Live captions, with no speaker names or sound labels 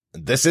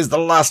This is the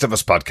Last of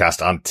Us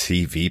podcast on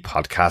TV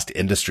Podcast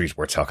Industries.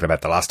 We're talking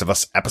about The Last of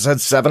Us Episode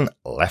 7,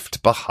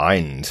 Left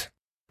Behind.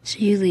 So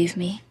you leave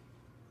me.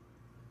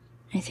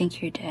 I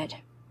think you're dead.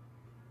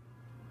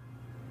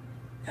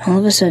 All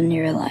of a sudden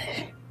you're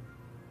alive.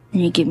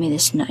 And you give me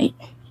this night.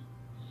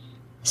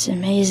 This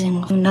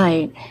amazing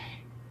night.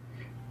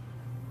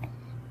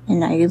 And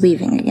now you're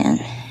leaving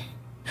again.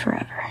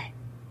 Forever.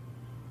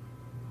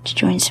 To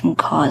join some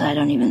cause I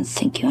don't even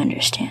think you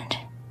understand.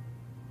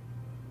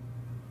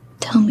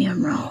 Tell me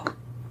I'm wrong.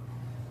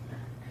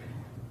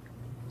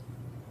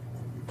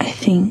 I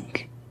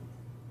think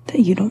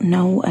that you don't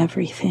know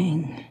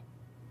everything.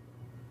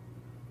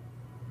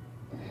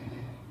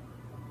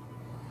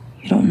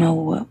 You don't know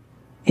what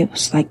it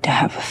was like to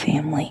have a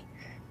family,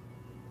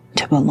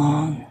 to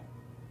belong.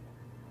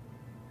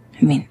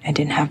 I mean, I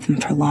didn't have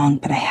them for long,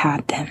 but I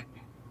had them.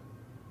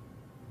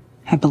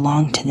 I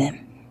belonged to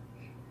them.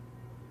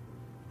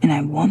 And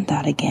I want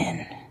that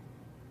again.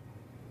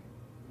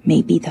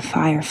 Maybe the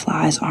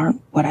Fireflies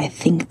aren't what I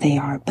think they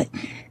are, but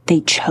they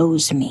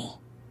chose me.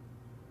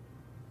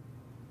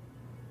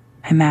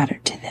 I matter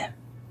to them.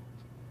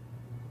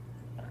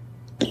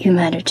 You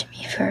matter to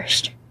me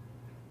first.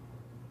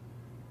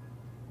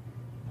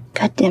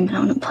 God damn it, I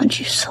want to punch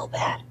you so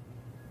bad.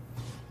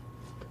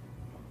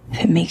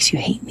 If it makes you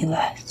hate me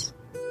less.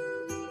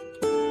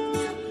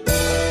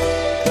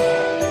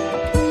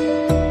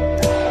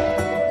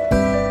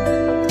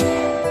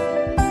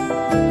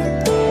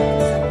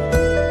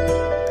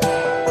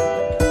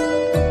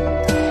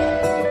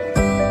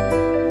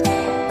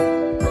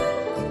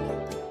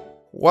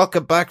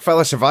 Welcome back,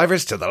 fellow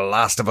survivors, to the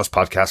Last of Us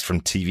podcast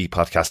from TV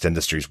Podcast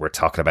Industries. We're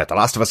talking about The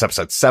Last of Us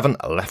Episode 7,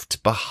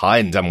 Left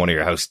Behind. I'm one of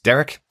your hosts,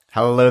 Derek.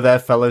 Hello there,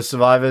 fellow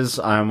survivors.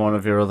 I'm one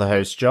of your other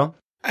hosts, John.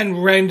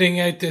 And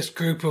rounding out this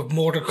group of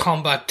Mortal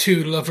Kombat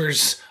 2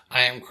 lovers,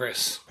 I am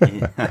Chris.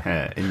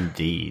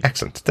 Indeed.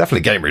 Excellent.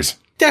 Definitely gamers.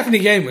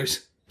 Definitely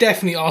gamers.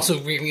 Definitely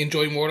also really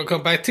enjoy Mortal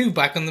Kombat 2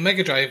 back on the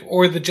Mega Drive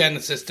or the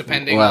Genesis,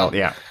 depending on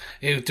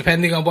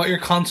what your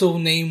console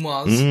name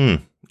was.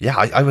 Yeah,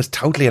 I was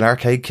totally an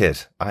arcade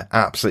kid. I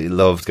absolutely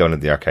loved going to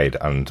the arcade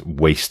and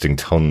wasting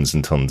tons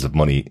and tons of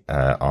money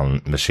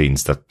on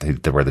machines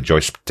where the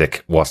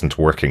joystick wasn't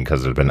working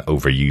because it had been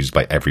overused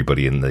by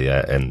everybody in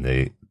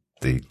the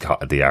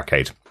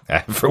arcade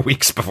for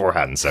weeks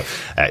beforehand. So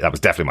that was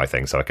definitely my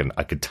thing. So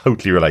I could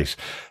totally relate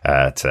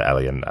to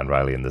Ellie and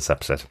Riley in this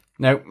episode.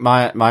 No,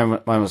 mine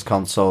was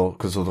console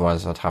because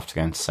otherwise I'd have to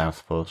go into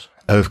Southport.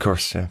 Oh, of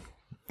course, yeah.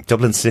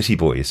 Dublin City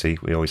boy, you see,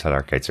 we always had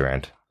arcades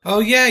around. Oh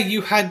yeah,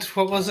 you had,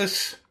 what was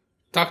it?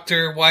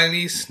 Dr.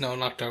 Wiley's? No,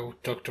 not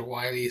Dr.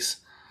 Wiley's.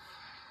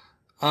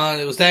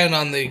 It was down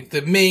on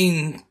the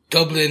main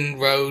Dublin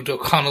road,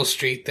 O'Connell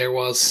Street. There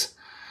was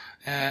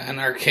an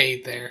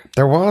arcade there.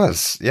 There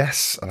was,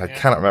 yes, and I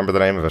cannot remember the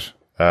name of it.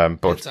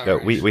 But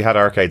right. we had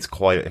arcades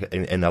quite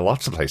in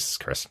lots of places,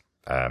 Chris.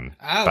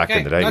 Back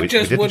in the day, we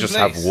didn't just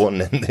have one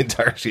in the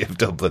entirety of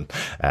Dublin.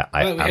 We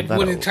had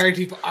one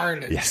entirety of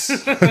Ireland. Yes,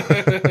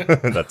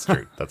 that's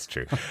true.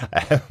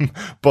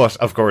 But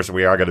of course,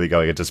 we are going to be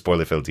going into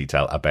spoiler-filled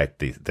detail about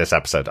this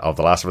episode of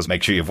The Last of Us.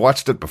 Make sure you've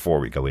watched it before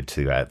we go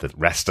into the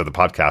rest of the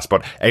podcast.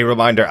 But a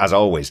reminder, as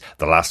always,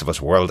 The Last of Us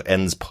World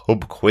Ends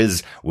pub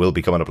quiz will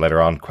be coming up later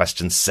on.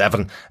 Question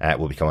 7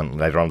 will be coming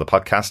later on the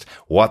podcast.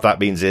 What that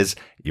means is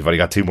you've only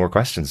got 2 more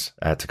questions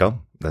to go.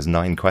 There's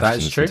 9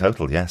 questions in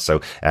total, yeah. So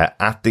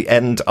at the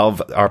end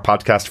of our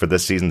podcast for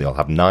this season, you'll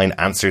have 9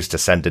 answers to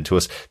send in to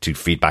us to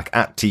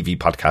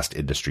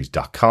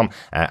feedback@tvpodcastindustries.com.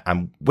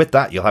 And with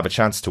that, you'll have a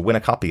chance to win a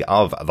copy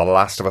of The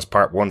Last of Us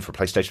Part 1 for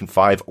PlayStation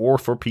 5 or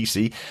for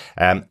PC.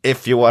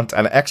 If you want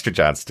an extra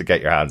chance to get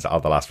your hands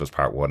on The Last of Us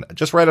Part 1,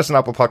 just write us an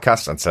Apple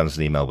Podcast and send us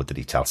an email with the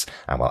details,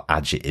 and we'll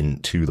add you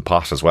into the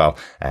pot as well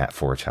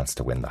for a chance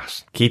to win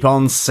that. Keep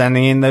on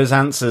sending in those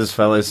answers,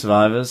 fellow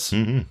survivors.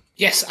 Mm-hmm.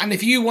 Yes, and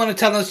if you want to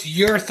tell us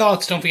your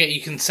thoughts, don't forget you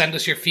can send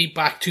us your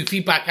feedback to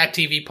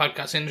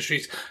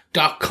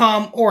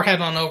feedback@tvpodcastindustries.com or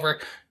head on over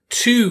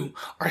to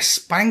our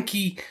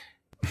Spanky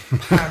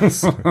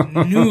Pants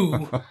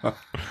new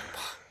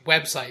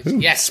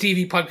website. Yes,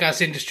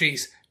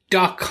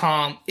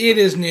 tvpodcastindustries.com. It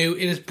is new.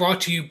 It is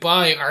brought to you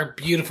by our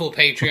beautiful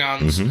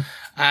Patreons,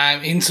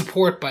 in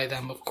support by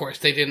them, of course.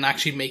 They didn't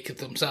actually make it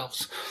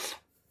themselves.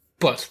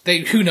 But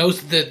who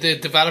knows, the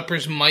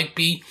developers might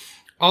be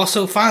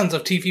also fans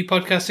of TV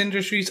Podcast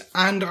Industries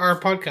and our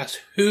podcast.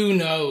 Who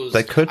knows?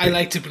 They could be. I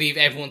like to believe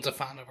everyone's a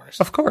fan of ours.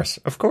 Of course.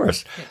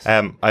 Yes.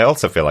 I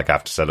also feel like I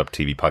have to set up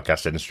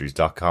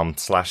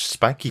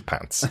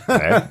tvpodcastindustries.com/spankypants.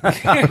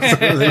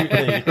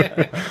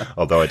 Absolutely.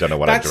 Although I don't know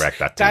what I direct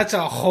that to. That's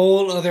a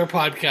whole other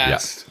podcast. Yeah,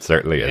 it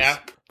certainly is. Yeah.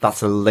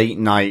 That's a late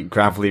night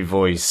gravelly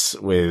voice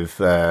with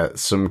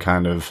some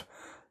kind of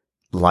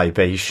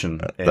libation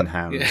in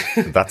hand. Yeah.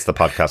 That's the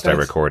podcast I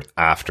record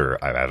after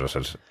I've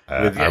edited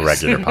a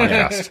regular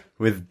podcast.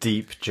 With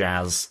deep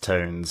jazz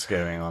tones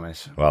going on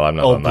it. Well, I'm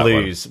not on that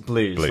blues. one.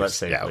 Blues, let's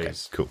say yeah,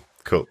 blues. Okay.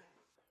 Cool.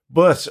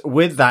 But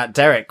with that,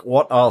 Derek,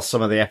 what are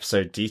some of the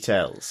episode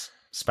details?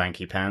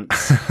 Spanky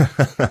Pants.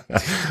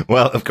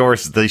 Well, of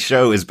course, the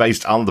show is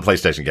based on the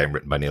PlayStation game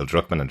written by Neil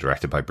Druckmann and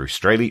directed by Bruce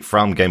Straley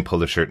from game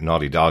publisher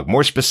Naughty Dog.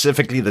 More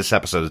specifically, this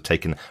episode is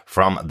taken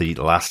from The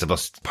Last of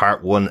Us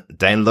Part 1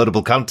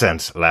 downloadable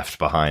content left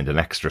behind, an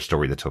extra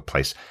story that took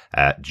place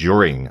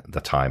during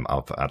the time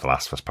of The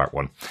Last of Us Part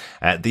 1.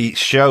 The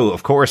show,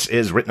 of course,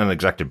 is written and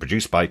executive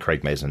produced by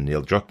Craig Mazin and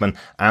Neil Druckmann,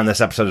 and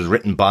this episode is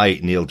written by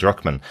Neil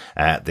Druckmann.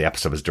 The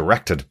episode is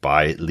directed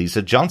by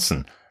Lisa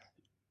Johnson.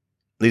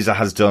 Lisa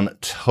has done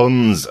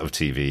tons of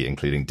TV,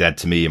 including Dead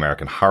to Me,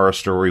 American Horror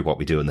Story, What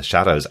We Do in the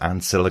Shadows,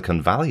 and Silicon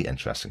Valley,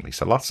 interestingly.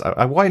 So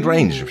a wide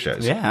range of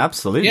shows. Yeah,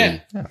 absolutely.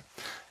 Yeah.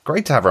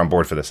 Great to have her on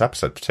board for this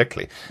episode,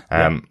 particularly.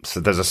 So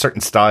there's a certain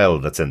style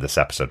that's in this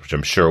episode, which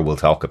I'm sure we'll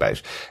talk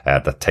about,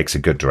 that takes a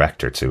good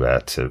director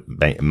to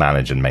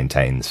manage and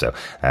maintain. So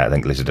I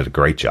think Lisa did a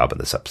great job in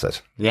this episode.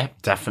 Yeah,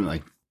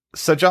 definitely.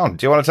 So, John,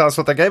 do you want to tell us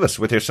what they gave us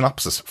with your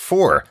synopsis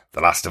for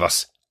The Last of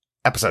Us,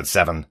 Episode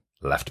 7,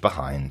 Left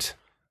Behind?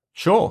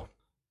 Sure.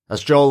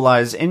 As Joel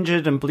lies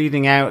injured and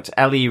bleeding out,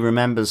 Ellie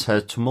remembers her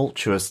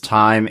tumultuous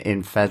time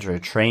in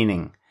Fedra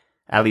training.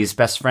 Ellie's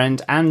best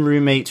friend and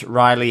roommate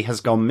Riley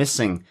has gone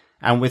missing,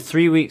 and with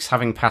 3 weeks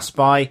having passed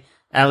by,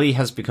 Ellie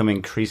has become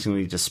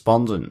increasingly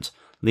despondent,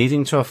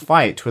 leading to a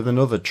fight with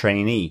another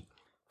trainee.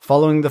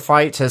 Following the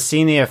fight, her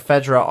senior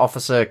Fedra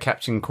officer,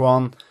 Captain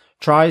Kwan,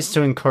 tries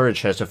to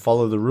encourage her to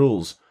follow the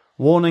rules,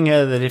 warning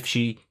her that if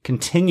she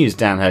continues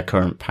down her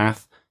current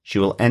path, she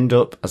will end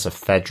up as a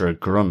Fedra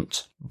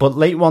grunt. But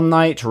late one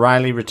night,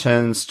 Riley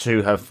returns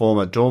to her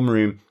former dorm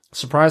room,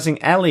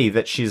 surprising Ellie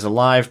that she's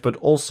alive, but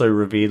also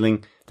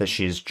revealing that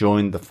she has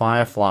joined the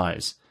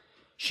Fireflies.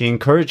 She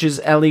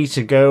encourages Ellie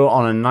to go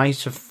on a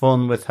night of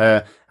fun with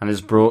her and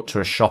is brought to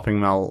a shopping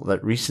mall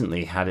that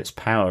recently had its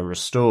power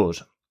restored.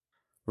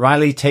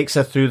 Riley takes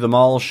her through the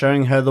mall,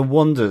 showing her the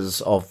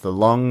wonders of the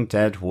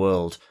long-dead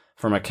world,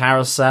 from a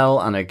carousel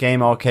and a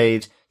game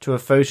arcade to a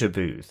photo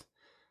booth.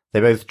 They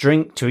both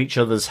drink to each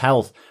other's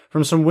health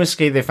from some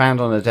whiskey they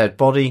found on a dead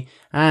body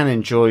and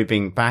enjoy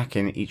being back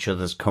in each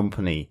other's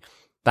company.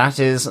 That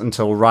is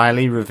until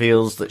Riley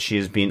reveals that she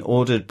has been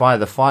ordered by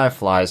the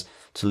Fireflies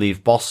to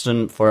leave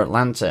Boston for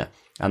Atlanta,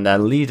 and their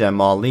leader,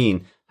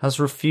 Marlene, has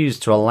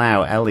refused to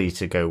allow Ellie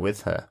to go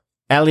with her.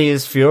 Ellie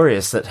is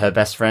furious that her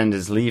best friend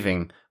is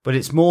leaving, but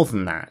it's more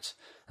than that.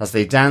 As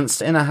they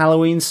danced in a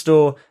Halloween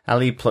store,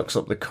 Ellie plucks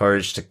up the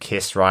courage to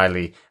kiss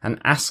Riley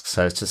and asks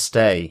her to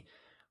stay.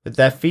 With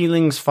their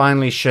feelings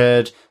finally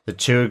shared, the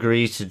two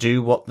agree to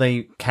do what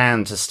they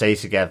can to stay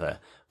together,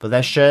 but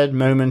their shared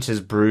moment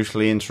is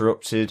brutally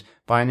interrupted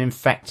by an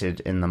infected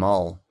in the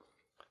mall.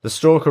 The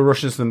stalker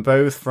rushes them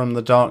both from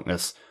the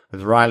darkness,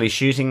 with Riley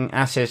shooting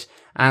at it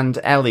and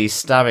Ellie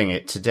stabbing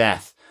it to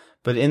death,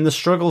 but in the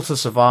struggle to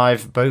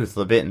survive, both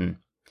are bitten.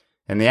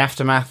 In the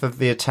aftermath of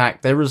the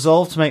attack, they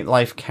resolve to make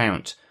life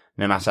count,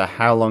 no matter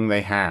how long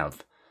they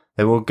have.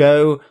 They will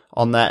go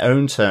on their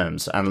own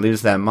terms and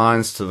lose their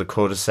minds to the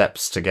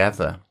cordyceps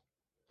together.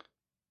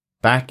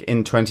 Back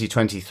in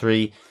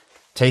 2023,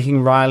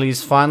 taking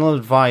Riley's final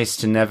advice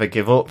to never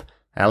give up,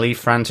 Ellie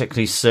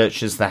frantically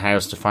searches the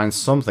house to find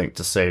something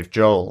to save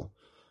Joel.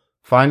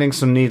 Finding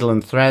some needle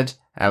and thread,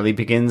 Ellie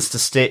begins to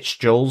stitch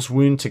Joel's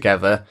wound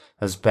together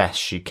as best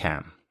she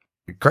can.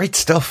 Great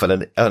stuff,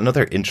 and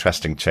another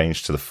interesting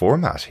change to the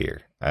format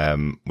here.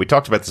 We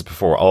talked about this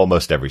before.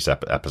 Almost every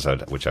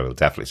episode, which I will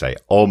definitely say,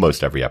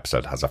 almost every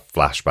episode has a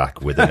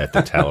flashback within it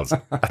that tells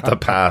the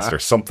past or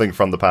something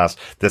from the past.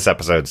 This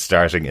episode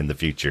starting in the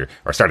future,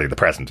 or starting in the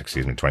present,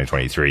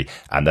 2023,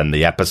 and then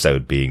the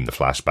episode being the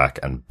flashback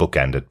and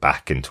bookended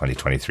back in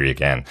 2023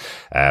 again.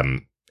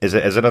 Is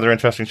another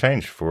interesting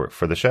change for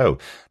the show,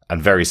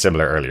 and very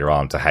similar earlier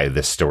on to how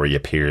this story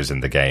appears in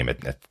the game.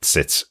 It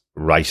sits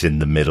right in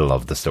the middle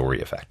of the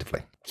story,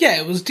 effectively. Yeah,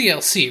 it was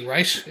DLC,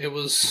 right? It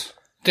was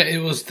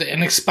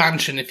an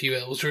expansion, if you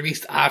will. It was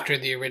released after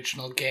the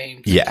original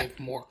game to give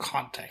more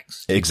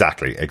context.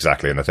 Exactly.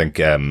 And I think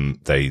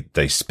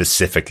they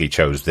specifically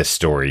chose this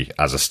story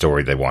as a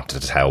story they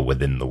wanted to tell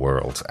within the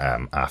world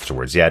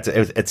afterwards. Yeah,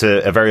 it's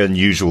a very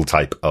unusual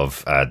type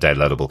of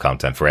downloadable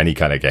content for any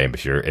kind of game.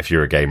 If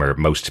you're a gamer,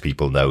 most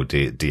people know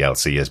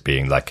DLC as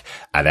being like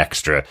an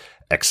extra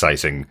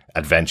exciting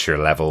adventure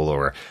level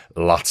or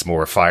lots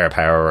more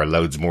firepower or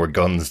loads more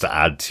guns to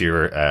add to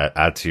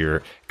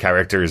your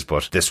characters,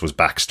 but this was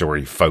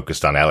backstory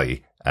focused on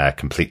Ellie,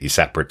 completely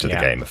separate to the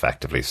game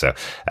effectively, so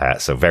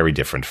very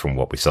different from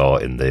what we saw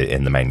in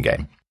the main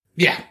game.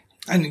 Yeah,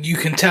 and you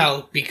can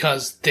tell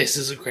because this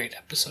is a great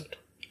episode.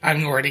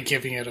 I'm already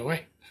giving it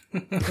away.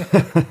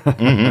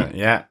 Mm-hmm.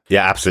 Yeah,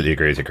 absolutely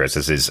agree with you, Chris.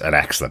 This is an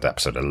excellent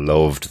episode. I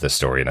loved the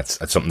story, and it's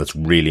something that's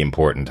really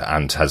important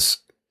and has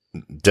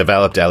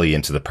developed Ellie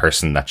into the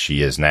person that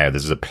she is now.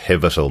 This is a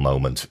pivotal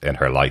moment in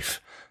her life,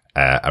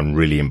 and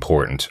really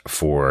important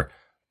for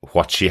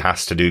what she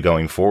has to do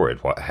going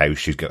forward. How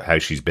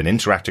she's been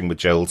interacting with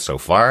Joel so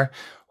far,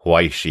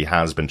 why she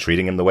has been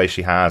treating him the way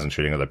she has and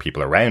treating other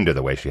people around her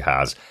the way she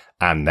has,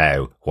 and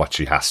now what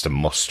she has to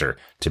muster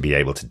to be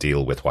able to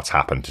deal with what's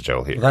happened to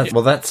Joel here.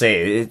 That's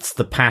it. It's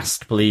the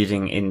past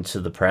bleeding into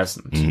the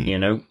present, you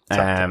know?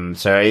 Exactly.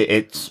 So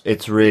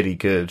it's really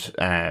good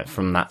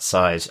from that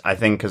side. I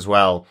think as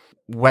well,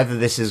 whether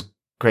this is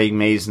Craig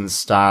Mazin's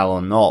style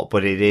or not,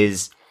 but it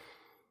is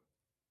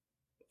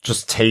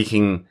just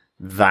taking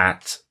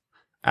that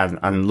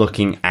and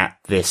looking at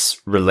this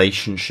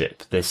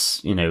relationship,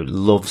 this, you know,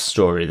 love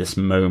story, this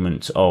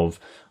moment of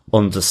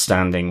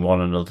understanding one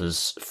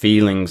another's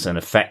feelings and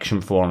affection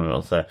for one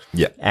another.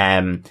 Yeah.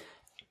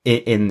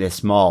 In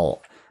this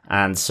mall.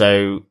 And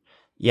so,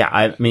 yeah,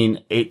 I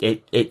mean,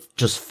 it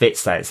just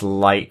fits that. It's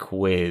like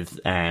with,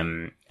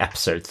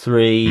 episode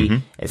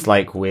 3. It's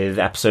like with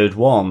episode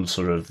 1,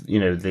 sort of, you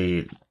know,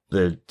 the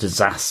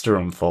disaster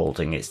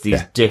unfolding. It's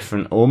these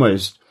different,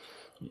 almost,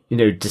 you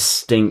know,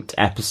 distinct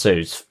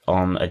episodes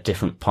on a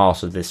different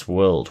part of this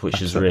world,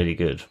 which is really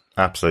good.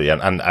 Absolutely.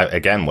 And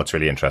again, what's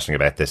really interesting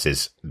about this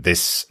is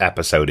this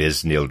episode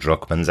is Neil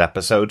Druckmann's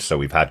episode. So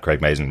we've had Craig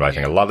Mazin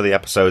writing a lot of the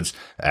episodes,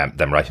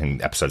 them writing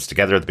episodes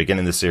together at the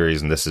beginning of the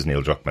series, and this is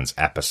Neil Druckmann's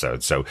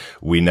episode. So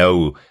we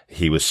know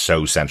he was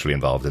so centrally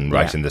involved in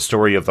writing the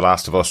story of The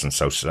Last of Us and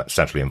so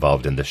centrally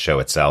involved in the show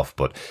itself.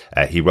 But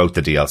he wrote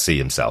the DLC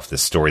himself,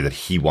 this story that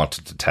he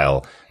wanted to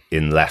tell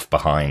in Left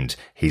Behind.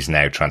 He's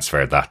now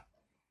transferred that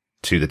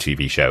to the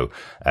TV show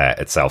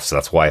itself. So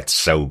that's why it's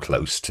so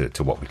close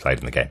to what we played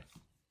in the game.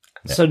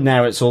 Yeah. So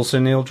now it's also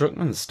Neil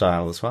Druckmann's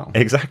style as well.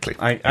 Exactly.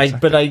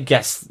 But I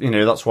guess, you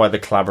know, that's why the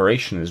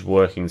collaboration is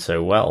working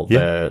so well. Yeah.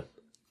 They're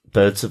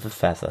birds of a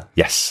feather.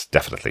 Yes,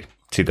 definitely.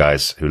 Two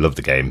guys who love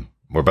the game.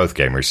 We're both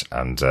gamers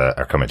and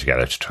are coming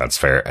together to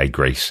transfer a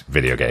great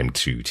video game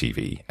to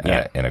TV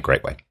in a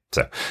great way.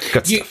 So,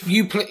 good stuff.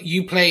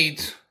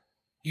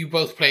 You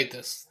both played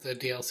this, the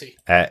DLC.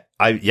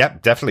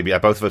 Definitely.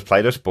 Both of us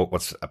played it, but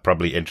what's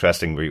probably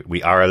interesting,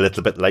 we are a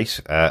little bit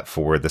late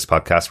for this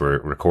podcast.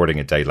 We're recording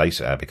a day late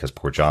because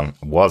poor John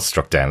was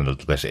struck down a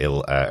little bit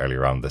ill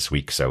earlier on this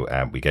week, so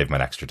we gave him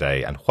an extra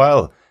day. And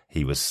while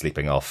he was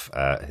sleeping off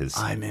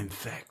I'm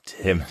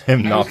infected.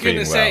 Him not being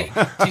well. Say,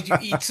 did you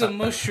eat some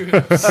mushrooms?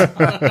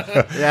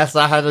 Yes,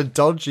 I had a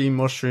dodgy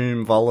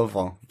mushroom vol au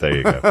vent. There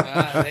you go.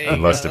 There you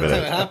Must go. have been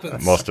That's it. how it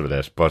happens. Must have been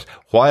it. But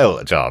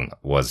while John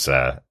was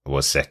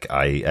sick,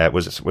 I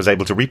was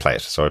able to replay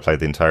it. So I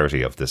played the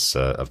entirety of this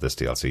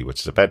DLC,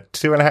 which is about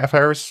 2.5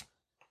 hours.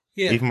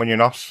 Yeah. Even when you're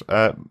not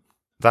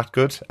that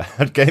good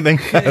at gaming.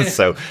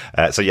 So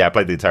I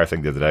played the entire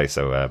thing the other day.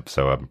 So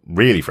I'm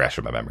really fresh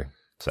in my memory.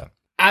 So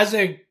as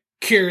a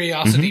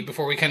curiosity,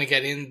 before we kind of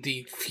get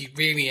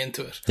really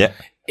into it,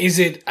 is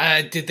it?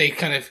 Did they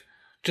kind of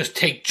just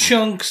take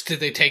chunks? Did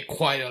they take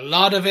quite a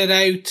lot of it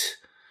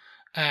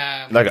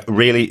out? Like,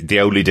 really,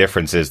 the only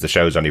difference is the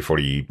show's only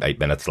 48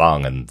 minutes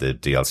long and the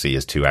DLC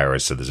is 2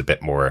 hours. So there's a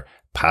bit more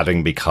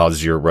padding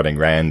because you're running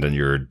around and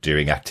you're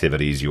doing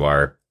activities. You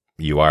are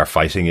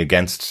fighting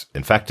against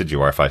infected.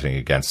 You are fighting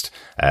against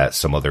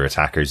some other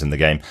attackers in the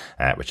game,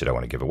 which I don't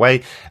want to give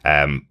away.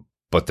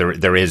 But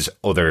there is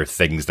other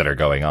things that are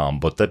going on.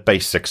 But the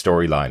basic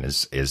storyline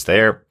is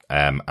there.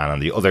 And on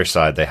the other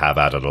side, they have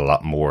added a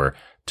lot more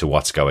to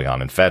what's going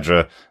on in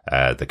Fedra.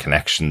 The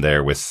connection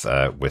there with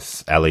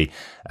Ellie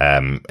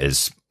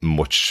is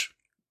much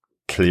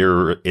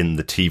clearer in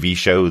the TV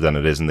show than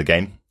it is in the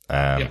game.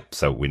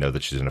 So we know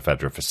that she's in a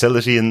Fedra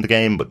facility in the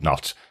game, but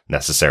not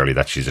necessarily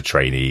that she's a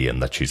trainee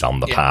and that she's on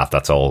the path.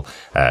 That's all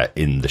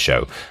in the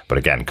show. But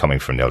again, coming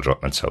from Neil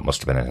Druckmann, so it must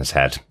have been in his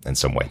head in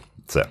some way.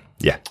 So,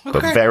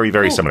 but very,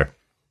 very similar.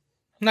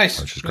 Nice.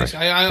 Which is great.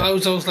 I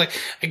was always like,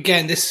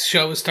 again, this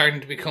show is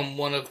starting to become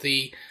one of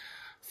the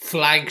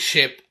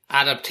flagship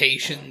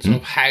adaptations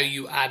of how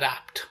you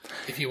adapt,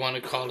 if you want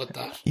to call it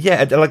that.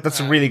 Yeah, like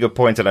that's a really good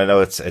point, and I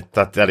know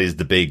that is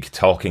the big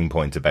talking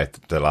point about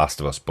The Last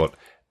of Us, but,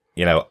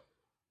 you know,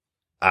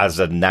 as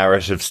a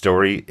narrative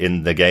story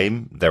in the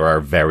game, there are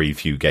very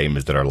few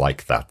games that are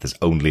like that. There's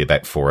only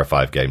about 4 or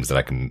 5 games that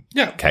I can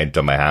count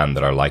on my hand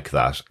that are like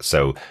that.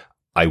 So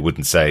I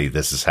wouldn't say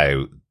this is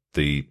how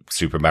the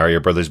Super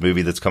Mario Brothers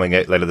movie that's coming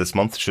out later this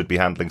month should be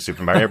handling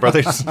Super Mario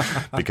Brothers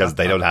because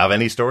they don't have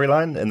any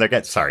storyline in their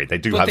game. Sorry, they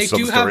do have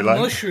some storyline. Have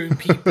mushroom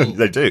people.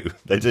 They do.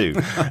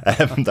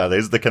 That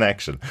is the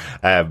connection.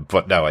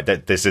 But no,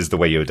 this is the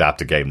way you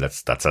adapt a game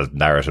that's as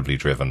narratively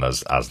driven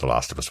as The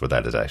Last of Us,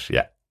 without a doubt.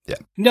 Yeah.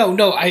 No.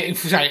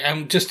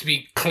 Just to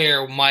be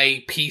clear,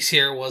 my piece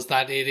here was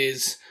that it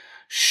is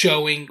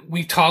showing.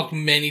 We talked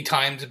many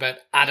times about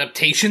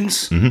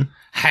adaptations.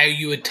 How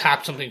you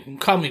adapt something from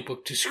comic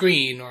book to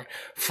screen, or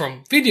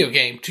from video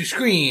game to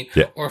screen,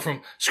 or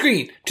from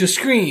screen to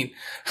screen.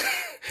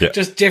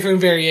 Just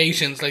different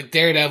variations, like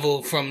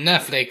Daredevil from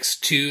Netflix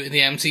to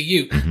the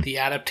MCU, the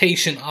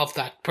adaptation of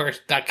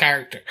that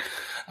character.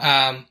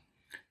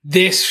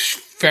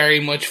 This very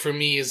much for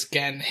me is,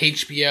 again,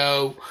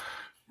 HBO.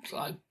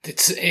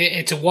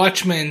 It's a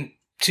Watchmen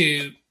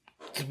to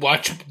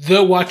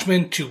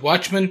Watchmen to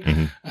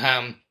Watchmen.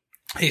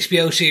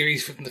 HBO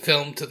series, from the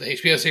film to the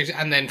HBO series,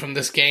 and then from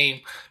this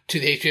game to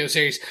the HBO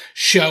series,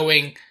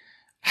 showing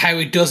how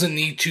it doesn't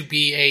need to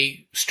be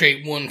a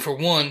straight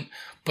 1-for-1,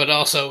 but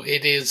also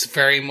it is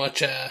very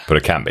much a... But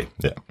it can be,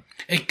 yeah.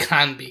 It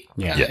can be.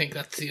 Yeah. And I think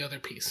that's the other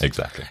piece.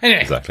 Exactly.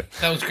 Anyway, exactly.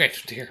 that was great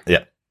to hear.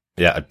 Yeah.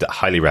 Yeah, I'd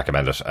highly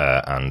recommend it.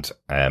 And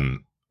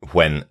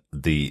when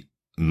the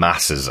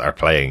masses are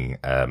playing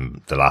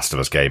the Last of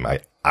Us game,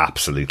 I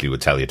absolutely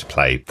would tell you to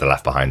play the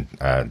Left Behind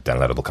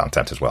downloadable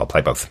content as well.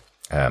 Play both.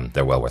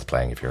 They're well worth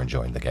playing if you're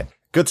enjoying the game.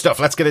 Good stuff.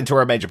 Let's get into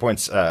our major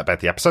points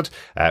about the episode.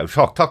 We've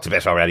talked a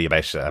bit already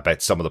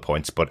about some of the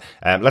points, but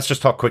let's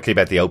just talk quickly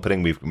about the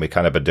opening. We've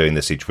kind of been doing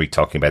this each week,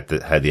 talking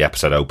about how the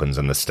episode opens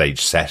and the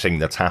stage setting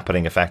that's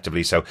happening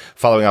effectively. So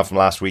following on from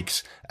last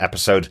week's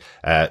episode,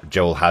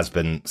 Joel has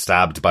been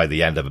stabbed by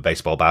the end of a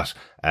baseball bat.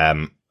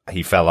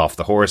 He fell off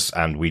the horse,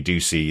 and we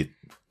do see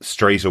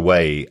straight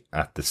away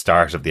at the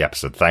start of the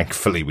episode,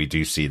 thankfully, we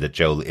do see that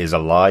Joel is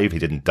alive. He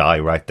didn't die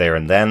right there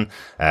and then.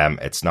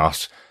 It's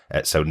not...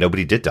 So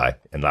nobody did die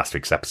in last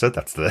week's episode.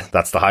 That's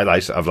the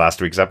highlight of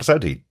last week's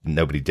episode.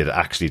 Nobody did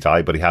actually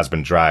die, but he has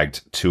been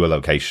dragged to a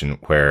location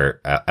where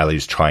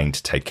Ellie's trying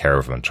to take care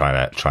of him and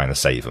trying to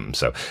save him.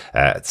 So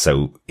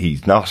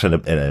he's not in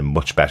a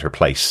much better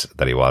place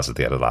than he was at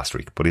the end of last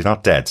week. But he's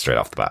not dead straight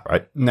off the bat,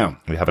 right? No.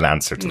 We have an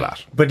answer to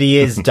that. But he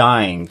is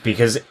dying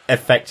because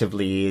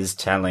effectively he is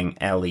telling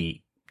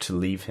Ellie to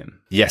leave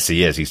him. Yes,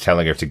 he is. He's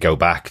telling her to go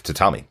back to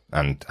Tommy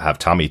and have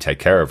Tommy take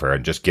care of her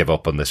and just give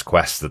up on this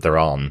quest that they're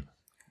on.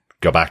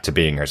 Go back to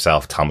being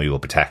herself. Tommy will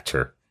protect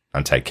her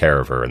and take care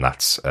of her, and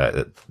that's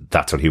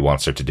what he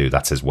wants her to do.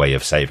 That's his way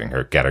of saving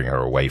her, getting her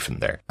away from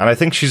there. And I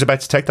think she's about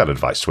to take that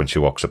advice when she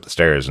walks up the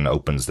stairs and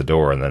opens the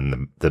door, and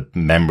then the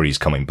memories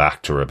coming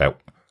back to her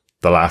about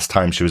the last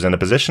time she was in a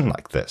position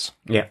like this.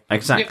 Yeah,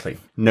 exactly.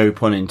 No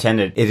pun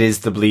intended. It is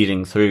the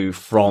bleeding through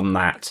from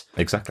that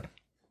Exactly.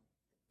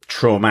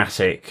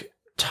 traumatic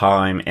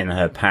time in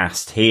her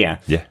past here.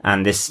 Yeah.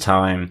 And this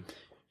time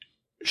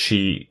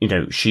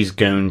she's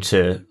going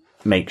to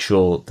make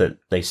sure that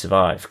they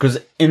survive. Because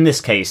in this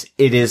case,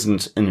 it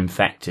isn't an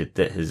infected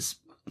that has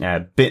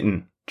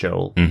bitten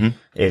Joel. Mm-hmm.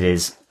 It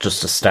is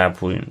just a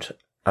stab wound,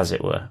 as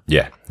it were.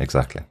 Yeah,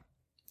 exactly.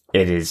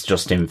 It is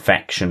just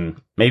infection,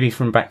 maybe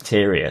from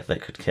bacteria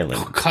that could kill him.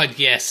 Oh, God,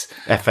 yes.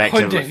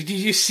 Effectively. Did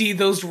you see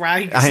those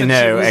rags? I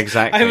know,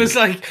 exactly. I was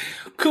like,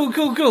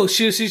 cool.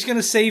 She's going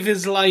to save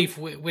his life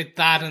with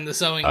that and the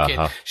sewing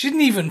kit. She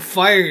didn't even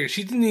fire.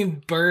 She didn't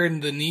even burn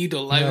the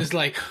needle. I was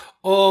like,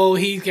 oh,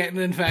 he's getting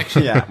an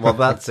infection. Yeah, well,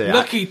 that's it.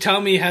 Lucky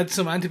Tommy had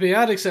some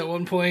antibiotics at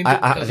one point,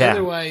 because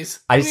otherwise...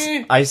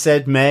 I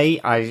said May.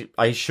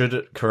 I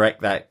should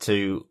correct that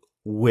to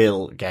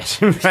will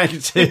get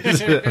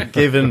infected,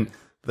 given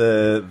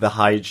the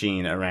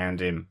hygiene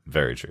around him.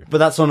 Very true. But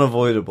that's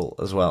unavoidable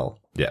as well.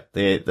 Yeah.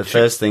 The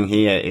first thing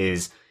here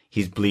is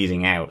he's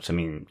bleeding out. I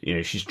mean,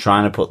 she's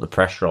trying to put the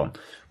pressure on.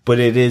 But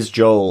it is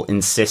Joel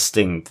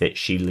insisting that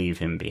she leave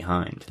him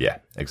behind. Yeah,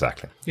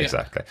 exactly. Yeah.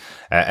 Exactly.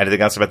 Anything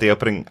else about the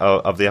opening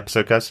of the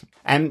episode, guys?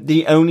 And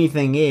the only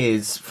thing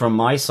is, from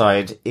my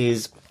side,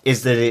 is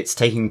that it's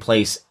taking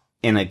place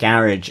in a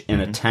garage in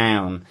a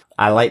town.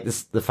 I like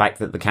the fact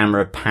that the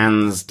camera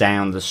pans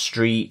down the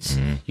street.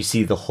 You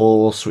see the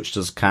horse, which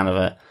does kind of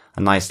a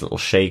nice little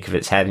shake of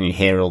its head, and you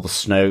hear all the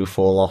snow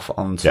fall off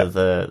onto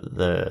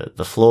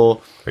the floor.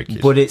 Very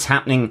cute. But it's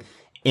happening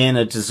in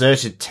a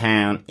deserted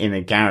town in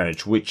a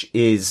garage, which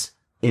is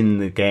in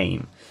the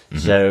game.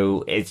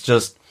 So it's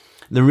just,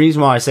 the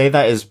reason why I say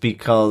that is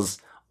because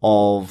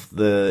of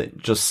the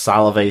just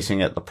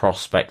salivating at the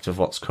prospect of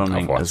what's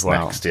coming as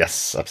well. Next.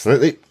 Yes,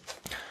 absolutely.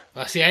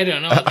 Well, see, I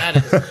don't know what that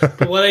is.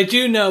 But what I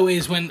do know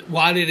is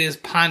while it is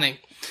panning,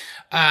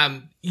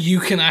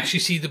 you can actually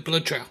see the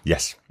blood trail.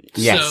 Yes.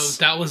 Yes.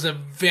 So that was a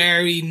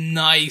very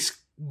nice,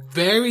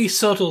 very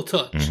subtle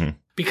touch.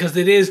 Because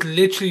it is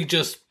literally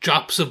just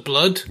drops of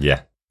blood.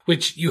 Yeah.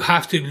 Which you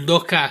have to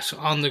look at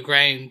on the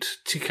ground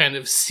to kind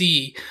of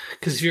see.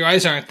 Because if your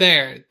eyes aren't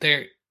there,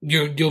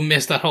 you'll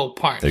miss that whole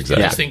part.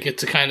 Exactly. You just think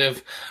it's a kind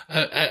of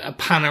a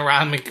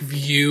panoramic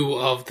view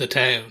of the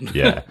town.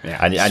 Yeah.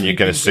 And you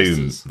can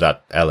assume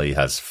that Ellie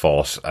has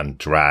fought and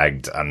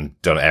dragged and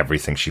done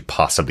everything she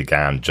possibly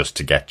can just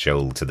to get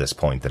Joel to this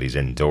point that he's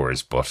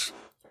indoors. But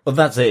well,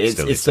 that's it.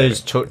 Still It's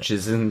those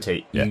touches, isn't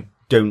it? Yeah. You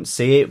don't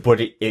see it,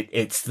 but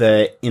it's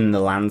in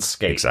the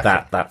landscape,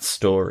 Exactly. that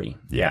story.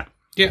 yeah.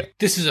 Yeah,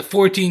 this is a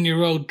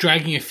 14-year-old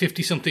dragging a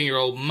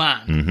 50-something-year-old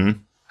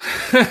man.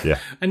 Yeah.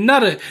 And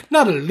not a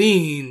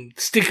lean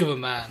stick of a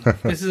man.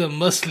 This is a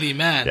muscly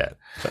man.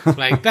 Yeah.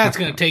 Like, that's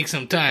going to take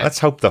some time. Let's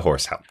hope the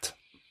horse helped.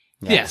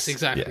 Yes,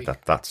 exactly. Yeah,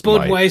 that's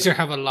Budweiser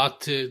have a lot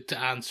to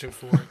answer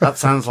for. That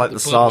sounds like the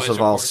start of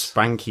Budweiser our horse.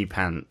 Spanky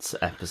Pants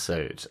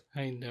episode.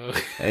 I know.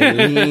 A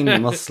lean,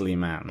 muscly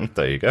man.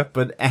 There you go.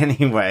 But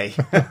anyway,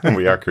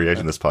 We are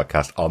creating this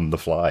podcast on the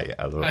fly.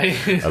 I love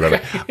it. I love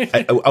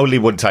it. Only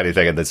one tiny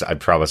thing, and this, I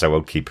promise I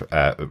won't keep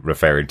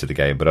referring to the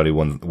game, but only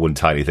one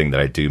tiny thing that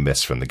I do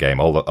miss from the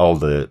game. All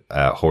the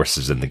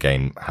horses in the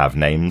game have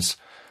names.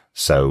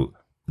 So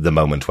the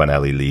moment when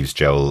Ellie leaves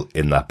Joel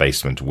in that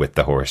basement with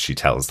the horse, she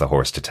tells the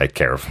horse to take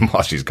care of him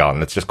while she's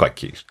gone. It's just quite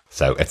cute.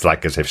 So it's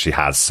like as if she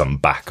has some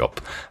backup,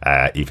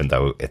 even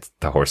though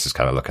the horse is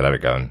kind of looking at her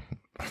going,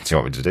 "What do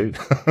you want me to do?"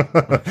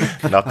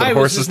 Not that the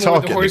horse is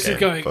talking. The horse is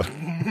going.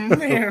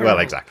 Well,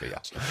 exactly,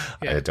 yes.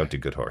 Yeah. I don't do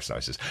good horse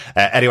noises.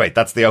 Anyway,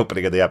 that's the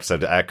opening of the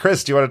episode.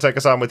 Chris, do you want to take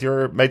us on with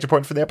your major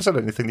point for the episode?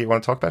 Anything that you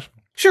want to talk about?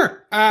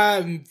 Sure.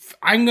 I'm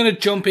going to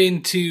jump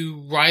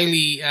into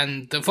Riley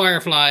and the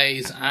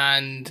Fireflies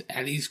and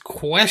Ellie's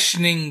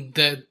questioning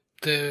the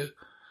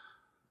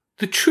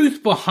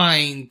truth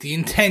behind, the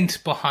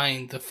intent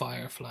behind the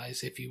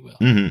Fireflies, if you will.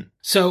 Mm-hmm.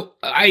 So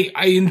I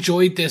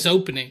enjoyed this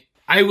opening.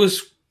 I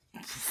was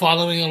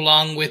following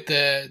along with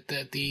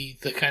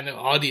the kind of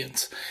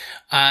audience,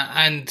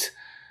 and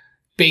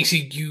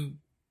basically you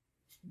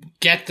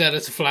get that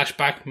it's a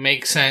flashback,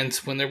 makes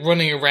sense. When they're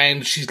running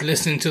around, she's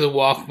listening to the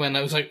Walkman.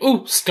 I was like,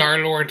 oh,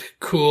 Star-Lord,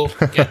 cool,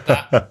 get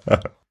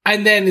that.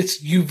 And then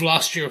it's, you've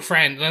lost your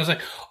friend. And I was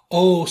like,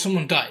 oh,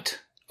 someone died.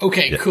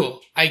 Okay,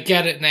 cool. I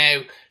get it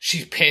now.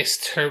 She's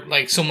pissed. Her,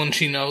 like, someone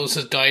she knows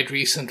has died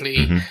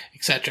recently,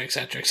 etc.,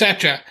 etc.,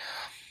 etc.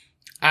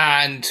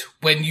 And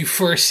when you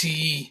first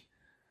see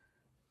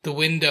the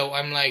window,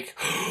 I'm like,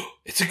 oh,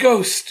 it's a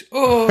ghost.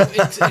 Oh,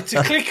 it's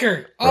a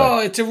clicker. Oh,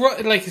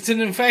 right. It's an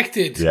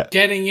infected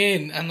getting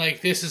in, and like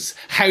this is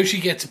how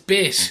she gets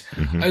bit.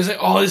 I was like,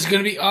 oh, this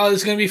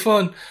is gonna be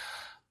fun.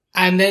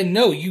 And then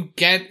no, you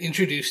get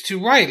introduced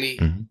to Riley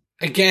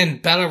again.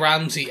 Bella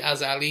Ramsey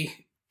as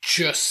Ellie,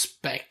 just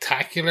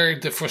spectacular.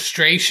 The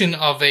frustration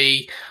of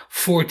a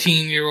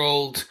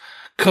 14-year-old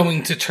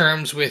coming to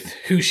terms with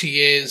who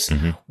she is,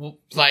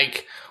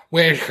 like.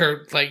 Where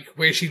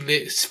she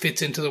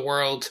fits into the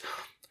world,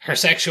 her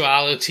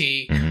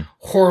sexuality,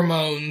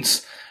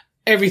 hormones,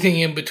 everything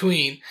in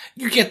between.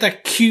 You get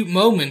that cute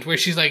moment where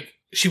she's like,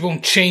 she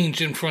won't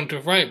change in front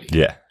of Riley.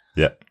 Yeah,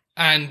 yeah.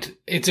 And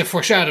it's a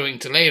foreshadowing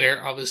to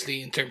later,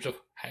 obviously, in terms of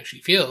how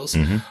she feels.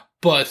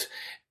 But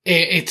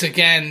it's,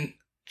 again,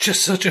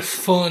 just such a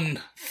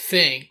fun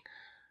thing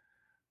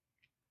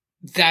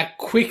that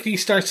quickly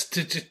starts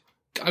to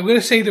I'm going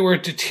to say the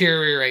word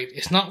deteriorate.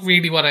 It's not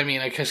really what I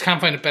mean. I just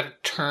can't find a better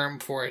term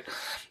for it.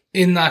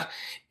 In that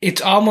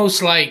it's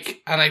almost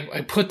like, and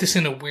I put this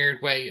in a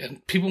weird way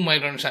and people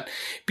might understand.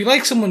 It'd be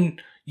like someone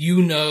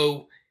you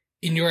know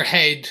in your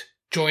head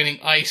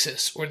joining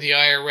ISIS or the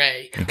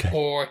IRA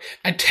or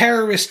a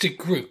terroristic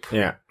group.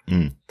 Yeah.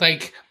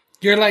 Like,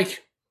 you're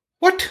like,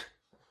 what?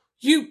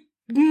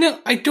 No,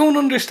 I don't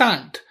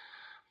understand.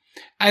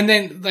 And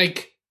then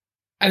like,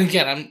 and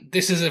again,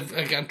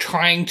 I'm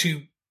trying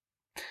to,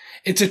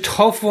 it's a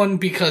tough one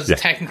because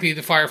technically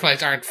the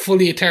Fireflies aren't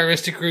fully a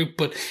terroristic group,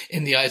 but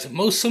in the eyes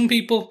of some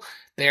people,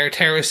 they're a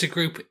terroristic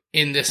group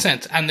in this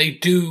sense, and they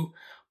do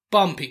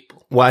bomb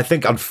people. Well, I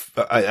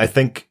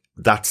think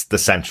that's the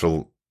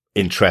central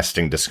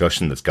interesting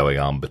discussion that's going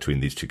on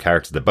between these two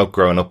characters. They're both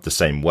growing up the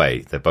same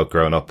way. They're both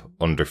growing up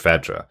under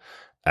Fedra.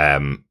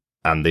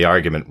 And the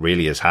argument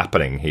really is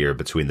happening here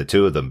between the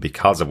two of them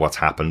because of what's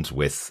happened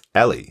with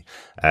Ellie.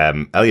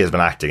 Ellie has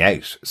been acting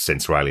out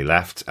since Riley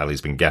left.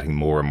 Ellie's been getting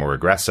more and more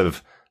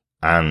aggressive,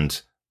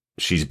 and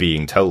she's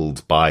being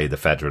told by the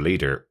Fedra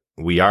leader,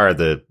 we are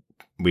the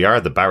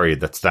barrier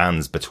that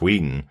stands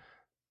between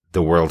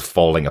the world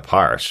falling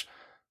apart,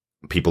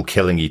 people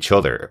killing each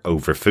other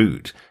over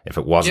food. If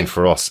it wasn't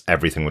for us,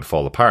 everything would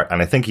fall apart.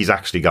 And I think he's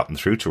actually gotten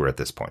through to her at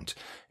this point.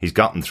 He's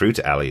gotten through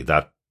to Ellie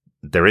that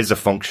there is a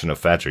function of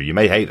Fedra. You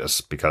may hate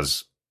us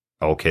because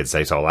all kids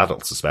hate all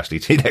adults, especially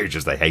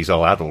teenagers. They hate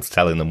all adults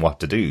telling them what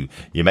to do.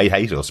 You may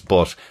hate us,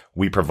 but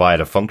we provide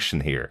a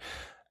function here.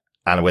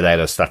 And without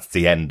us, that's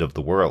the end of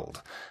the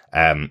world.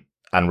 And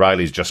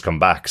Riley's just come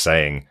back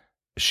saying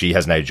she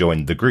has now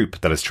joined the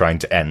group that is trying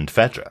to end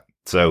Fedra.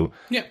 So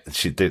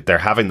they're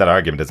having that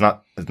argument. It's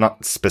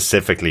not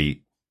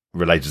specifically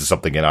related to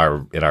something in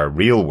our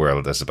real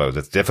world, I suppose.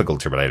 It's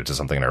difficult to relate it to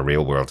something in our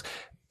real world.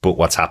 But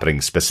what's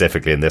happening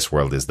specifically in this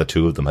world is the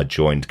two of them had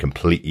joined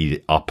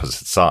completely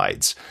opposite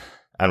sides.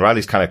 And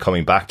Riley's kind of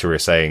coming back to her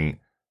saying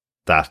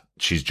that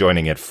she's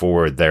joining it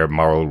for their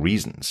moral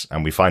reasons.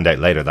 And we find out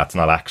later that's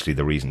not actually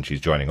the reason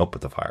she's joining up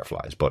with the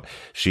Fireflies, but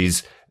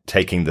she's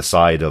taking the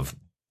side of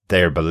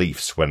their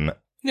beliefs when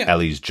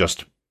Ellie's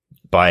just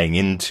buying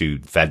into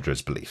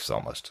Fedra's beliefs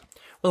almost.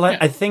 Well,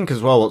 I think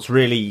as well what's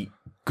really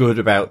good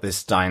about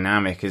this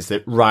dynamic is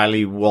that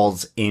Riley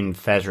was in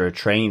Fedra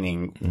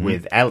training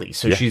with Ellie.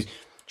 So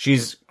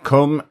she's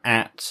come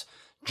at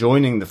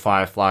joining the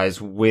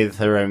Fireflies with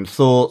her own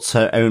thoughts,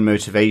 her own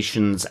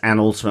motivations, and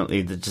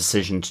ultimately the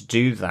decision to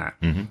do that.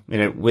 You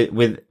know,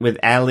 with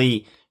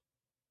Ellie,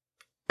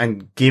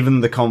 and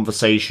given the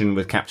conversation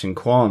with Captain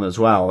Kwan as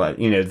well,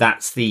 you know,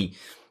 that's the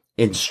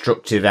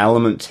instructive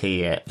element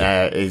here,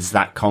 is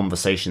that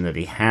conversation that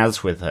he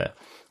has with her.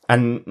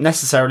 And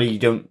necessarily you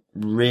don't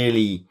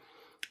really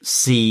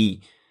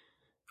see,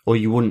 or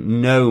you wouldn't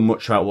know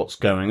much about what's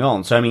going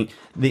on. So, I mean,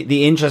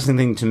 the interesting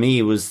thing to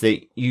me was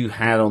that you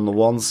had on the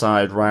one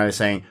side Riley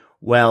saying,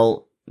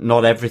 well,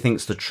 not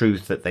everything's the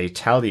truth that they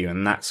tell you,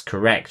 and that's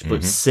correct.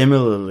 But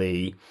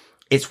similarly,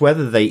 it's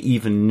whether they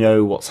even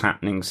know what's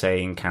happening,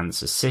 say, in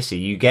Kansas City.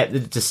 You get the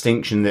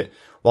distinction that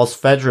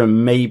whilst Fedra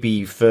may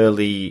be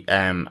fairly,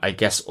 I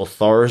guess,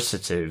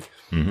 authoritative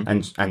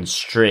and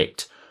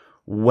strict,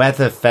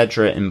 whether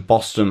Fedra in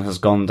Boston has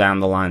gone down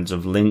the lines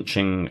of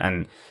lynching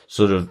and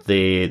sort of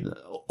the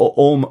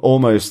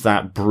almost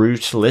that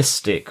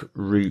brutalistic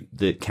route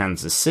that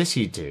Kansas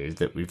City do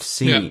that we've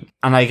seen. Yeah.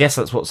 And I guess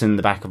that's what's in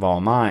the back of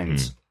our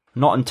minds.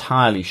 Not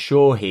entirely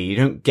sure here. You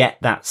don't get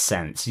that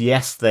sense.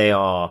 Yes, they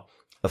are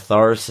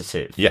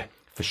authoritative. Yeah.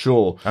 For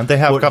sure. And they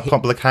have got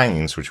public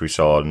hangings, which we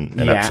saw in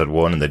episode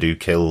 1, and they do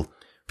kill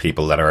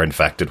people that are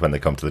infected when they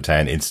come to the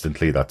town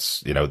instantly.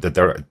 That's, you know, that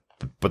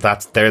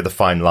they're the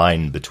fine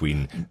line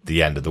between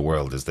the end of the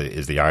world is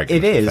the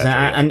argument. It is.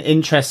 And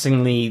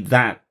interestingly,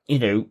 that, you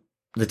know,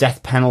 the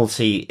death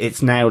penalty,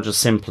 it's now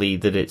just simply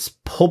that it's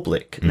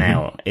public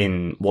now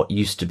in what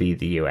used to be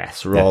the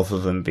US rather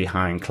than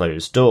behind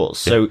closed doors.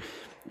 So,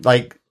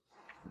 like,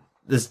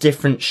 there's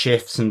different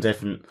shifts and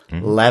different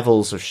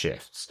levels of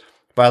shifts.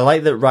 But I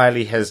like that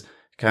Riley has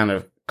kind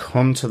of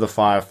come to the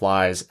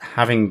Fireflies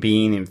having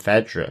been in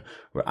Fedra.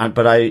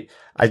 But I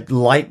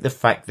like the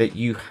fact that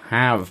you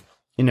have,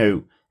 you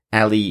know,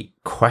 Ellie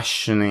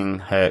questioning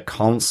her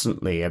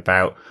constantly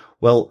about,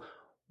 well,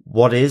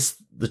 what is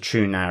the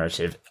true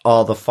narrative?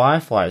 Are the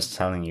Fireflies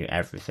telling you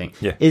everything?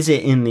 Yeah. Is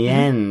it in the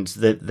end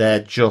that they're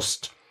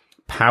just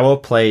power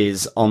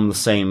plays on the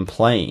same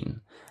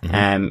plane?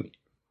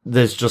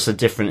 There's just a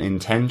different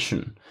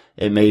intention.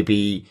 It may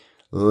be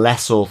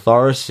less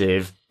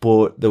authoritative,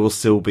 but there will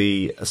still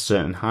be a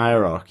certain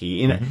hierarchy.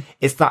 You know,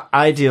 it's that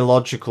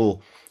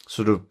ideological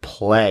sort of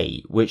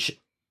play, which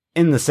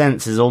in the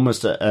sense is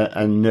almost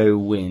a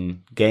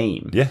no-win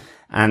game. Yeah.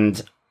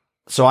 And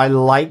so I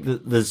like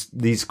that there's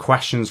these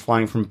questions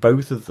flying from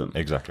both of them.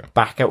 Exactly.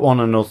 Back at one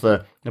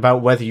another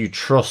about whether you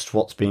trust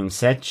what's being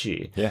said to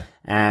you. Yeah.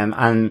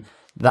 And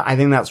that, I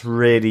think that's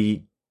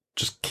really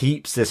just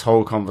keeps this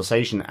whole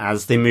conversation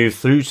as they move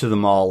through to the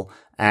mall.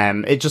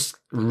 It's just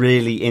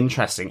really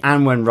interesting.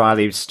 And when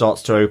Riley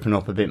starts to open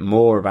up a bit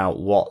more about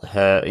what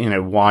her, you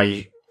know,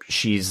 why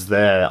she's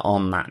there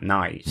on that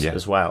night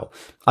as well.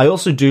 I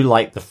also do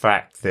like the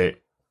fact that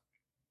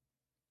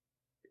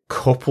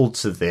coupled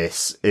to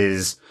this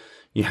is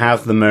you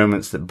have the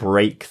moments that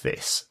break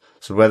this.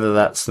 So whether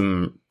that's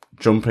them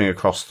jumping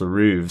across the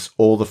roofs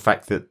or the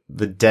fact that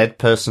the dead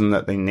person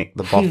that they nicked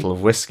the bottle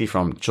of whiskey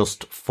from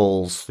just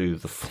falls through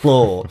the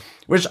floor,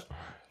 which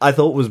I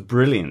thought was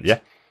brilliant. Yeah.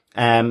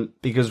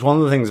 Because one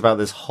of the things about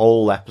this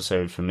whole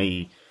episode for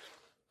me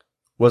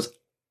was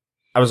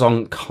I was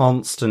on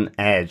constant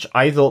edge.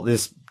 I thought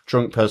this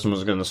drunk person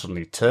was going to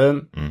suddenly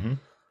turn.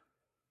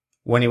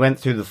 When he went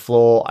through the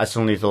floor, I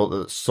suddenly thought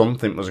that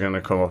something was going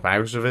to come up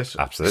out of it.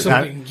 Absolutely.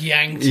 Something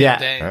yanked him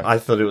down. I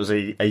thought it was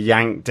a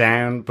yank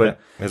down, but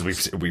as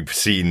we've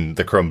seen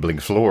the crumbling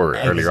floor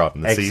earlier on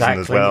in the season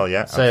as well.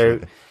 Yeah. So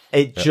absolutely.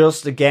 It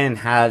just again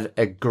had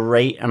a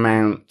great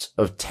amount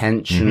of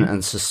tension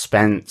and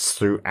suspense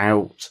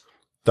throughout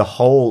the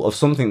whole of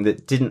something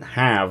that didn't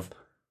have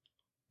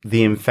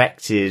the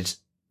infected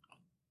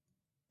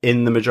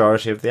in the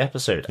majority of the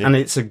episode. And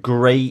it's a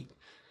great,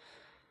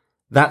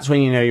 that's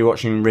when you know you're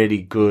watching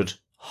really good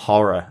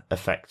horror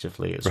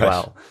effectively as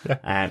well.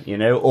 You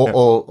know,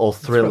 or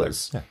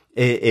thrillers.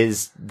 It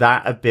is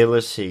that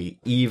ability,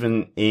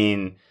 even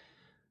in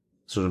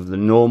sort of the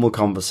normal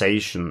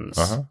conversations,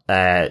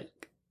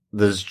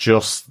 there's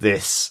just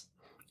this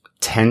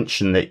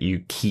tension that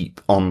you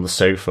keep on the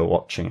sofa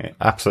watching it.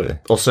 Absolutely.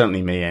 Or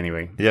certainly me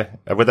anyway. Yeah,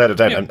 without a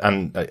doubt. Yeah.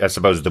 And I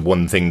suppose the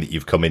one thing that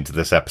you've come into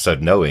this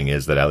episode knowing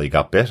is that Ellie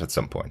got bit at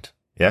some point.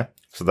 Yeah.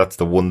 So that's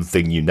the one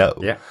thing you know.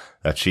 Yeah.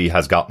 That she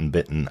has gotten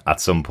bitten at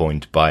some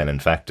point by an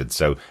infected.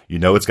 So you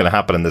know it's going to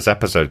happen in this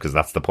episode because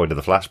that's the point of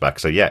the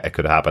flashback. So yeah, it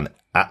could happen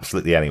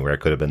absolutely anywhere.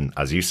 It could have been,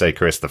 as you say,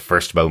 Chris, the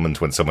first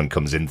moment when someone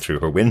comes in through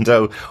her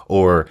window,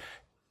 or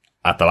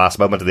at the last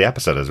moment of the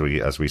episode as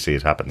we see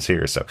it happens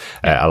here. So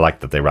I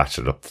like that they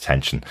ratcheted up the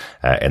tension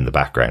in the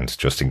background.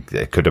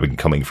 It could have been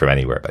coming from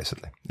anywhere,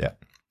 basically. Yeah.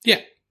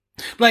 Yeah.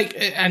 Like,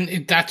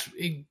 and that's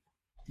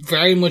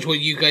very much what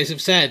you guys have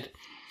said.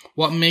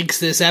 What makes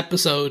this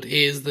episode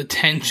is the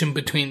tension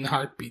between the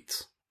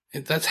heartbeats.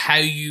 That's how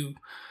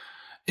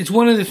it's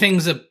one of the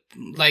things that,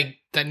 like,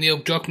 that Neil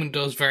Druckmann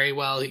does very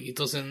well. He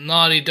does in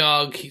Naughty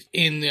Dog, he's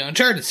in the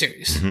Uncharted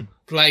series.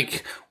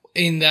 Like,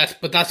 in that,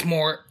 but that's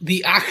more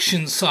the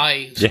action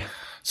side. Yeah.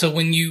 So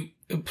when you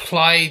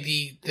apply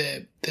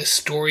the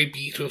story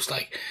beat, it was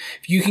like,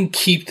 if you can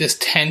keep this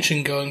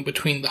tension going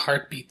between the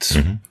heartbeats,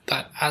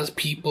 that as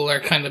people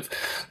are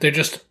they're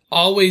just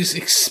always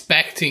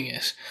expecting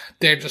it.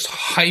 They're just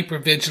hyper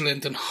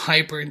vigilant and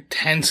hyper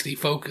intensely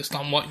focused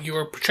on what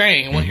you're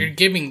portraying and what you're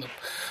giving them.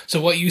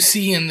 So what you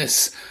see in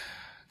this,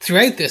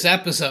 throughout this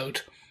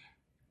episode,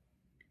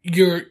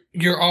 you're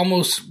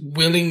almost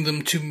willing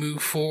them to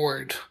move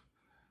forward,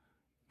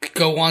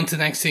 go on to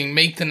the next thing,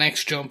 make the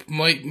next jump,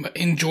 might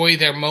enjoy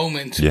their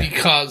moment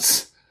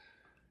because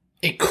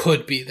it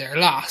could be their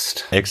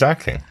last.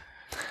 Exactly.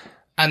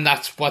 And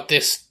that's what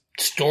this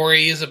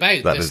story is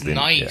about. That this is the-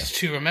 night yeah.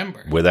 to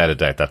remember. Without a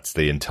doubt, that's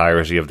the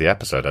entirety of the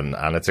episode.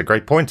 And it's a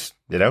great point.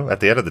 You know, at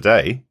the end of the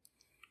day,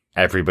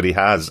 everybody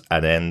has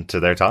an end to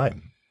their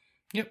time.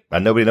 Yep.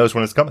 And nobody knows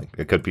when it's coming.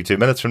 It could be 2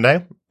 minutes from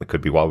now. It could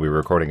be while we were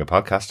recording a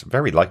podcast.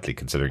 Very likely,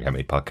 considering how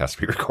many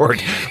podcasts we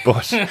record.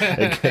 But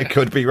it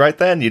could be right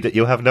then.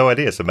 You'll have no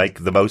idea. So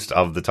make the most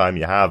of the time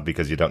you have,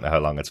 because you don't know how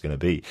long it's going to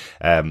be.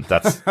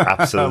 That's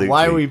absolutely...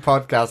 Why are we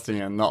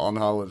podcasting and not on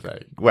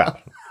holiday? Well,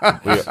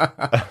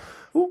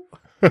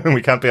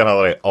 we can't be on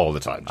holiday all the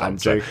time, John. I'm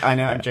joking. I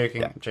know, I'm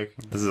joking. I'm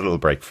joking. This is a little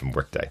break from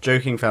workday.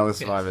 Joking, fellow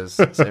survivors.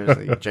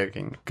 Seriously,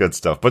 joking. Good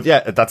stuff. But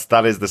yeah,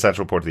 that is the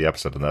central part of the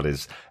episode, and that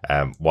is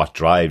what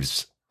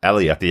drives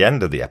Ellie at the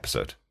end of the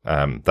episode.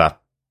 That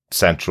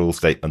central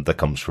statement that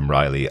comes from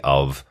Riley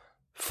of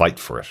fight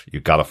for it.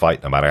 You've got to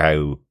fight no matter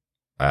how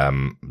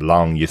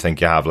long you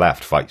think you have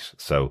left, fight.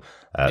 So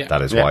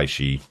that is why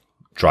she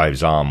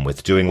drives on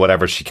with doing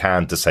whatever she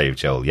can to save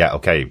Joel. Yeah,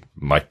 okay,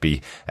 might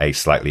be a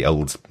slightly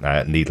old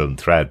needle and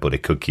thread, but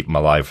it could keep him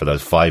alive for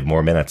those 5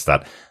 more minutes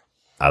that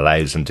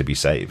allows him to be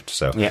saved.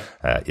 So,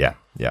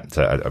 it's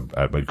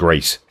a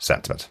great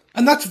sentiment.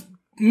 And that's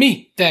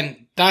me,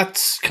 then.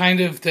 That's kind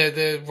of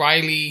the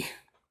Riley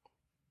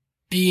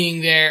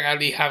being there,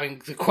 Ellie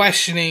having the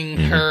questioning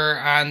her,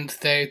 and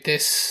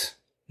this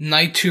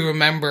night to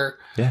remember,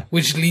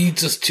 which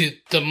leads us to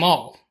the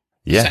mall,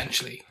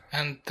 essentially.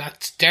 And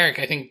that's Derek,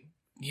 I think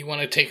you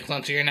want to take us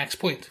on to your next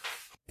point.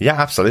 Yeah,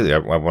 absolutely. I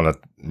want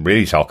to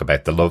really talk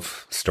about the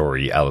love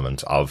story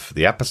element of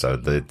the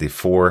episode, the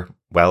 4,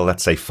 well,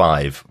 let's say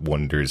 5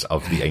 wonders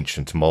of the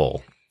ancient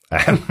mall.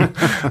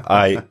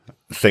 I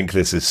think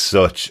this is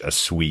such a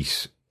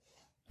sweet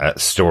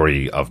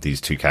story of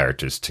these two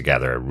characters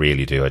together. I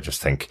really do. I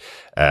just think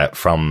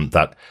from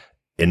that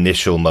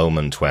initial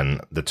moment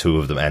when the two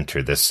of them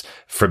enter this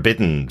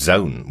forbidden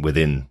zone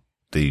within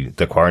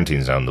the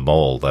quarantine zone, the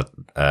mall that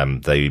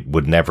they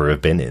would never have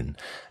been in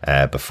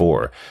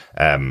before.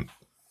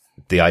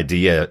 The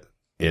idea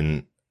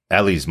in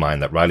Ellie's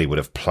mind that Riley would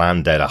have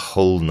planned out a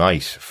whole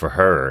night for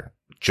her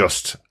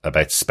just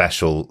about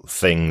special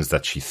things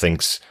that she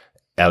thinks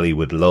Ellie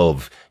would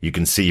love. You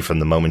can see from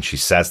the moment she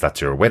says that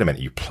to her, wait a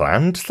minute, you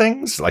planned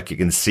things? Like, you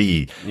can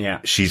see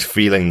she's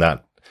feeling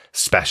that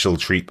special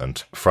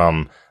treatment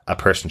from a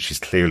person she's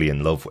clearly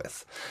in love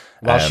with.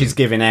 While she's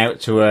giving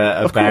out to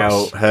her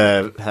about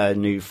her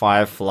new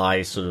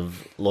Firefly sort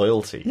of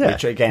loyalty,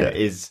 which again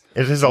is...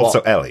 It is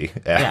also Ellie.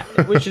 Yeah,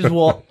 which is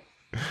what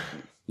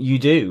you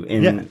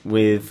do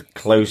with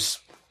close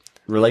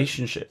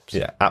relationships.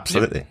 Yeah,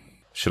 absolutely.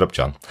 Shut up,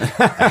 John.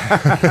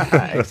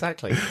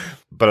 Exactly.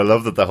 But I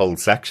love that the whole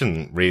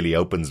section really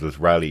opens with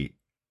Riley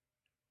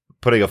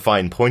putting a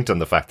fine point on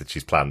the fact that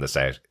she's planned this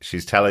out.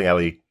 She's telling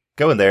Ellie,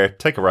 go in there,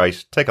 take a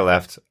right, take a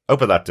left,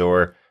 open that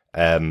door,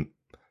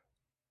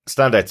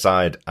 stand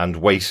outside and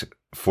wait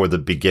for the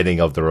beginning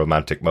of the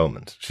romantic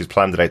moment. She's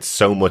planned it out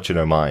so much in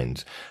her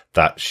mind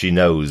that she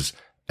knows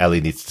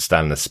Ellie needs to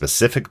stand in a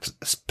specific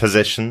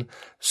position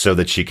so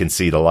that she can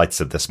see the lights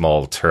of this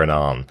mall turn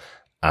on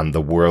and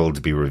the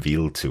world be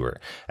revealed to her.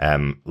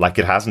 Like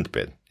it hasn't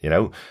been, you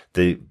know,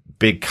 the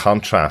big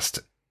contrast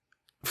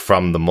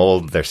from the mall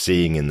that they're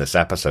seeing in this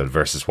episode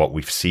versus what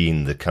we've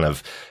seen, the kind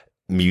of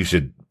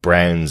muted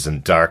browns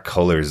and dark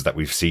colors that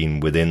we've seen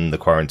within the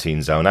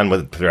quarantine zone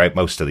and throughout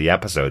most of the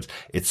episodes.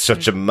 It's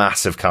such a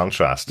massive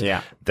contrast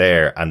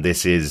there. And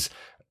this is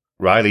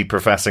Riley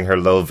professing her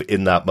love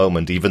in that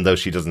moment, even though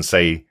she doesn't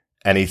say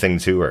anything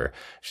to her.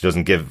 She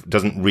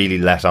doesn't really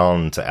let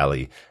on to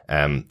Ellie,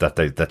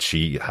 that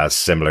she has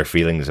similar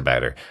feelings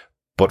about her.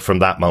 But from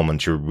that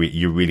moment, you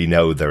really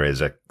know there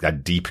is a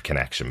deep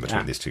connection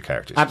between these two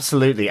characters.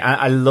 Absolutely.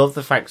 I love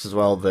the fact as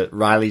well that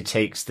Riley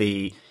takes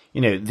the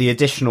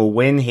additional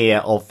win here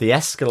of the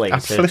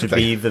escalator to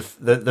be the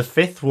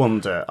 5th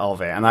wonder of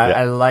it. And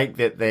I like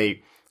that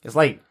it's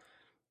like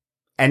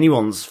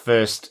anyone's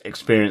first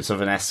experience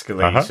of an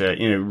escalator,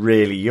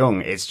 really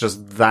young. It's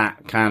just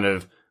that kind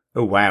of,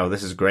 oh wow,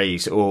 this is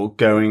great. Or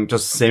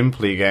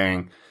simply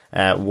going,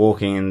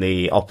 walking in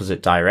the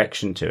opposite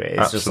direction to it.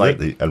 It's just like,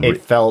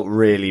 it felt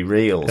really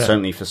real,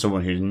 certainly for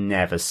someone who's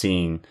never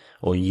seen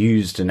or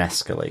used an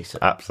escalator.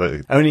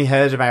 Absolutely. Only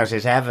heard about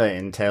it ever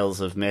in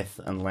tales of myth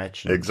and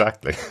legend.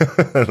 Exactly.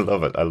 I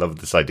love it. I love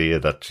this idea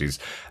that she's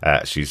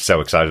so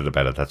excited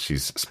about it that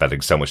she's spending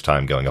so much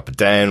time going up and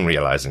down,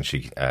 realizing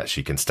she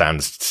can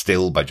stand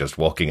still by just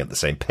walking at the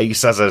same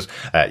pace as it.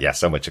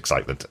 So much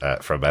excitement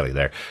from Ellie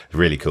there.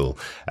 Really cool.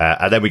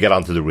 And then we get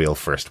on to the real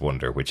first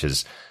wonder, which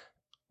is,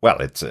 well,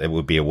 it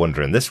would be a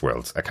wonder in this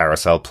world. A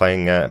carousel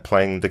playing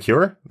The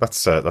Cure.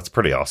 That's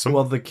pretty awesome.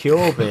 Well, The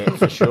Cure bit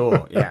for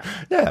sure. Yeah,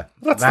 yeah.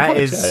 That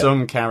is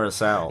some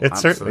carousel. It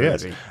certainly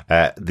is.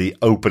 The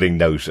opening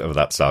note of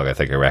that song, I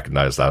think I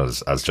recognise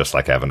that as Just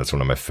Like Heaven. It's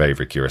one of my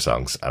favourite Cure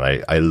songs,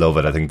 and I love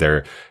it. I think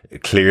they're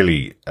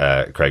clearly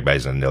Craig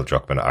Mazin and Neil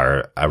Druckmann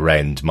are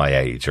around my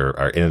age, or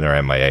are in and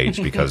around my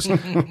age, because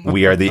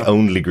we are the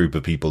only group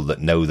of people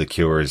that know The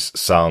Cure's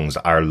songs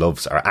are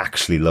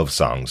actually love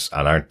songs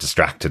and aren't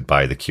distracted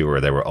by The Cure.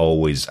 They were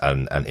always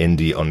an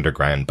indie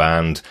underground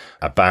band,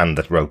 a band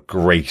that wrote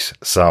great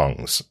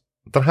songs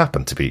that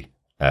happened to be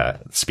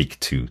speak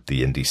to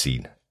the indie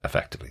scene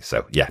effectively.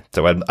 So yeah,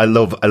 so I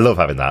love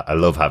having that. I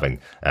love having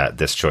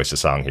this choice of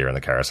song here in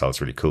the Carousel.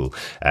 It's really cool.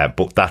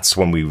 But that's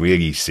when we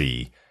really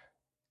see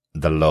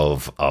the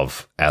love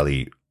of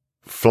Ellie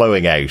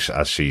flowing out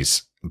as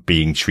she's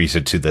being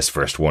treated to this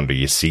first wonder.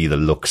 You see the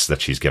looks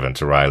that she's given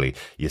to Riley.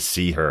 You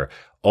see her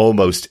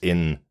almost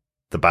in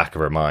the back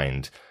of her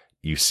mind.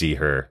 You see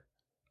her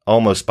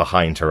almost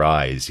behind her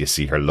eyes. You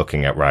see her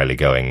looking at Riley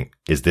going,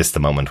 is this the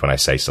moment when I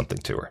say something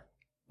to her?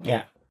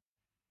 Yeah.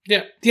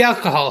 Yeah, the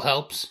alcohol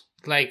helps.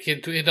 Like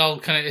it all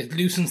kind of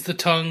loosens the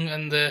tongue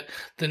and the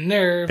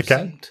nerves. It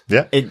can.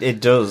 Yeah, it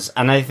does,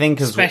 and I think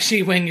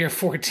especially when you're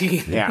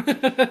 14. Yeah,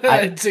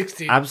 and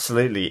 16.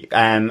 Absolutely.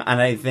 And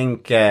I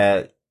think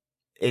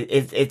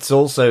it's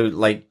also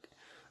like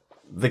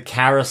the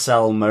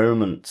carousel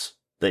moment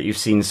that you've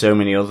seen so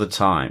many other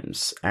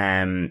times.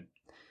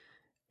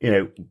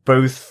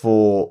 Both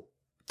for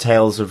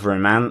Tales of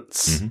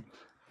Romance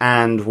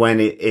and when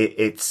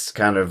it's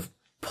kind of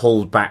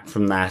pulled back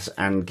from that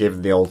and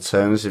given the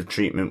alternative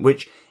treatment,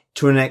 which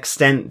to an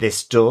extent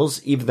this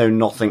does, even though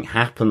nothing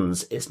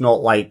happens. It's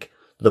not like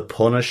the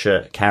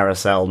Punisher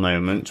carousel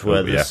moment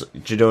where do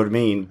you know what I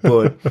mean?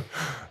 But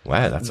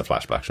wow, that's a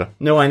flashback show.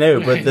 No, I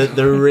know, but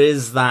there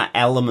is that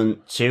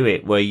element to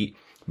it where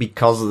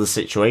because of the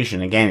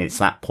situation, again, it's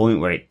that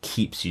point where it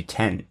keeps you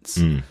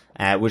tense.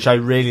 Which I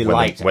really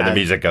liked. When the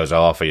music goes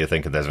off, are you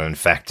thinking there's an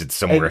infected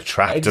somewhere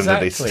trapped under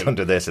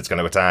this, it's going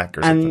to attack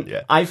or something?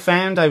 Yeah. I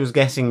found I was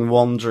getting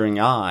wandering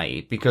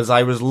eye because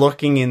I was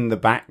looking in the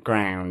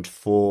background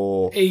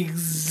for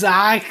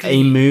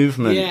exactly a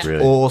movement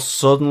Really? Or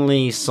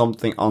suddenly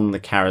something on the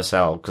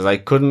carousel because I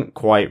couldn't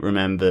quite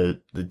remember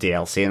the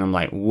DLC, and I'm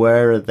like,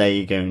 where are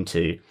they going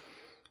to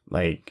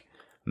like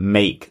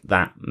make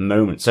that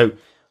moment? So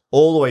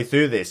all the way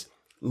through this,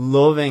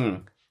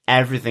 loving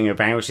everything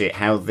about it,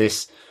 how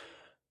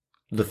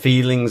the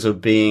feelings of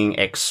being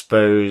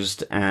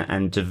exposed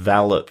and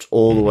developed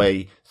all the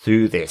way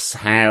through this,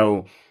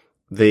 how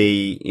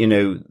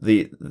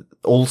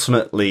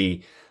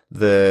ultimately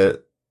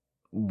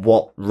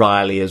what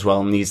Riley as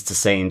well needs to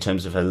say in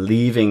terms of her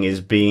leaving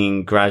is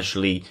being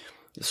gradually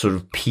sort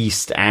of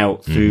pieced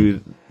out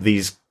through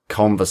these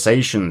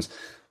conversations.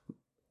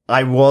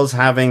 I was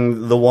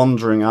having the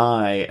wandering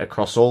eye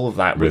across all of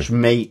that, which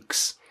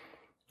makes,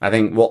 I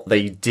think, what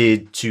they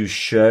did to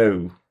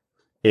show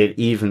it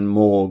even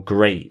more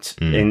great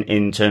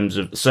in terms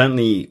of,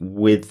 certainly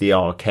with the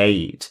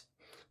arcade,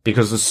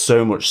 because there's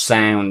so much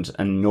sound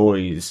and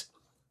noise.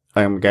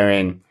 I'm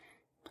going,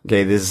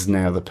 okay, this is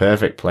now the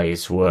perfect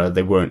place where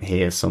they won't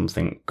hear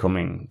something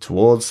coming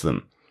towards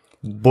them.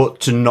 But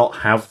to not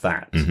have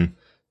that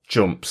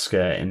jump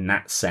scare in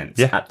that sense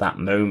at that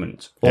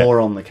moment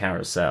or on the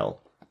carousel.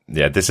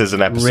 Yeah, this is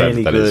an episode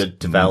really that good is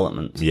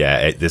development.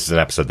 Yeah, this is an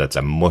episode that's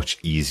a much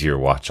easier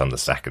watch on the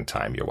second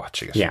time you're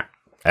watching it. Yeah.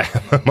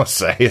 I must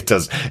say it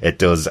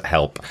does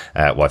help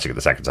watching it the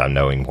second time,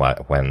 knowing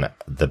when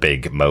the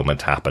big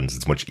moment happens.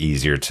 It's much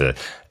easier to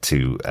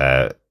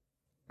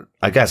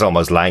I guess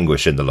almost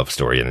languish in the love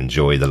story and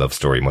enjoy the love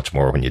story much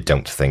more when you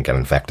don't think an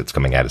infected's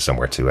coming out of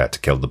somewhere to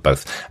kill them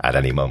both at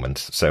any moment.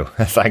 So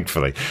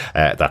thankfully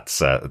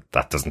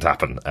that doesn't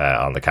happen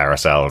on the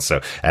carousel.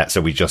 So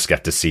we just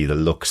get to see the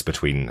looks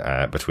between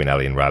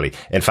Ellie and Riley.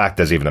 In fact,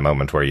 there's even a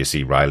moment where you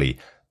see Riley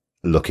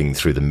looking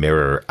through the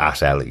mirror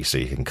at Ellie, so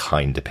you can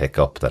kind of pick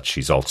up that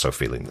she's also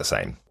feeling the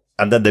same.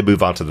 And then they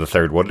move on to the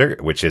third wonder,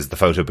 which is the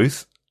photo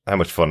booth. How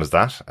much fun is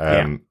that?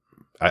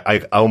 I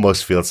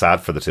almost feel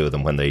sad for the two of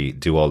them when they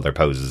do all their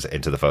poses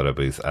into the photo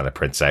booth and it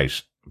prints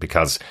out,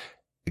 because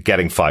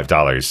getting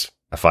 $5,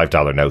 a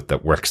 $5 note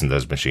that works in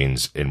those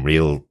machines in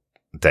real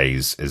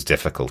days is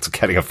difficult.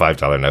 Getting a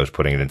 $5 note,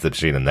 putting it into the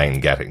machine, and then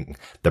getting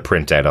the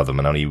print out of them,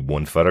 and only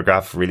one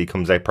photograph really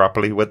comes out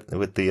properly with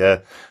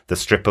the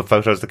strip of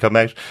photos that come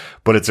out.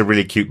 But it's a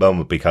really cute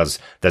moment because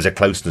there's a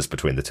closeness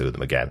between the two of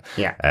them again.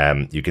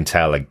 Yeah. You can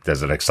tell like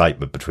there's an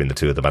excitement between the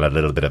two of them and a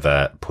little bit of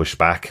a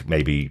pushback,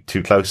 maybe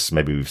too close.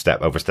 Maybe we've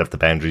overstepped the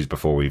boundaries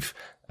before we've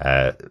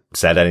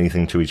said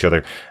anything to each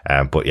other.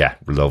 But yeah,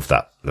 love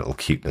that little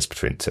cuteness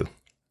between the two.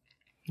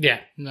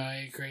 Yeah, no,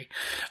 I agree.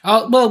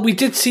 Well, we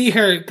did see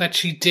her that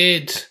she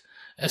did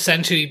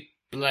essentially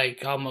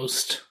like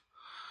almost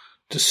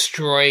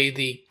destroy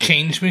the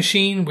change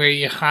machine where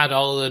you had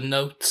all the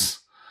notes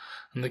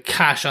and the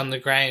cash on the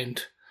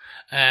ground.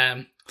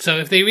 So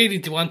if they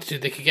really wanted to,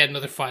 they could get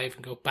another 5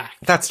 and go back.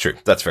 That's true.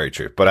 That's very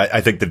true. But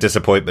I think the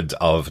disappointment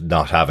of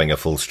not having a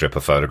full strip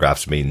of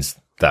photographs means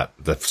that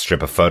the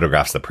strip of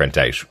photographs that print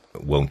out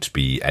won't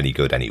be any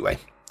good anyway.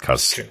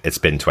 Because it's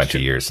been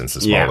 20 years since the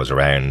Small was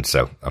around,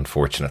 so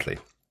unfortunately,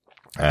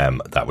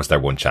 that was their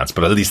one chance.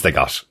 But at least they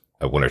got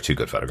 1 or 2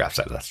 good photographs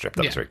out of that strip.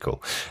 That was very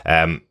cool.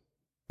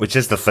 Which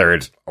is the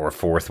third or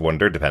fourth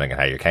wonder, depending on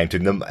how you're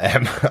counting them,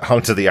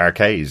 onto the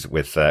arcade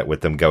with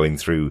them going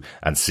through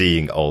and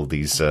seeing all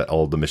these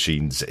all the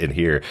machines in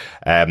here.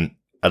 A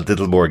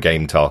little more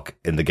game talk.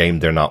 In the game,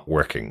 they're not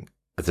working.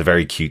 it's a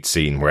very cute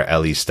scene where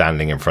Ellie's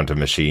standing in front of a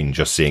machine,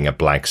 just seeing a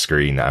blank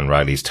screen, and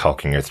Riley's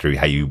talking her through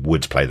how you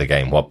would play the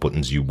game, what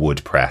buttons you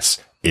would press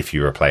if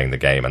you were playing the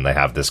game. And they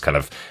have this kind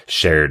of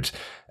shared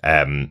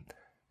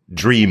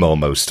dream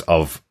almost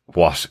of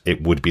what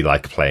it would be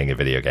like playing a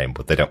video game,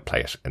 but they don't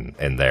play it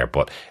in there.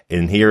 But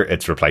in here,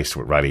 it's replaced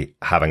with Riley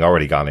having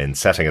already gone in,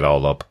 setting it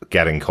all up,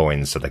 getting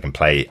coins so they can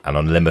play an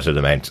unlimited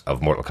amount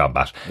of Mortal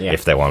Kombat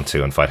if they want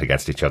to and fight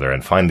against each other,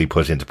 and finally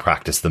put into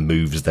practice the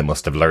moves they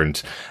must have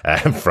learned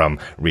from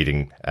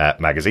reading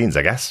magazines,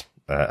 I guess.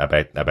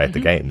 About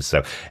the games.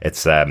 So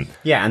it's and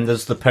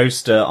there's the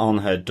poster on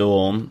her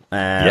dorm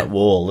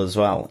wall as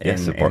well in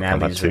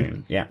Ellie's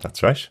room. Yeah,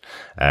 that's right.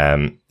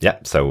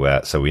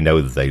 So we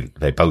know that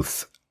they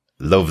both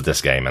love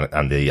this game,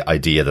 and the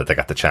idea that they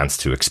got the chance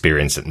to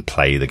experience it and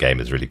play the game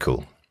is really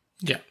cool.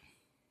 Yeah.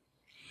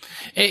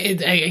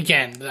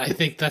 Again, I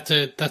think that's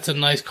a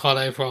nice call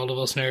out for all of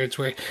us nerds,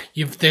 where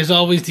there's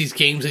always these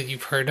games that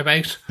you've heard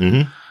about,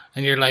 and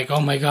you're like,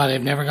 oh my god,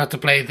 I've never got to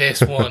play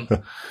this one.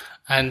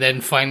 And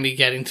then finally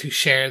getting to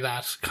share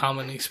that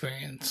common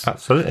experience.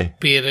 Absolutely.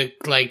 Be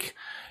it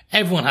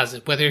everyone has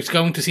it, whether it's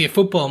going to see a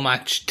football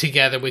match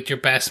together with your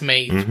best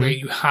mate where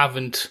you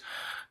haven't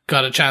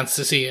got a chance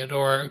to see it,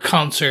 or a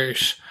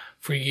concert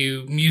for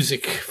you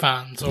music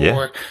fans,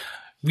 or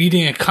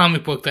reading a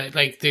comic book that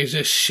there's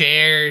a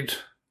shared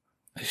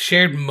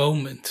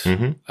moment,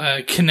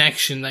 a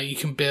connection that you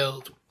can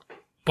build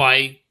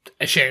by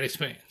a shared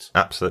experience.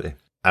 Absolutely.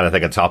 And I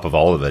think on top of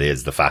all of it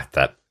is the fact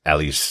that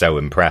Ellie's so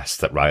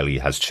impressed that Riley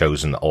has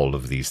chosen all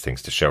of these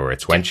things to show her.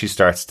 It's when she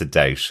starts to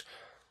doubt,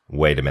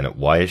 wait a minute,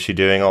 why is she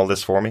doing all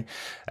this for me?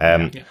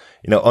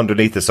 You know,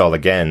 underneath this all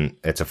again,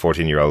 it's a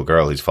 14-year-old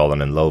girl who's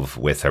fallen in love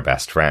with her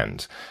best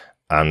friend.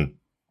 And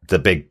the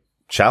big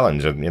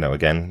challenge, and, you know,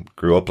 again,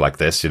 grew up like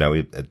this, you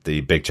know,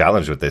 the big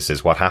challenge with this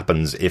is what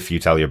happens if you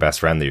tell your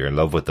best friend that you're in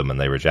love with them and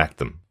they reject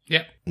them.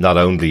 Yeah. Not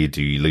only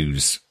do you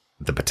lose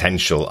the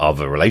potential of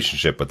a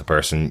relationship with the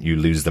person, you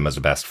lose them as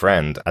a best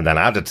friend. And then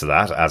added to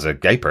that, as a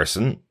gay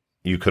person,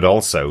 you could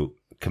also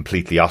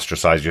completely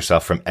ostracize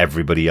yourself from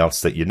everybody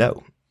else that you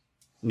know.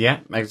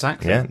 Yeah,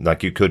 exactly. Yeah,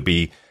 like you could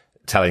be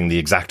telling the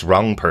exact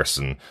wrong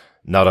person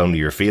not only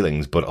your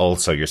feelings, but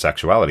also your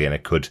sexuality, and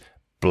it could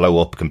blow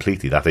up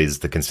completely. That is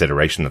the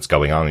consideration that's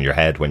going on in your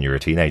head when you're a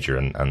teenager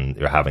and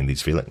you're having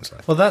these feelings.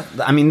 Well,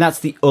 that's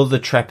the other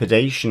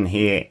trepidation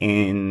here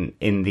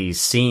in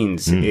these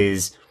scenes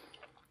is,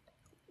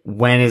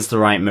 when is the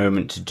right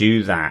moment to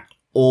do that?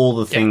 All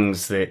the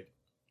things that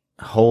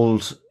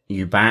hold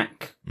you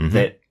back,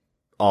 that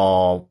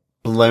are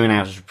blown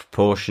out of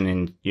proportion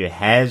in your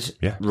head,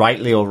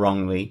 rightly or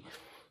wrongly,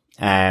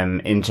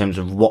 in terms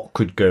of what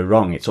could go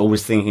wrong. It's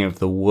always thinking of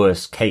the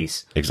worst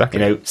case.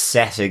 Exactly. You know,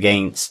 set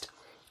against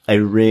a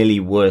really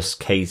worst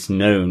case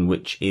known,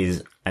 which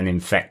is an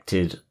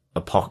infected,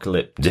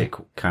 apocalyptic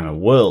kind of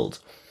world.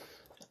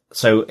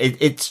 So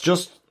it's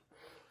just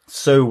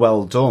so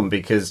well done,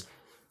 because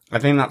I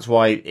think that's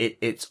why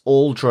it's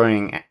all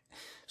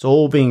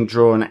being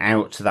drawn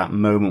out to that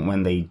moment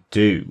when they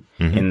do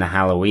in the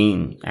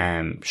Halloween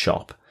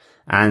shop.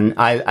 And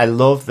I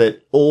love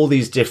that all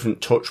these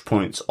different touch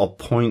points are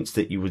points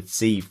that you would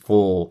see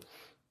for,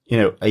 you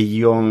know, a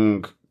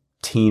young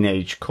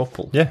teenage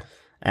couple. Yeah.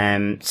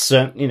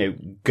 So, you know,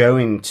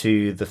 going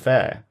to the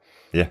fair.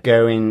 Yeah.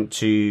 Going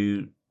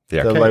to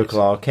the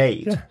local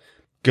arcade.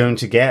 Going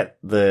to get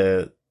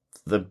the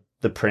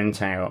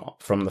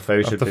printout from the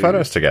photo booth. The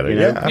photos together, you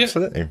know?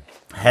 Absolutely.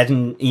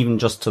 Heading even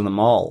just to the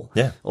mall,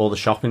 or the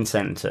shopping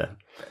centre.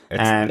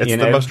 It's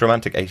the most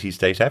romantic 80s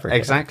date ever.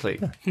 Exactly.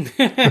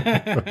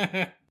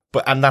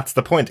 And that's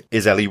the point.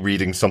 Is Ellie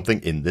reading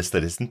something in this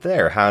that isn't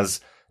there?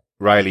 Has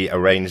Riley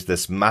arranged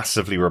this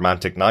massively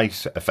romantic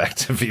night,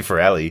 effectively, for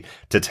Ellie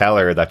to tell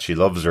her that she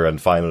loves her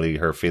and finally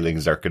her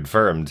feelings are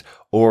confirmed?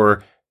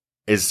 Or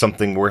is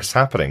something worse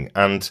happening?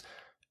 And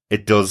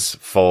it does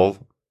fall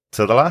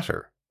to the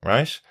latter,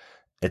 right?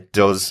 It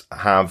does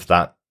have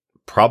that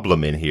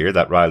problem in here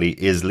that Riley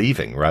is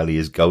leaving. Riley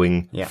is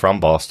going from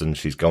Boston.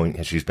 She's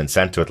been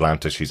sent to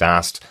Atlanta. She's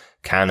asked,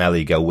 can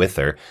Ellie go with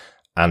her?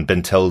 And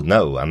been told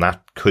no. And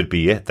that could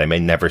be it. They may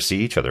never see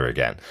each other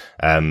again.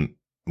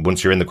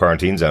 Once you're in the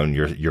quarantine zone,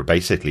 you're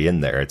basically in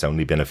there. It's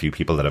only been a few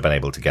people that have been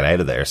able to get out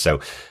of there. So,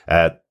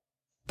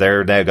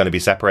 they're now going to be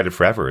separated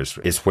forever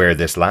is where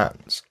this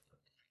lands.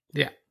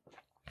 Yeah.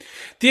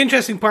 The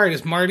interesting part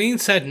is Marlene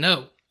said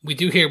no. We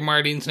do hear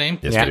Marlene's name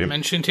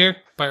mentioned here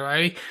by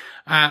Riley.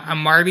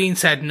 And Marlene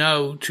said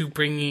no to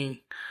bringing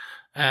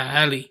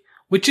Ellie,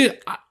 which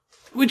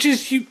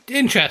is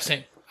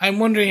interesting. I'm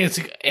wondering if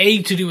it's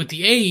A, to do with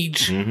the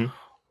age,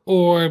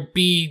 or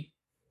B,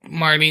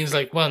 Marlene's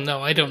like, well,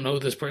 no, I don't know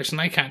this person.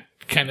 I can't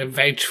kind of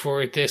vouch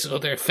for this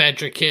other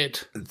Fedra kid.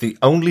 The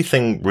only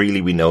thing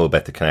really we know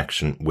about the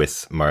connection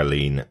with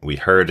Marlene, we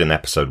heard in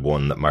episode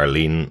 1 that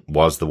Marlene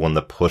was the one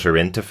that put her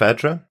into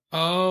Fedra.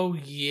 Oh,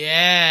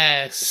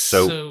 yes.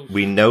 So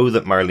we know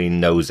that Marlene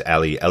knows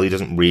Ellie. Ellie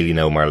doesn't really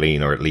know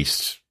Marlene, or at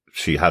least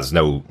she has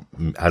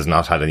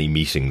not had any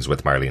meetings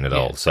with Marlene at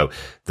all. So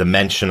the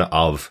mention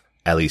of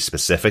Ellie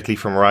specifically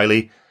from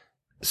Riley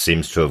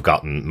seems to have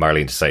gotten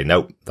Marlene to say,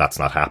 no, that's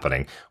not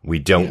happening. We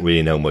don't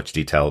really know much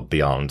detail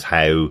beyond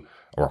how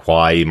or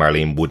why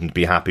Marlene wouldn't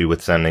be happy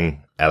with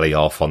sending Ellie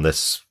off on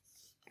this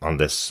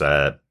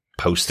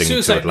posting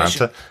Suicide to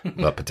Atlanta.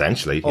 Well,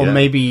 potentially. Or yeah.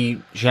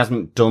 maybe she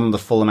hasn't done the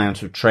full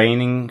amount of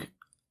training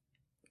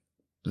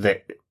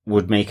that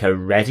would make her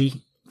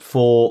ready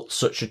for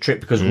such a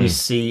trip, because we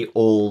see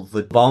all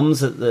the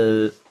bombs at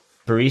the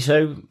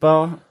burrito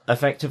bar,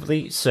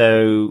 effectively.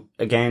 So,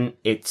 again,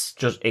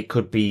 it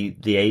could be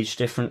the age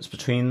difference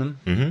between them.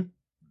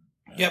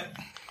 Mm-hmm. Yep.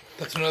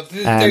 That's another.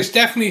 There's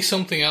definitely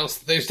something else.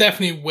 There's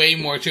definitely way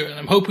more to it, and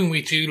I'm hoping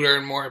we do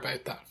learn more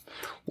about that.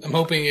 I'm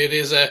hoping it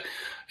is a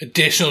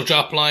additional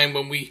drop line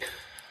when we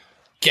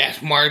get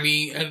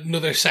Marlene,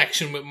 another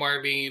section with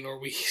Marlene, or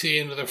we see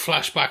another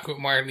flashback with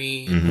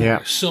Marlene,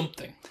 or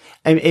something.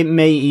 And it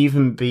may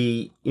even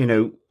be,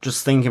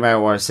 just thinking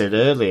about what I said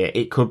earlier,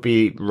 it could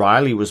be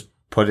Riley was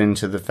put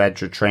into the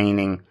Fedra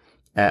training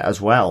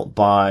as well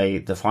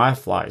by the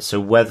Fireflies. So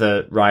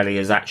whether Riley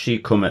has actually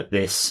come at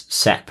this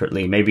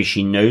separately, maybe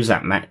she knows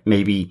that,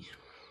 maybe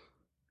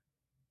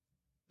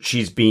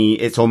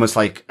it's almost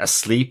like a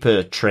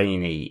sleeper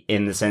trainee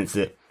in the sense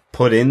that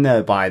put in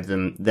there by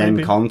them,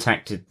 then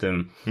contacted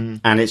them,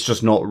 and it's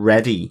just not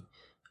ready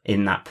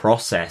in that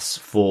process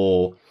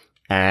for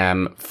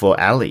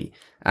Ellie.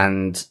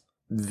 And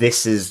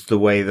this is the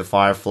way the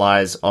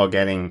Fireflies are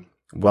getting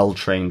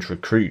well-trained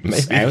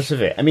recruits out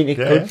of it. I mean, it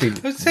could be. I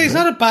would say it's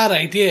not a bad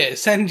idea.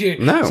 Send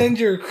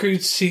your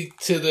recruits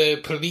to the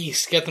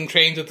police, get them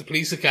trained at the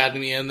police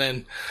academy, and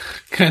then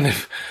kind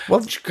of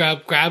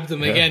grab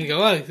them again. And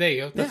go, oh, there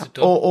you go. That's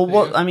done. Or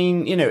what? I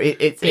mean,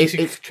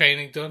 it's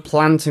training done.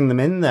 Planting them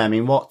in there. I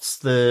mean, what's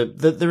there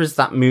is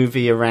that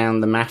movie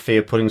around the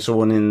mafia putting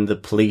someone in the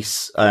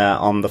police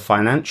on the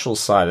financial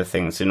side of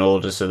things in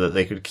order so that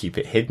they could keep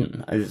it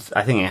hidden.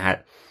 I think it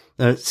had.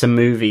 It's a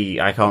movie,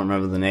 I can't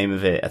remember the name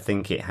of it. I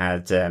think it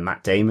had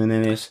Matt Damon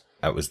in it.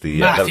 That was the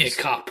Mafia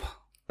Cop.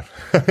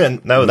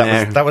 No,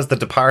 that was The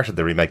Departed,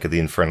 the remake of the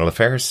Infernal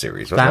Affairs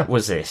series, wasn't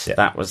it? Yeah.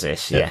 That was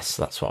it. Yeah. Yes,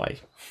 that's why.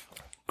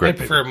 I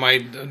prefer my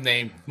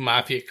name,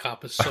 Mafia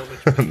Cop. Is so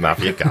much better.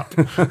 Mafia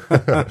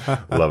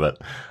Cop. Love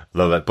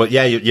it. But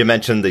yeah, you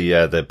mentioned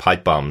the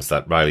pipe bombs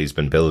that Riley's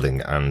been building,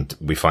 and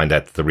we find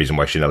out the reason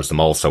why she knows them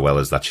all so well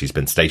is that she's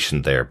been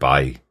stationed there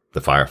by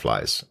the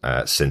Fireflies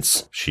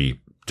since she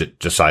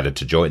decided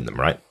to join them,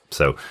 right?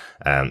 So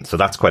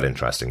that's quite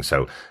interesting.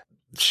 So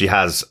she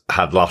has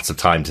had lots of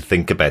time to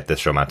think about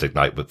this romantic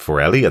night for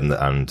Ellie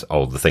and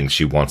all the things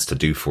she wants to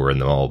do for her in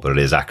them all, but it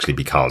is actually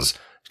because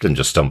she didn't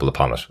just stumble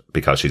upon it,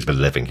 because she's been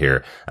living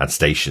here and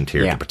stationed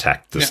here to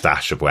protect the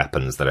stash of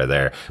weapons that are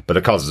there. But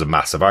it causes a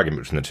massive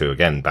argument between the two.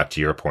 Again, back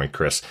to your point,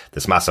 Chris,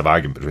 this massive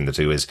argument between the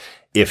two is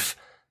if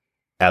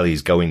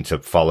Ellie's going to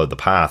follow the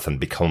path and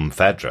become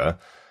Fedra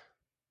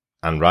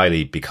and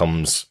Riley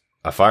becomes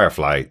a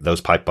Firefly, those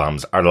pipe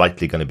bombs are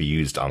likely going to be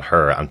used on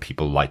her and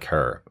people like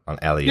her, on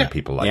Ellie and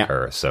people like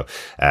her. So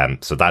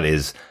that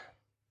is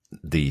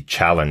the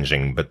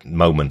challenging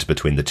moment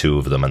between the two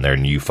of them and their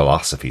new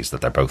philosophies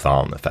that they're both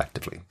on,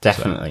 effectively.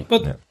 Definitely.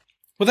 Well,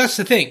 that's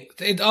the thing.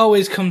 It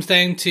always comes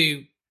down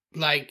to,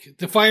 like,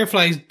 the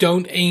Fireflies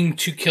don't aim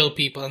to kill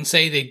people and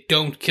say they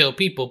don't kill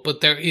people,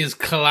 but there is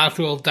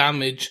collateral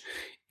damage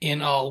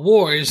in all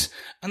wars,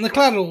 and the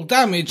collateral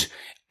damage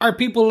are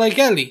people like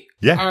Ellie.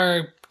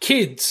 Are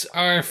kids,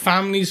 our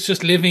families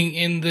just living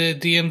in the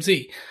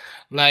DMZ,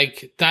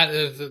 like that,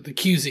 the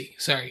QZ,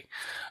 sorry.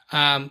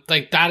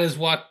 Like that is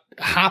what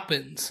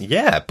happens.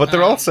 Yeah, but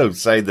they're also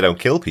saying they don't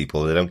kill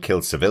people, they don't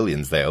kill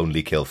civilians, they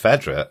only kill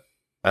Fedra,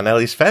 and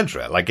Ellie's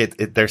Fedra. Like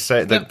they're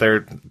saying that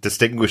they're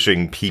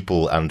distinguishing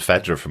people and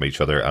Fedra from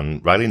each other,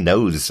 and Riley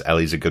knows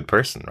Ellie's a good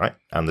person, right?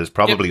 And there's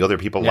probably other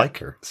people like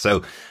her.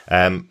 So,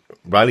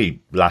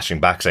 Riley lashing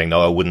back saying, no,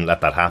 I wouldn't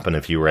let that happen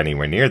if you were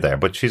anywhere near there,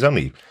 but she's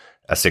only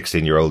a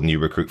 16-year-old new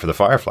recruit for the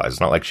Fireflies.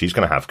 It's not like she's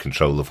going to have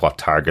control of what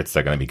targets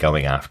they're going to be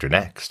going after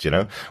next,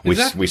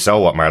 Exactly. We saw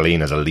what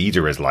Marlene as a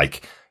leader is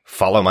like.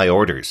 Follow my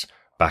orders.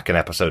 Back in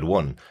episode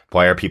 1.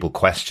 Why are people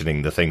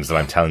questioning the things that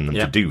I'm telling them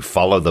to do?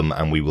 Follow them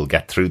and we will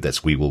get through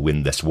this. We will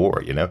win this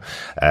war,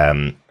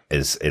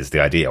 is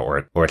the idea.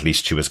 Or at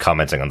least she was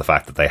commenting on the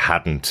fact that they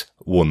hadn't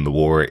won the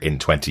war in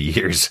 20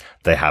 years.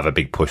 They have a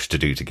big push to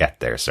do to get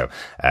there. So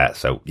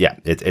yeah,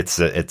 it's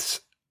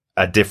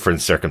a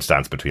different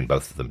circumstance between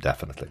both of them,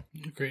 definitely.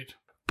 Agreed.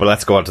 But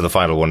let's go on to the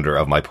final wonder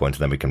of my point,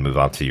 and then we can move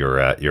on to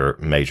your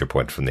major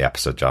point from the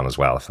episode, John, as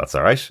well, if that's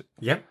all right.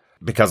 Yep.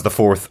 Because the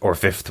fourth or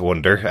fifth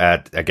wonder,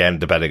 again,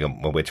 depending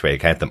on which way you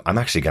count them, I'm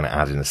actually going to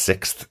add in a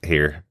sixth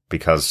here,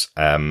 because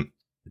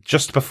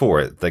just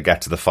before they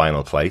get to the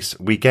final place,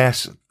 we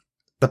get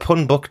the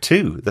pun book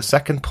too, the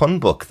second pun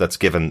book that's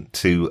given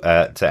to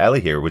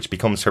Ellie here, which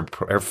becomes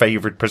her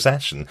favourite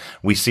possession.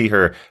 We see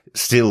her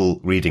still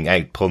reading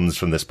out puns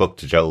from this book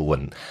to Joel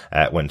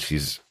when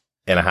she's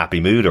in a happy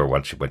mood, or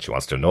when she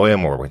wants to annoy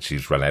him, or when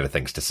she's run out of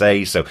things to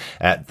say. So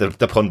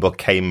the pun book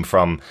came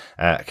from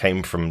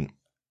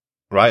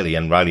Riley,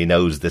 and Riley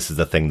knows this is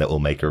the thing that will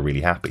make her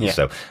really happy.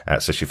 Yeah.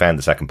 So she found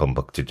the second Pum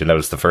book. Did you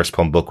notice the first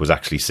Pum book was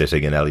actually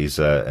sitting in Ellie's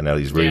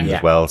room Yeah.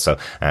 as well? So,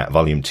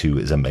 volume 2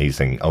 is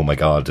amazing. Oh my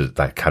God.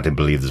 I can't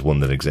believe there's one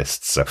that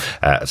exists.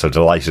 So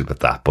delighted with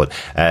that.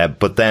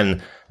 But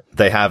then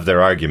they have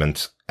their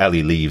argument.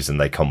 Ellie leaves and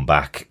they come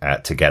back,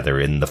 together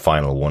in the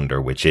final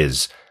wonder, which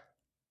is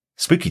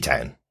Spooky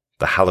Town,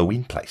 the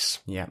Halloween place.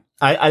 Yeah.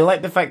 I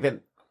like the fact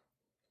that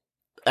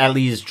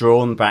Ellie's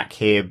drawn back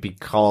here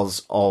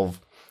because of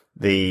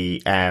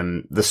the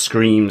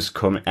screams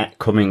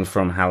coming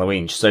from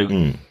Halloween.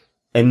 So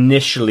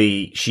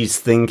initially she's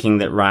thinking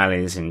that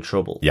Riley is in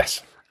trouble.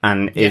 Yes.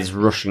 And is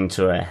rushing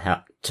to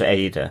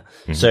aid her.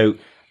 Mm-hmm. So,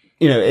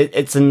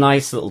 it's a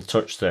nice little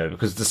touch there,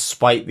 because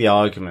despite the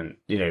argument,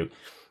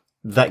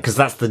 because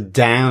that's the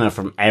downer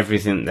from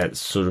everything that's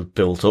sort of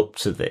built up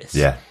to this.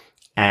 Yeah.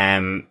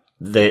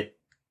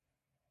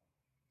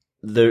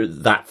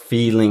 That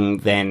feeling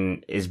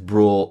then is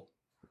brought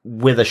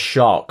with a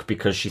shock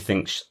because she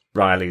thinks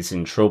Riley's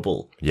in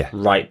trouble. Yeah.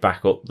 Right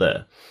back up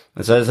there.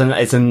 And so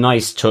it's a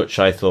nice touch,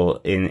 I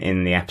thought,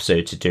 in the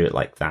episode to do it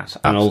like that.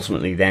 Absolutely. And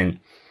ultimately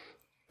then,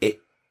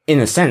 in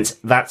a sense,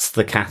 that's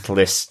the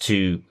catalyst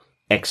to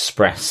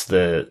express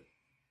the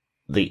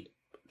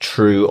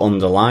true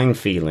underlying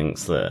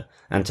feelings there,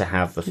 and to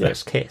have the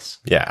first kiss.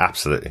 Yeah,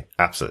 absolutely.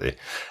 Absolutely.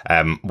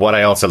 What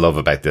I also love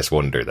about this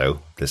wonder, though,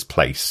 this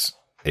place,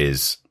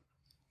 is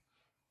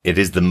it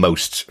is the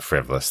most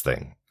frivolous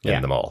thing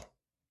in them all.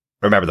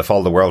 Remember, the fall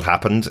of the world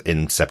happened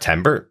in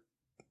September.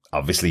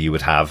 Obviously, you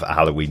would have a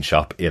Halloween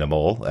shop in a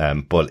mall,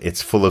 but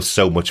it's full of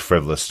so much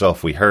frivolous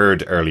stuff. We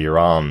heard earlier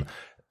on,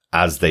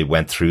 as they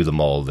went through the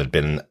mall,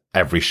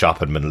 every shop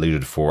had been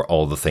looted for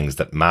all the things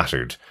that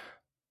mattered.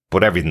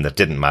 But everything that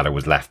didn't matter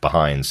was left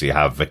behind. So you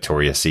have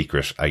Victoria's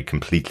Secret, a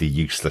completely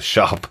useless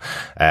shop,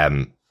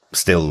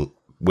 still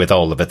with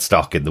all of its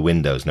stock in the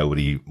windows.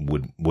 Nobody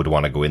would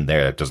want to go in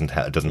there. It doesn't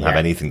have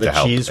anything to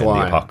help in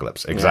the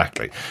apocalypse.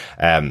 Exactly.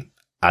 Yeah.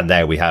 And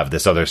now we have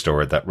this other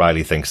store that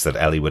Riley thinks that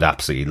Ellie would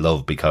absolutely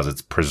love, because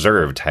it's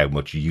preserved how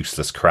much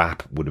useless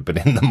crap would have been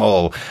in the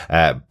mall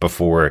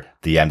before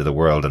the end of the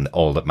world. And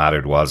all that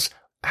mattered was,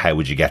 how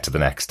would you get to the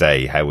next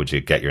day? How would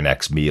you get your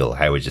next meal?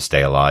 How would you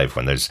stay alive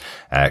when there's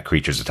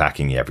creatures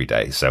attacking you every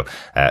day? So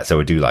I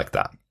do like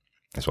that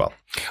as well.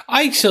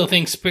 I still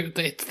think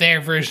it's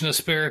their version of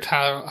Spirit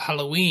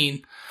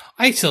Halloween.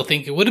 I still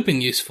think it would have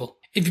been useful.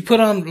 If you put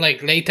on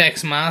like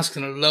latex masks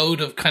and a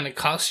load of kind of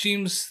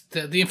costumes,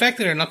 the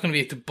infected are not going to be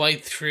able to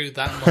bite through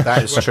that much.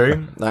 That is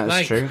true. That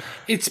is true.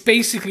 It's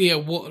basically a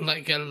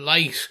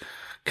light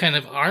kind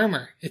of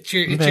armor. It's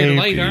your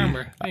light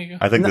armor. There you go.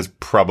 I think there's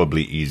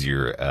probably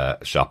easier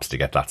shops to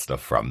get that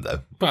stuff from, though.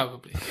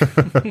 Probably.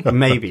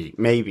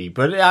 maybe,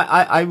 but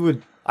I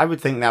would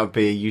think that would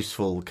be a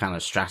useful kind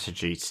of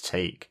strategy to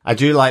take. I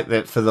do like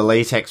that for the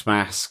latex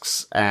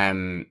masks.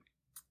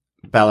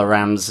 Bella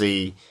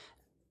Ramsey,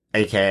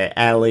 aka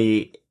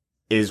Ellie,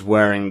 is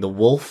wearing the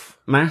wolf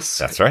mask.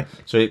 That's right.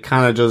 So it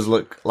kind of does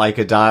look like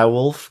a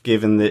direwolf,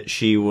 given that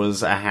she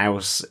was a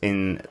house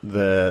in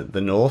the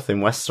north in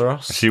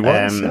Westeros. She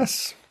was,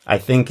 yes. I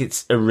think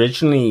it's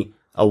originally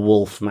a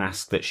wolf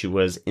mask that she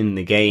was in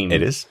the game.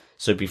 It is.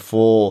 So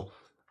before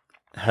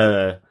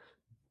her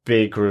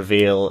big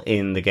reveal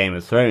in the Game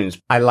of Thrones,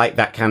 I like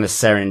that kind of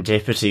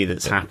serendipity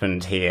that's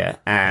happened here.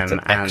 It's an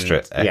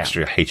extra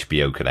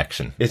HBO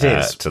connection. It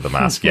is to the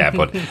mask, yeah.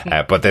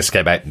 But this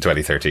came out in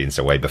 2013,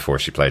 so way before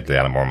she played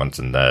Lyanna Mormont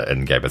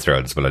in Game of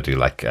Thrones. But I do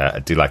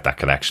like that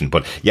connection.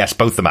 But yes,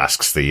 both the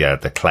masks,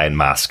 the clown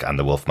mask and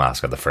the wolf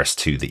mask, are the first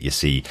two that you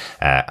see.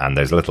 And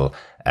there's a little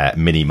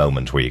mini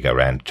moment where you go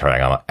around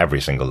trying on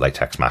every single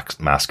latex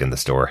mask in the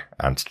store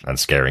and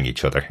scaring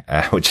each other,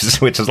 which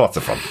is lots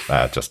of fun,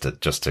 just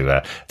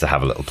to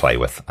have a little play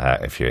with,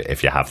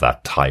 if you have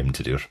that time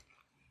to do it.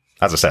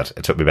 As I said,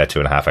 it took me about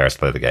 2.5 hours to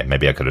play the game.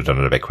 Maybe I could have done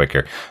it a bit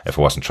quicker if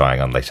I wasn't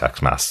trying on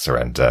latex masks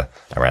around the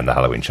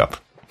Halloween shop.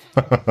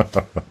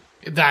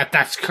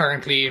 That's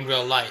currently in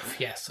real life.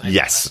 Yes.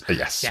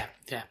 Yes.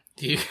 Yeah.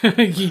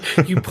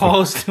 You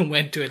paused and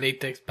went to a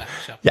latex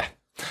mask shop. Yeah.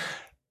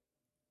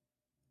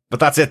 But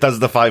that's it. Those are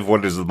the 5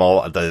 wonders of them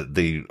all.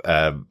 The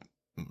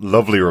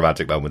lovely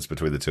romantic moments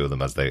between the two of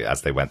them as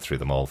they went through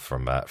them all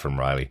from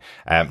Riley.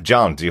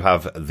 John, do you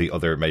have the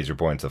other major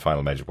point, the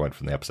final major point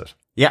from the episode?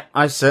 Yeah,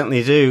 I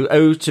certainly do.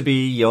 Oh, to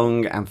be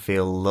young and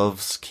feel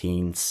love's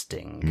keen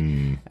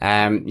sting.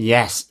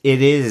 Yes,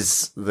 it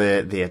is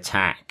the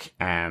attack.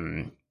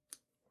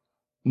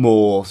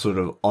 More sort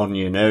of on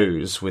your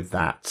nose with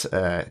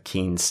that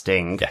keen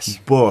sting. Yes,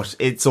 but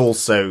it's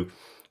also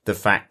the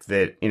fact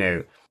that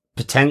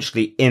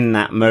potentially in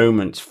that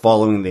moment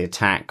following the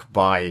attack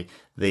by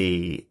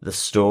the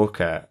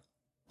stalker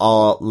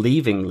are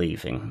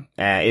leaving.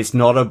 It's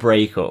not a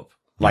breakup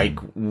like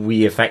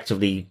we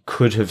effectively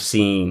could have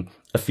seen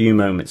a few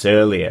moments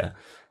earlier,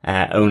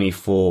 only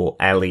for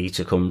Ellie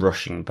to come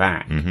rushing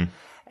back. Mm-hmm.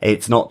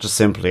 It's not just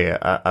simply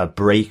a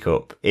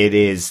breakup. It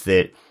is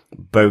that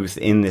both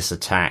in this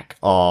attack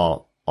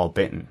are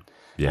bitten.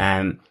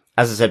 Yeah.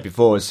 As I said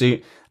before, so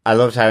I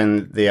loved how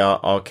in the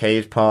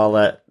arcade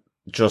parlor,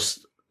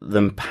 just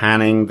them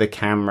panning the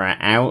camera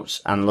out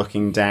and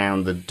looking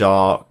down the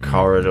dark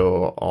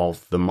corridor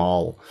of the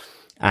mall,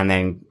 and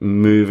then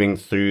moving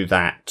through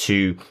that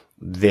to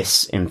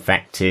this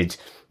infected,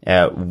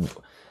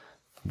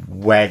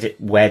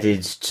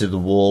 wedded to the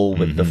wall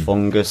with the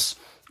fungus,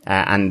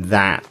 and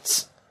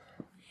that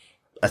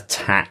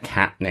attack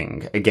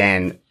happening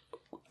again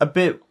a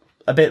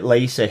bit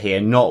later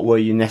here, not where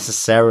you're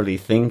necessarily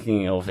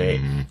thinking of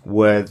it,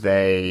 where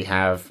they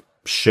have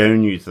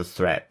shown you the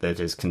threat that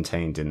is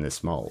contained in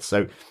this mall.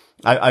 So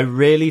I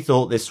really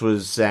thought this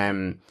was,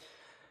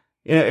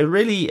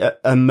 really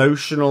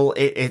emotional.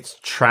 It's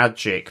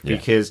tragic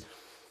because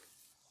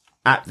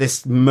at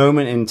this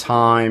moment in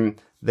time,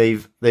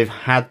 they've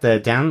had their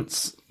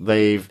dance,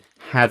 they've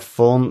had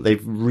fun,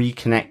 they've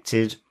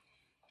reconnected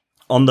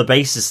on the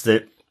basis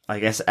that I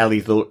guess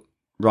Ellie thought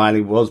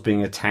Riley was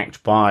being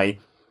attacked by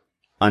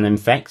an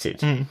infected.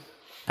 She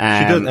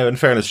does, now, in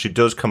fairness, she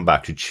does come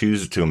back. She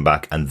chooses to come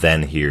back and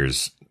then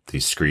hears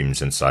these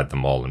screams inside the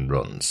mall and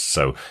runs.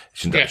 So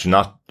she's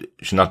not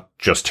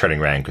just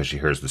turning around because she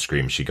hears the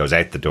scream. She goes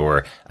out the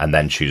door and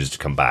then chooses to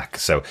come back.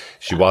 So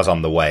she was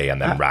on the way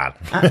and then ran.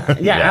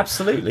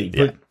 Absolutely.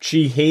 But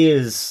she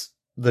hears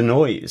the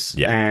noise.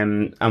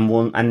 And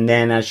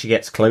then as she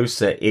gets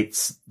closer,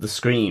 it's the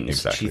screams.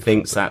 Exactly. She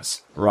thinks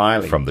that's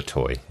Riley. From the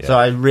toy. Yeah. So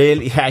I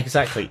really,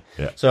 exactly.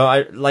 Yeah. So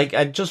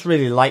I just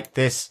really like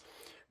this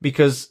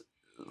because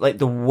like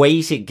the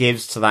weight it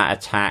gives to that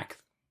attack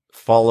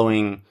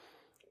following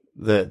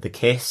the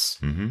kiss,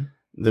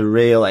 the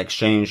real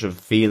exchange of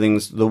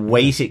feelings, the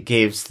weight it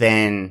gives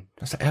then.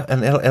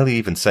 And Ellie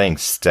even saying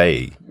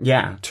stay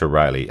to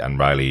Riley, and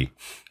Riley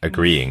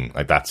agreeing,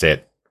 like, that's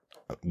it.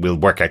 We'll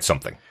work out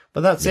something.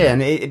 But that's it.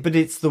 And but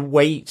it's the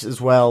weight as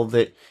well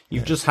that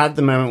you've just had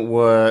the moment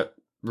where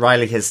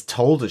Riley has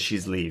told her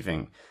she's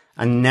leaving.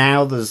 And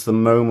now there's the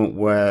moment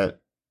where,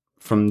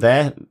 from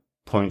their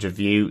point of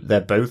view,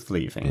 they're both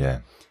leaving. Yeah.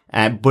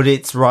 But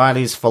it's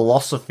Riley's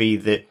philosophy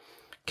that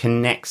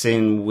connects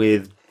in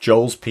with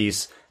Joel's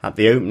piece at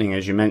the opening,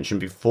 as you mentioned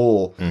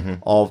before,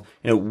 of,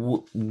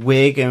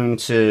 we're going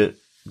to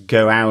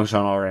go out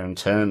on our own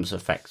terms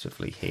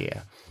effectively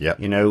here. Yeah.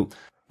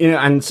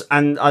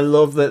 And I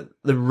love that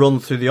the run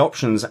through the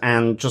options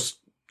and just,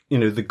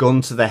 the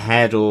gun to the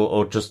head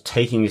or just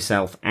taking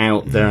yourself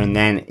out there and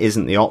then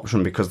isn't the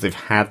option because they've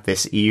had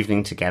this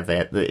evening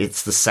together.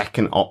 It's the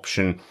second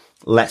option.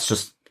 Let's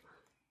just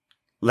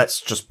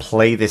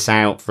play this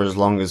out for as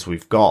long as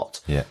we've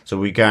got. Yeah. So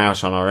we go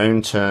out on our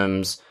own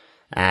terms,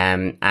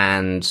 and,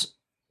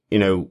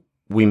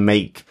 we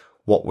make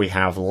what we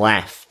have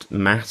left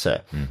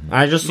matter. And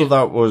I just thought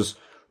that was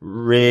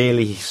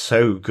really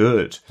so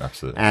good.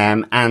 Absolutely.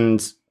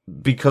 And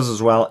because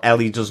as well,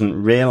 Ellie doesn't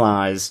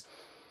realize,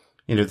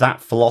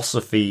 that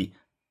philosophy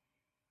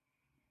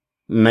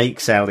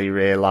makes Ellie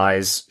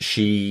realize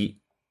she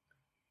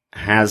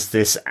has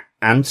this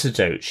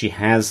antidote. She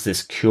has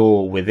this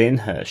cure within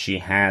her. She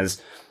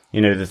has,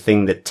 the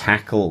thing that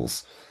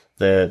tackles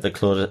the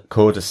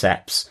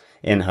cordyceps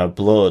in her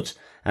blood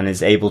and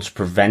is able to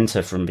prevent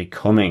her from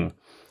becoming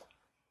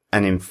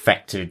an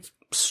infected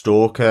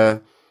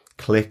stalker,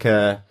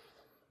 clicker,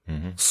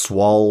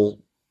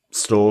 swole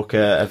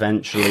stalker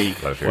eventually,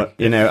 bloater.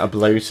 A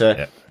bloater.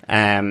 Yeah.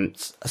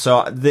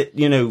 So that,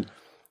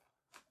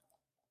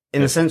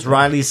 in a sense,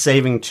 Riley's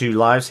saving two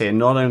lives here.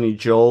 Not only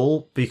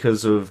Joel,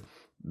 because of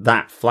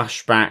that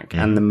flashback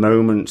and the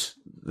moment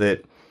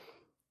that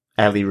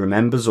Ellie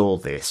remembers all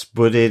this,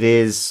 but it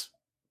is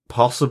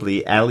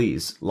possibly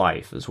Ellie's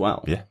life as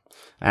well. Yeah.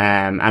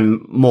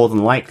 And more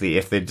than likely,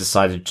 if they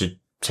decided to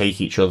take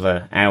each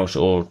other out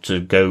or to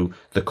go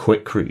the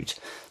quick route.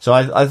 So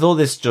I thought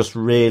this just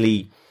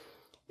really,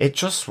 it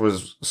just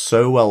was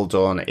so well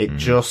done. It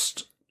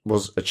just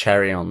was a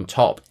cherry on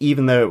top,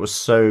 even though it was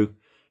so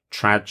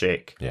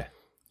tragic,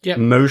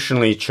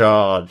 emotionally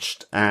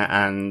charged,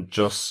 and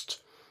just,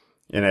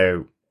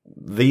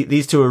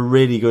 these two are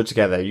really good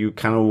together. You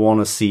kind of want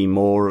to see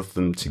more of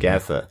them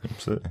together.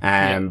 Absolutely.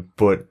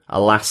 But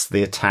alas,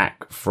 the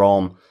attack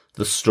from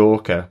the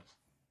stalker,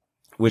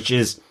 which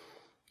is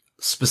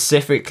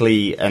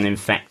specifically an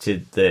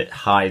infected that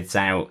hides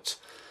out,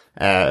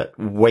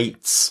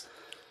 waits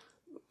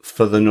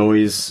for the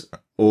noise,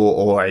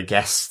 or I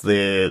guess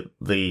the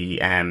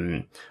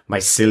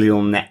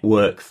mycelial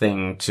network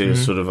thing to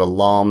sort of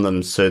alarm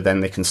them, so then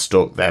they can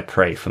stalk their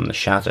prey from the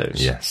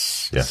shadows.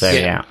 Yes.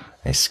 So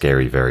a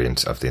scary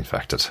variant of the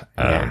infected.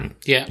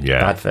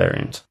 Bad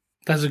variant.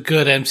 That's a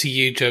good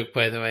MCU joke,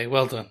 by the way.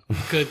 Well done.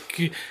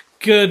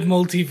 Good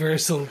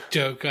multiversal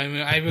joke.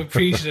 I'm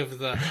appreciative of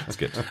that. That's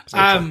good.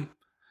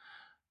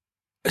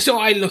 So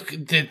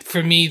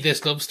for me,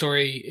 this love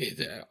story,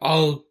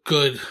 all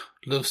good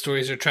love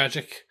stories are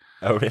tragic.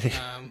 Oh, really?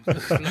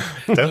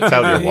 Don't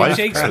tell your wife,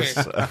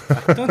 Shakespeare.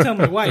 Don't tell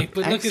my wife,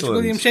 but look at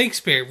William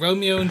Shakespeare,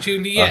 Romeo and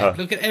Juliet.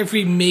 Look at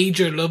every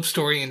major love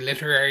story in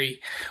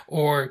literary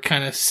or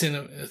kind of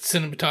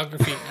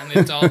cinematography, and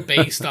it's all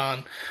based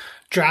on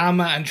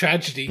drama and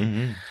tragedy.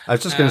 I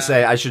was just going to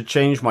say, I should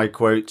change my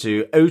quote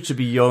to, "Oh, to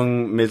be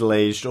young,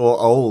 middle-aged, or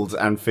old,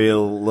 and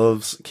feel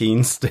love's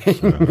keen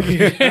sting."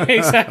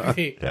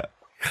 Exactly. Yeah.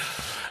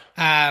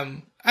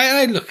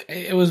 I look,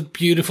 it was a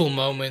beautiful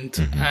moment,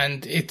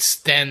 and it's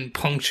then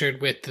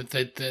punctured with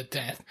the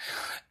death.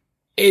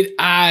 It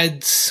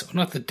adds,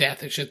 not the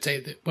death, I should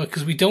say, but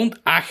because we don't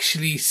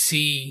actually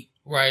see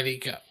Riley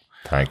go.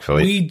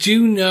 Thankfully. We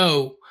do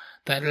know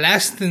that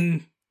less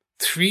than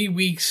 3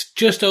 weeks,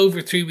 just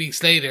over 3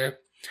 weeks later,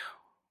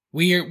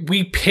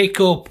 we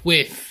pick up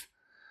with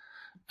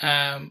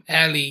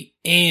Ellie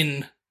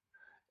in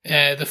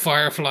the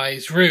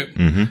Firefly's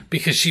room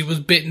because she was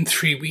bitten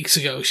 3 weeks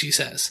ago, she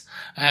says,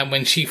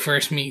 when she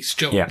first meets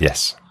Joel. Yeah.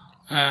 Yes.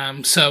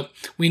 So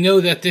we know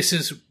that this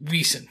is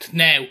recent.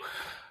 Now,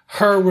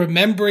 her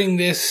remembering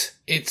this,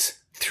 it's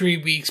 3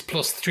 weeks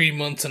plus 3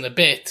 months and a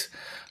bit.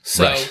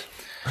 So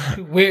Right.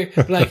 we're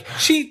like,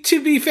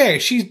 to be fair,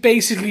 she's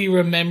basically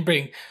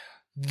remembering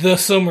the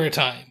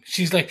summertime.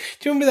 She's like,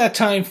 do you remember that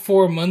time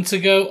 4 months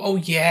ago? Oh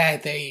yeah,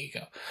 there you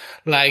go.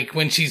 Like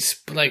when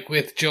she's like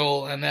with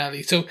Joel and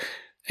Ellie. So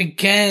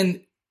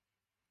again,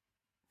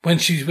 when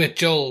she's with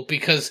Joel,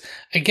 because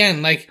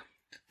again, like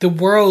the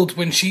world,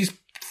 when she's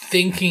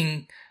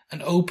thinking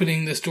and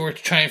opening this door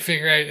to try and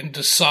figure out and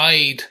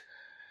decide,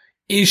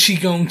 is she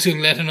going to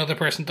let another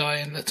person die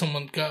and let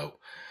someone go?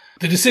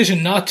 The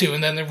decision not to,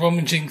 and then they're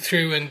rummaging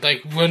through and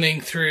like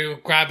running through,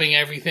 grabbing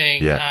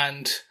everything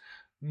and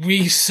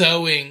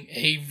re-sewing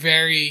a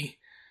very,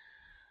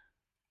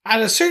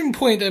 at a certain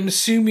point, I'm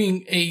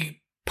assuming a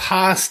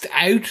passed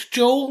out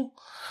Joel,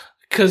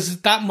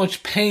 because that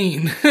much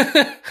pain,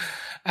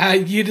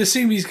 you'd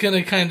assume he's going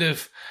to kind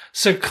of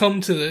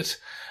succumb to it.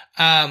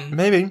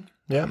 Maybe.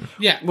 Yeah.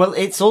 Yeah. Well,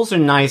 it's also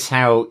nice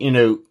how, you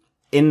know,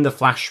 in the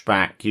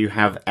flashback, you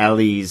have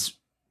Ellie's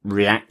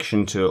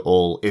reaction to it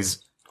all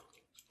is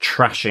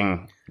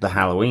trashing the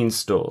Halloween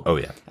store. Oh,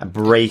 yeah. And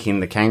breaking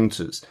the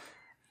counters.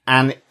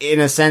 And in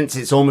a sense,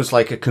 it's almost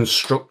like a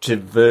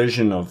constructive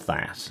version of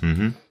that,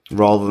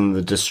 rather than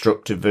the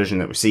destructive version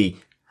that we see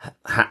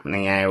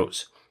happening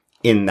out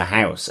in the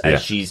house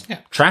as she's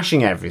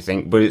trashing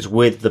everything, but it's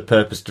with the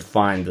purpose to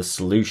find the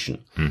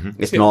solution.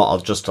 It's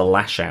not just a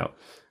lash out.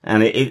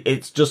 And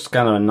it's just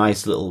kind of a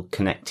nice little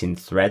connecting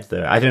thread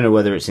there. I don't know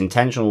whether it's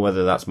intentional,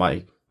 whether that's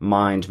my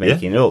mind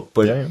making it up,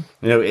 but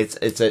you know, it's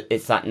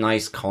that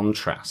nice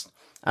contrast.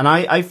 And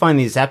I find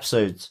these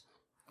episodes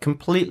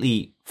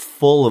completely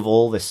full of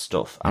all this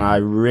stuff, and I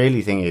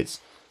really think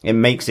it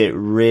makes it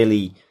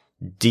really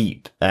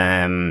deep,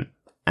 and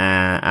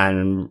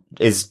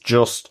is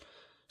just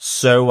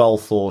so well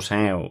thought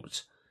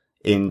out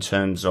in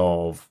terms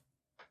of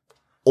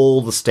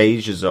all the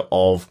stages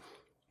of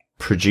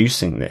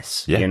producing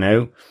this, you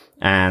know,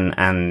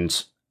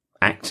 and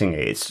acting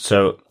it.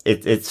 So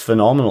it's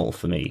phenomenal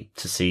for me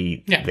to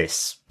see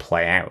this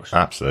play out.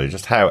 Absolutely.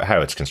 Just how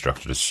it's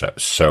constructed is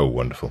so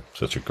wonderful.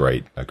 Such a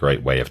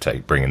great way of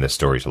bringing this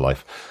story to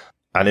life.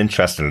 And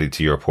interestingly,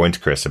 to your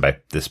point, Chris, about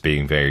this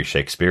being very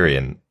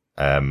Shakespearean,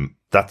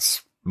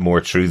 that's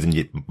more true than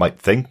you might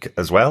think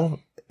as well.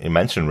 You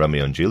mentioned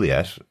Romeo and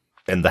Juliet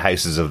in the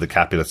houses of the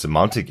Capulets and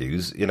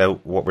Montagues. You know,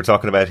 what we're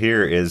talking about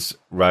here is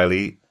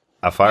Riley,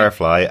 a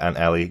Firefly, and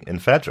Ellie in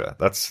Fedra.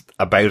 That's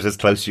about as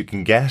close you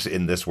can get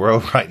in this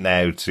world right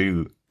now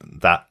to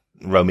that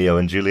Romeo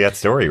and Juliet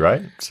story,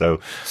 right? So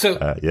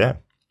yeah.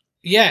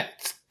 Yeah.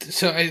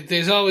 So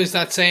there's always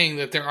that saying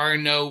that there are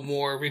no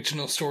more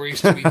original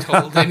stories to be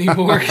told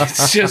anymore.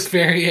 It's just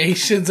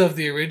variations of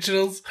the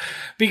originals,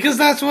 because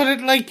that's what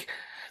it like.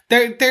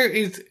 There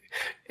is.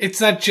 It's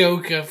that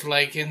joke of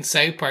like in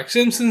South Park,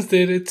 Simpsons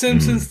did it.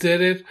 Simpsons did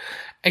it.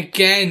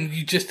 Again,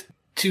 you just,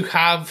 to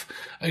have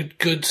a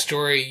good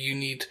story, you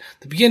need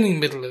the beginning,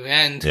 middle, and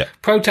end.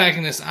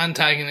 Protagonist,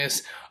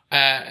 antagonist,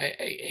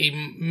 a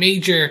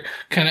major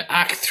kind of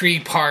Act 3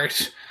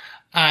 part,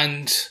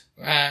 and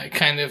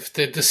kind of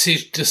the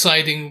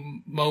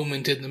deciding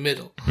moment in the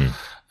middle.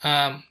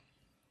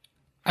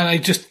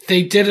 And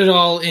they did it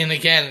all in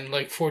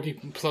like 40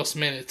 plus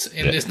minutes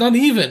in this. Not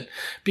even,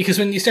 because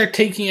when you start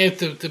taking out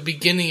the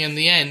beginning and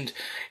the end,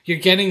 you're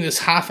getting this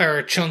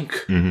half-hour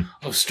chunk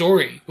of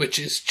story, which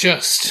is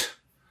just,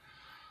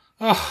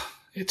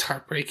 it's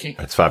heartbreaking.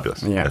 It's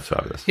fabulous. Yeah. It's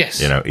fabulous.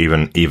 Yes. You know,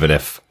 even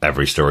if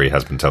every story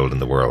has been told in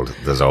the world,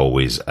 there's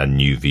always a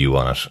new view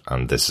on it.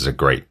 And this is a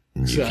great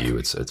new view.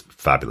 It's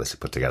fabulously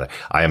put together.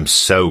 I am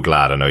so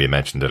glad, I know you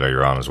mentioned it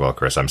earlier on as well,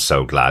 Chris, I'm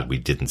so glad we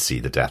didn't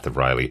see the death of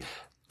Riley.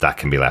 That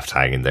can be left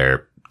hanging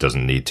there.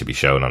 Doesn't need to be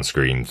shown on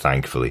screen,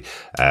 thankfully,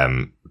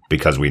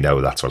 because we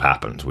know that's what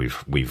happened.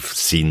 We've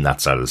seen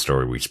that side of the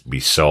story. We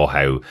saw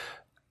how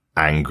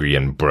angry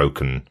and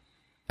broken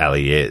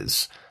Ellie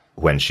is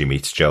when she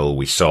meets Joel.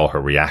 We saw her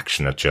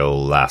reaction at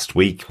Joel last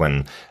week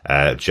when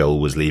Joel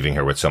was leaving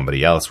her with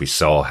somebody else. We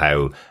saw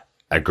how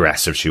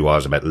aggressive she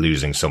was about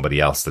losing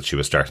somebody else that she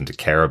was starting to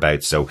care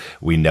about. So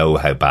we know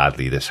how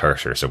badly this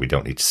hurt her. So we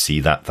don't need to see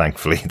that.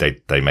 Thankfully,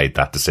 they made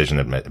that decision.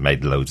 It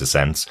made loads of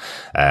sense,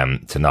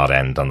 to not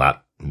end on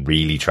that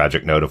really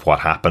tragic note of what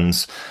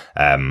happens.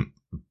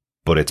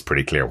 But it's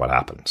pretty clear what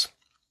happens.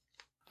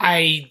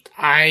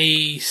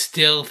 I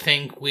still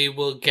think we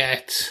will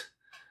get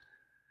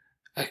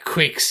a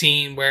quick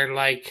scene where,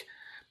 like,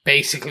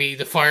 basically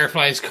the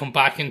Fireflies come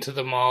back into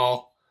the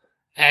mall.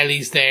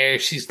 Ellie's there.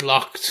 She's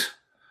locked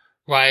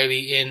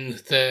Riley in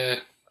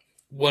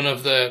one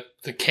of the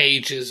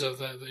cages of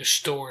the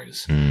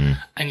stores.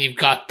 And you've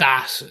got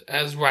that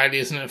as Riley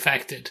isn't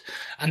infected.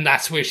 And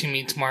that's where she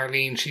meets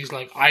Marlene. She's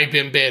like, I've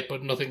been bit,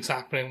 but nothing's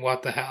happening.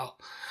 What the hell?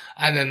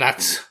 And then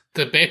that's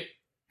the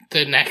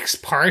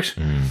next part.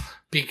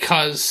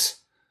 Because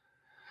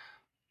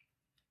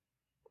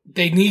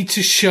they need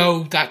to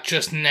show that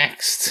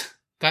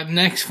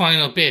next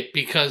final bit,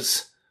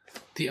 because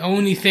the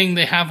only thing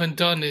they haven't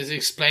done is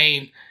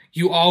explain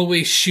you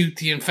always shoot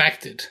the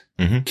infected,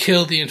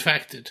 kill the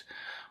infected.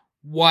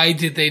 Why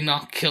did they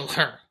not kill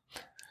her?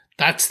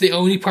 That's the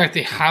only part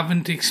they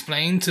haven't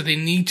explained. So they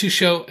need to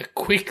show a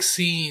quick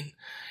scene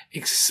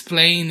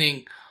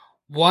explaining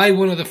why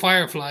one of the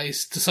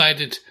Fireflies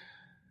decided,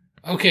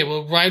 okay,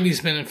 well,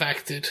 Riley's been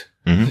infected.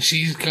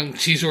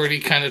 She's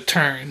already kind of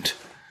turned.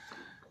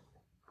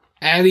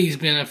 Ellie's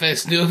been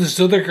infected. This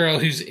other girl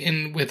who's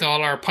in with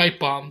all our pipe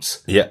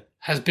bombs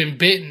has been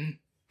bitten,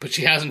 but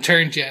she hasn't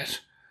turned yet.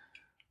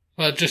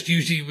 Well, just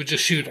usually would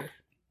just shoot her,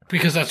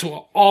 because that's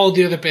what all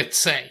the other bits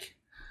say.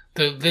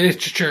 The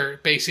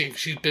literature, basically,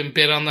 she's been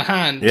bit on the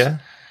hand. Yeah.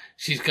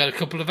 She's got a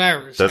couple of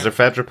hours. Those are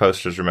Fedra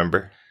posters,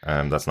 remember?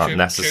 That's not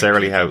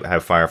necessarily how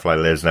Firefly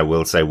lives. And I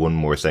will say one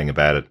more thing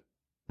about it.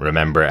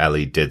 Remember,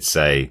 Ellie did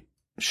say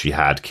she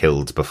had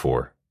killed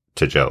before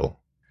to Joel.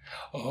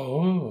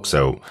 Oh.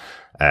 So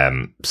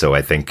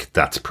I think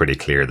that's pretty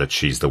clear that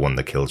she's the one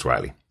that kills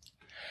Riley.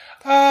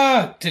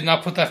 Did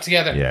not put that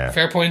together. Yeah.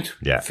 Fair point.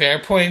 Yeah. Fair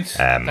point.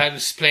 That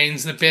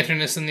explains the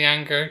bitterness and the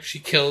anger. She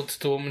killed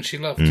the woman she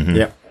loved.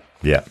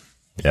 Yeah.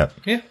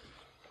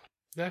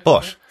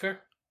 But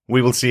fair.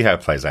 We will see how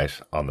it plays out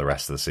on the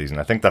rest of the season.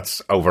 I think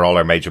that's overall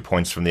our major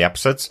points from the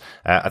episodes.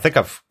 I think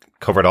I've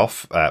covered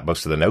off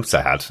most of the notes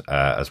I had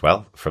as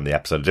well from the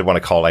episode. I did want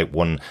to call out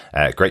one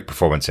great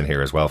performance in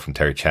here as well from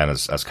Terry Chen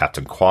as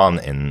Captain Kwan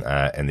in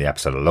the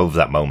episode. I love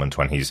that moment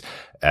when he's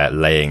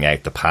laying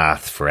out the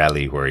path for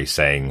Ellie, where he's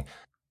saying,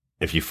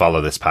 if you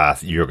follow this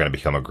path, you're going to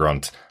become a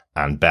grunt.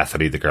 And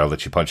Bethany, the girl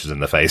that she punches in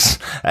the face,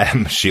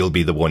 she'll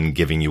be the one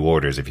giving you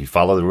orders. If you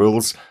follow the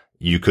rules,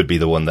 you could be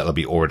the one that'll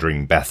be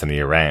ordering Bethany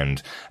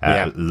around.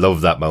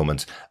 Love that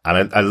moment.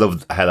 And I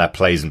love how that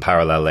plays in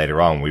parallel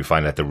later on. We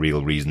find out the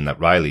real reason that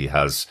Riley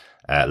has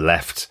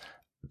left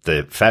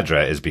the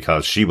Fedra is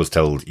because she was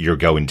told, you're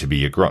going to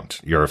be a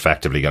grunt. You're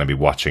effectively going to be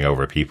watching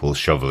over people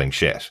shoveling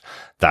shit.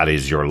 That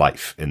is your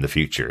life in the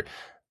future.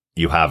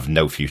 You have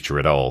no future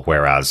at all.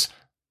 Whereas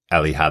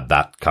Ellie had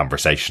that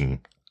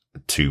conversation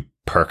to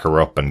perk her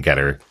up and get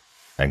her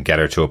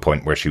to a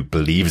point where she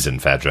believes in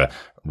Fedra.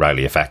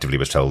 Riley effectively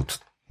was told,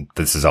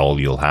 this is all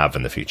you'll have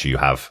in the future. You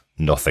have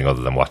nothing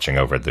other than watching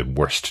over the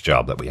worst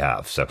job that we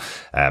have. So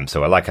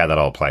I like how that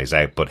all plays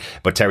out.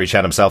 But Terry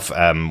Chen himself,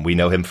 we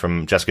know him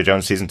from Jessica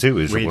Jones season 2.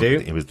 He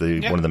was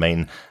one of the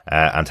main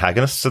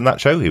antagonists in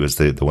that show. He was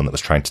the one that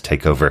was trying to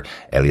take over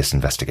Alias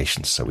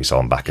Investigations. So we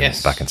saw him back in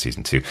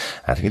season 2.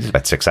 I think he did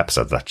about 6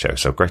 episodes of that show.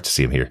 So great to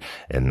see him here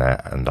in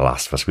The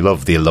Last of Us. We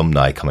love the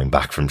alumni coming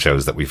back from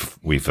shows that we've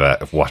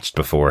watched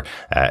before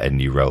in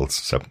new roles.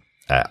 So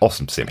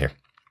awesome to see him here.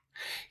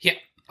 Yeah.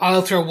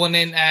 I'll throw one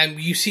in.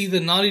 You see the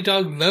Naughty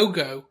Dog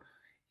logo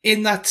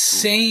in that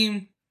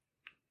same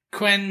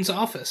Quen's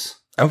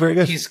office. Oh, very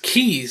good. His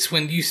keys,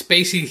 when he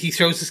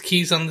throws his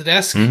keys on the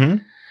desk,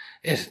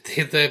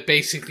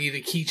 basically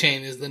the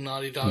keychain is the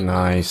Naughty Dog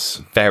Nice.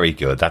 logo. Very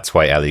good. That's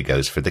why Ellie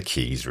goes for the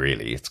keys,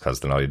 really. It's because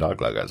the Naughty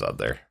Dog logo's on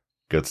there.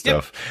 Good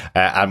stuff.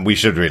 Yep. And we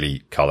should really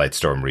call out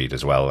Storm Reed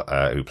as well,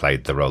 who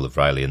played the role of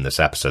Riley in this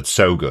episode.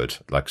 So good.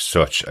 Like,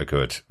 such a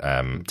good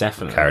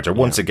character.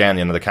 Once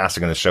again, the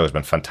casting in the show has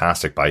been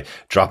fantastic by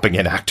dropping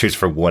in actors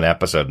for one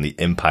episode, and the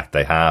impact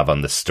they have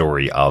on the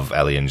story of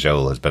Ellie and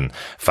Joel has been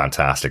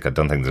fantastic. I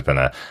don't think there's been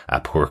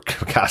a poor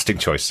casting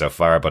choice so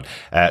far. But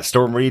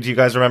Storm Reed, do you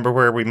guys remember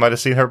where we might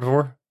have seen her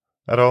before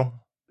at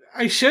all?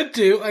 I should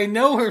do. I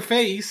know her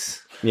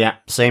face. Yeah,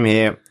 same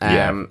here.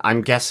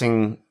 I'm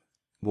guessing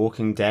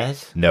Walking Dead?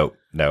 No,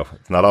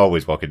 it's not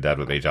always Walking Dead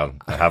with me, John.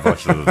 I have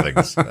watched other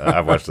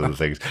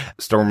things.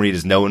 Storm Reed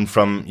is known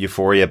from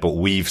Euphoria, but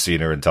we've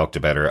seen her and talked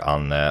about her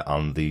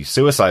on the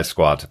Suicide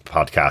Squad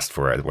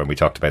podcast when we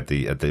talked about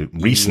the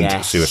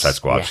recent Suicide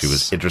Squad. Yes. She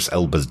was Idris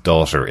Elba's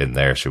daughter in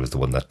there. She was the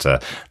one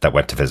that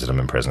went to visit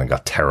him in prison and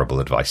got terrible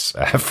advice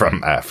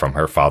from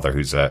her father,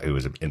 who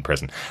was in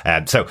prison.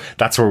 So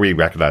that's where we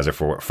recognize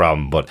her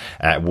from. But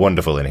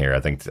wonderful in here.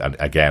 I think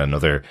again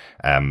another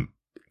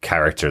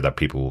character that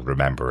people will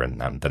remember,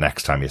 and the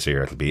next time you see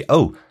her, it'll be,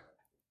 oh,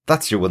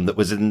 that's your one that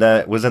was in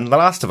The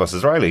Last of Us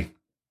as Riley.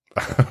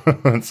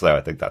 So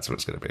I think that's what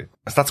it's going to be.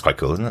 That's quite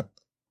cool, isn't it?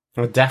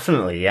 Well,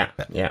 definitely, yeah.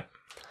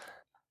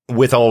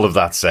 With all of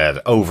that said,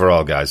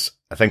 overall, guys,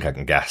 I think I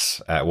can guess.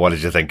 What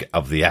did you think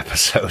of the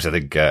episode? I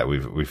think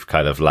we've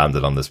kind of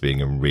landed on this being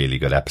a really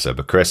good episode.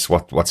 But Chris,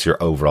 what's your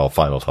overall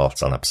final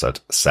thoughts on episode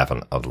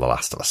 7 of The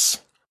Last of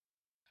Us?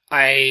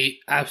 I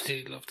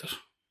absolutely loved it.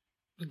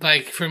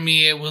 Like, for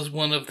me, it was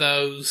one of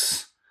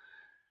those,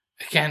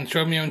 again, it's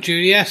Romeo and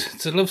Juliet.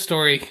 It's a love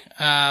story.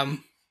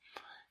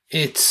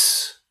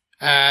 It's,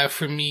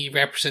 for me,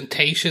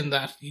 representation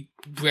that you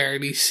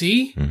rarely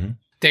see. Mm-hmm.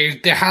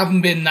 There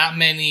haven't been that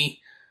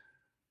many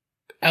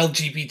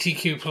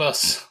LGBTQ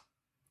plus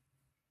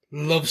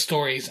love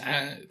stories,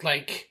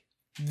 like,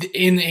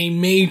 in a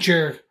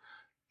major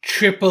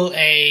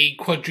AAA,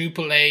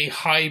 quadruple A,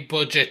 high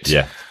budget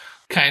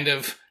kind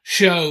of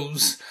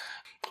shows.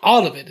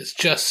 All of it is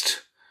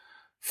just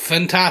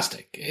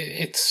fantastic.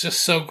 It's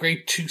just so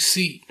great to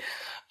see.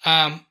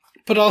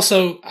 But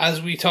also,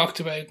 as we talked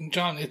about,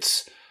 John,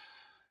 it's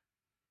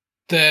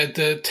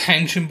the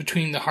tension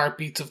between the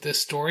heartbeats of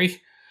this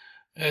story.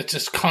 It's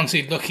just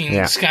constantly looking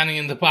and scanning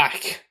in the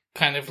back.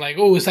 Kind of like,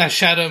 oh, is that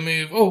shadow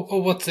move?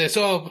 Oh, what's this?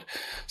 Oh,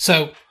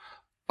 so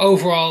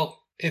overall,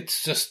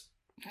 it's just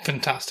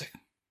fantastic.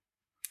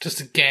 Just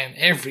again,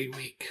 every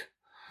week.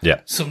 Yeah.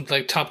 Some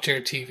like top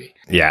tier TV.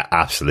 Yeah,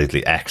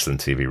 absolutely.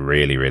 Excellent TV.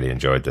 Really, really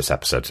enjoyed this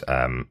episode.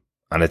 And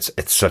it's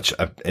such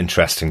an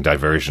interesting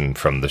diversion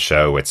from the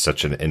show. It's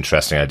such an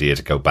interesting idea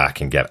to go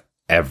back and get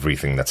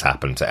everything that's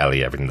happened to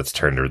Ellie, everything that's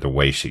turned her the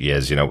way she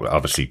is, you know,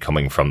 obviously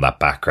coming from that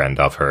background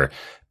of her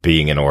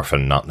being an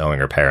orphan, not knowing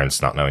her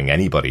parents, not knowing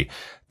anybody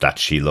that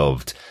she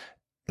loved,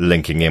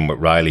 linking in with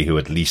Riley, who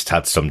at least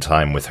had some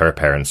time with her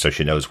parents, so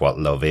she knows what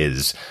love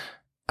is,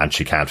 and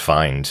she can't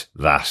find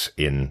that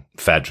in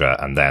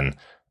Fedra. And then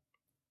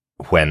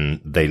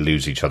when they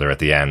lose each other at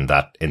the end,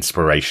 that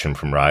inspiration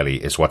from Riley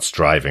is what's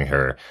driving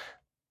her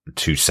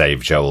to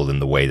save Joel in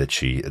the way that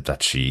she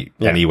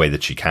any way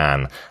that she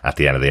can at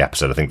the end of the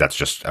episode. I think that's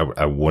just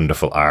a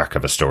wonderful arc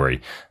of a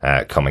story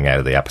coming out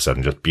of the episode,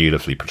 and just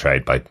beautifully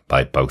portrayed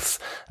by both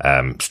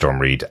Storm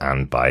Reid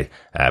and by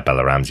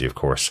Bella Ramsey, of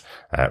course.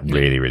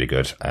 Really, really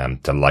good.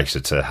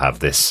 Delighted to have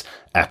this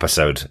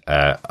episode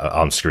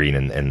on screen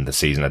in the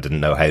season. I didn't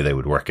know how they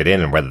would work it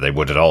in, and whether they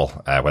would at all,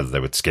 whether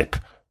they would skip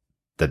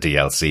the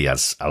DLC,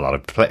 as a lot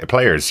of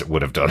players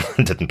would have done.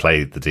 Didn't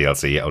play the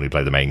DLC, only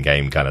play the main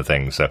game kind of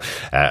thing. So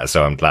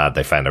I'm glad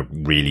they found a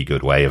really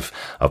good way of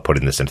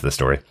putting this into the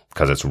story,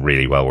 because it's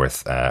really well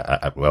worth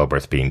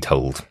being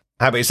told.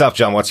 How about yourself,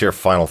 John? What's your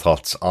final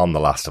thoughts on The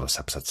Last of Us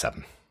episode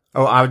 7?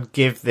 Oh, I would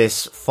give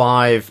this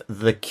 5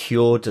 The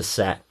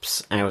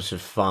Cordyceps out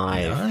of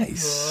 5.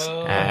 Nice.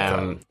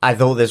 I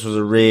thought this was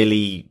a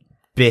really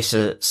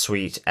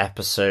bittersweet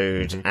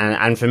episode, Mm-hmm.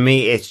 and for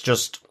me, it's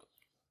just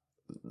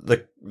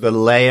the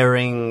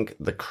layering,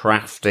 the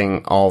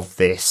crafting of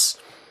this,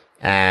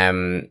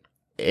 in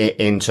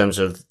terms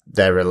of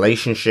their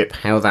relationship,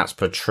 how that's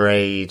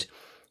portrayed,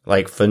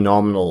 like,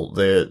 phenomenal.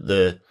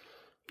 The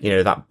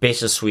that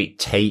bittersweet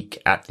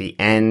take at the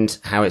end,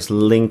 how it's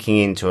linking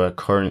into a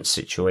current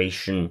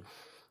situation,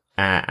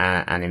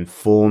 and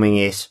informing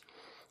it.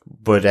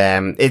 But,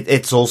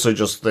 it's also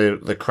just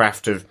the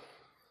craft of,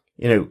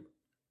 at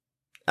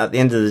the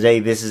end of the day,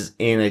 this is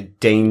in a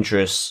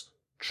dangerous,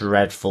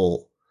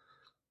 dreadful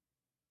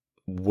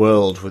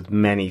world with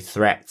many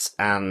threats,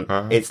 and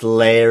it's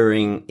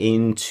layering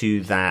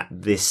into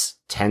this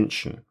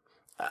tension.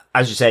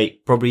 As you say,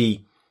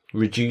 probably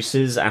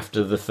reduces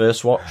after the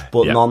first watch,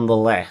 but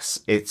nonetheless,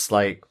 it's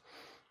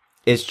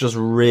just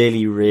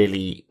really,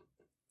 really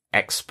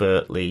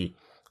expertly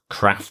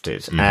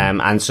crafted.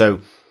 And so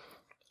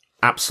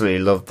absolutely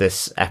loved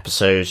this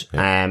episode.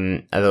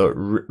 I thought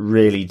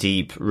really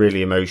deep,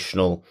 really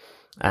emotional,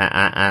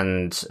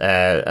 and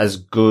as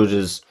good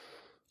as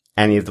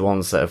any of the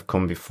ones that have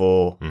come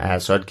before.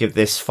 So I'd give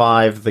this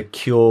 5 The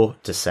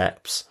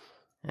Cordyceps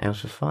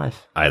out of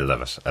 5. I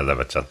love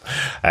it, John.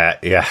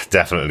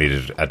 Definitely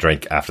needed a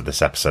drink after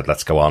this episode.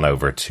 Let's go on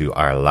over to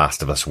our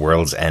Last of Us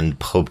World's End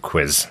pub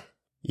quiz.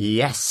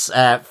 Yes,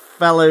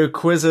 fellow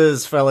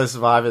quizzers, fellow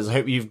survivors, I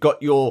hope you've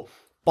got your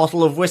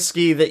bottle of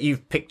whiskey that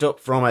you've picked up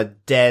from a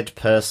dead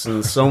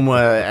person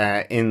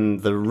somewhere in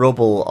the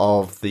rubble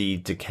of the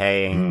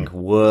decaying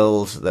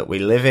world that we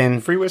live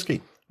in. Free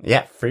whiskey.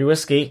 Yeah, free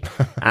whiskey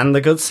and the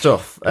good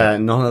stuff.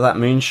 None of that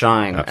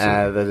moonshine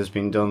that has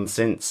been done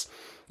since.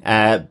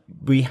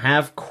 We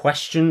have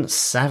question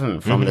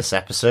 7 from this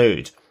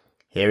episode.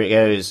 Here it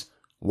goes.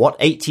 What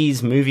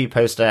 80s movie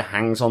poster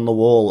hangs on the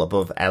wall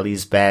above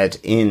Ellie's bed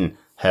in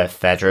her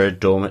Fedra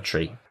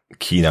dormitory?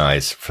 Keen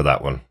eyes for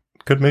that one.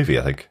 Good movie,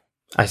 I think.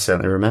 I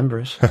certainly remember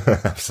it.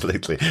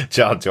 Absolutely.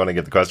 John, do you want to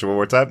get the question one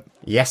more time?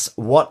 Yes.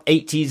 What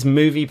 80s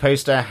movie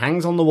poster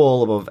hangs on the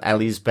wall above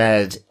Ellie's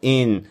bed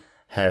in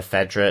her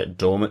Fedra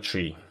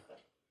dormitory?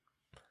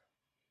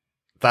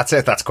 That's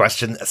it. That's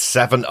question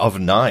 7 of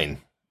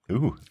 9.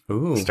 Ooh.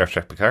 Star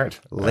Trek Picard.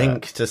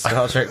 Link to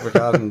Star Trek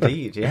Picard,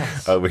 indeed,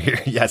 yes. Over here,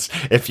 yes.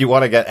 If you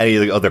want to get any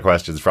of the other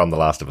questions from The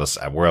Last of Us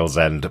at World's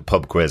End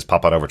pub quiz,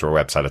 pop on over to our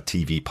website at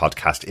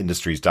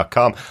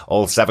tvpodcastindustries.com.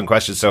 All 7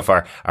 questions so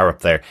far are up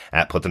there.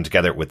 Put them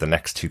together with the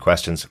next 2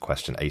 questions,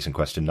 question 8 and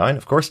question 9,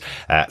 of course.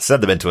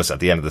 Send them in to us at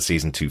the end of the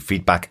season to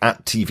feedback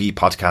at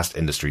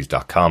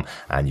tvpodcastindustries.com,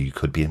 and you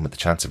could be in with the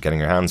chance of getting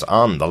your hands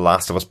on The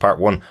Last of Us Part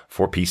 1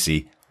 for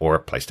PC or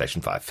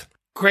PlayStation 5.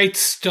 Great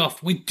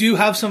stuff. We do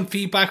have some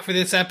feedback for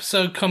this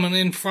episode coming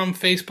in from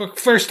Facebook.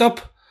 First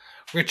up,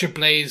 Richard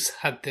Blaze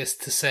had this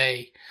to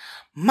say: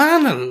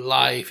 "Man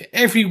alive,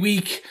 every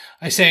week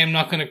I say I'm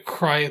not going to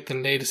cry at the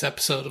latest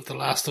episode of The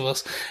Last of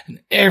Us,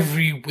 and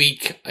every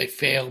week I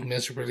fail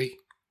miserably.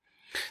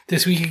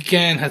 This week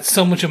again had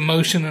so much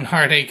emotion and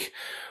heartache.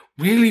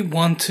 Really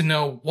want to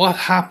know what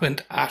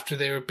happened after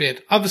they were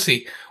bit.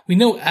 Obviously, we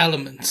know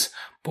elements,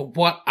 but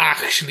what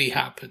actually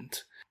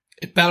happened?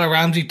 If Bella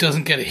Ramsey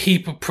doesn't get a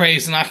heap of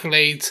praise and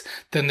accolades,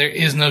 then there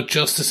is no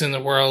justice in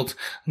the world,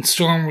 and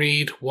Storm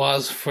Reid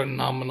was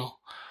phenomenal.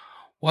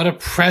 What a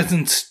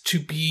presence to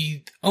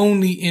be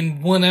only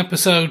in one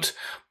episode,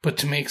 but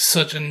to make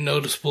such a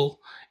noticeable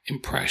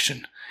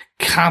impression.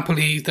 Can't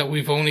believe that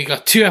we've only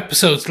got 2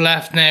 episodes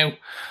left now.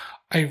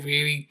 I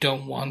really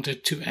don't want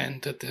it to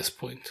end at this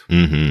point."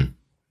 Mm-hmm.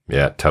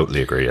 Yeah,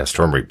 totally agree. Yeah,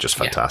 Storm Reid just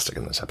fantastic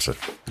in this episode.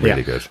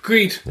 Really good.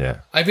 Agreed.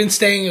 Yeah. I've been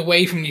staying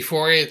away from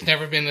Euphoria. It's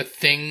never been a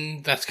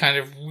thing that's kind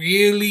of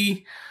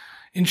really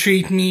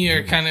intrigued me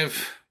or kind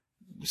of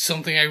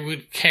something I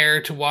would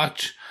care to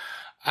watch.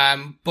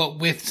 But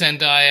with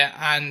Zendaya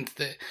and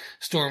the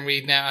Storm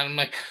Reid now, I'm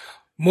like,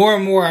 more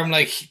and more, I'm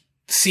like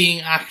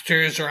seeing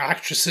actors or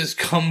actresses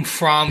come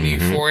from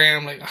Euphoria.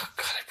 I'm like, oh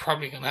God, I'm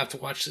probably going to have to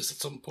watch this at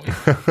some point.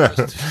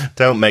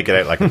 Don't make it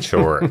out like a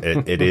chore.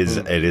 It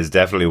is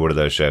definitely one of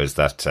those shows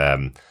that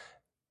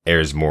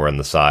airs more on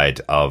the side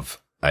of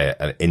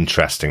an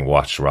interesting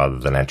watch rather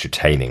than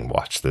entertaining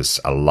watch. There's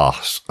a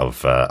lot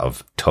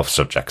of tough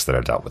subjects that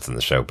are dealt with in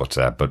the show, but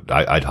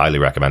I'd highly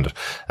recommend it.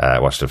 I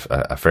watched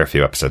a fair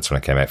few episodes when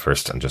it came out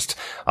first, and just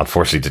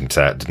unfortunately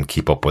didn't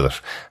keep up with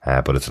it.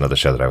 But it's another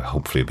show that I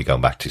hopefully will be going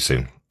back to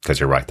soon. Because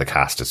you're right, the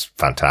cast is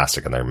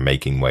fantastic and they're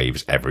making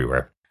waves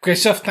everywhere. Great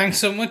stuff. Thanks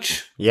so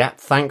much. Yeah,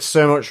 thanks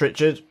so much,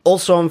 Richard.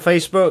 Also on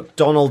Facebook,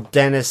 Donald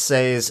Dennis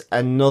says,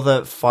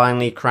 another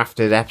finely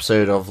crafted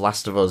episode of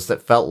Last of Us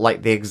that felt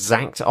like the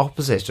exact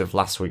opposite of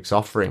last week's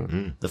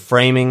offering. The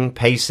framing,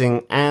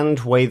 pacing, and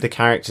way the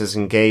characters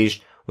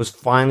engaged was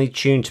finely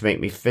tuned to make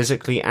me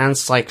physically and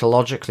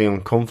psychologically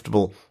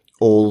uncomfortable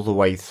all the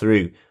way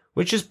through,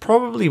 which is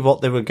probably what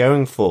they were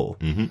going for.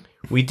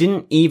 We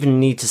didn't even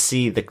need to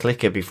see the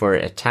clicker before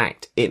it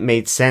attacked. It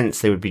made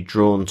sense they would be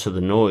drawn to the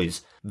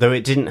noise, though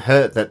it didn't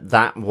hurt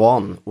that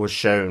one was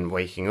shown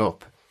waking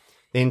up.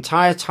 The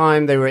entire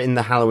time they were in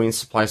the Halloween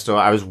supply store,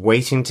 I was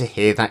waiting to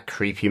hear that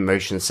creepy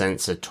motion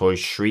sensor toy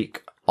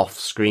shriek off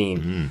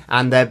screen,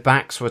 and their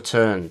backs were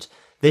turned.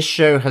 This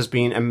show has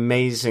been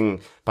amazing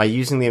by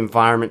using the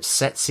environment to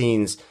set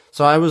scenes,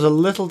 so I was a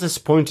little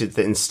disappointed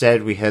that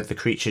instead we heard the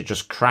creature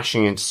just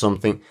crashing into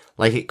something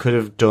like it could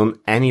have done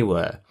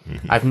anywhere.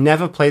 I've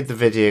never played the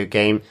video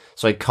game,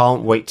 so I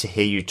can't wait to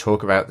hear you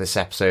talk about this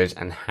episode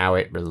and how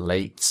it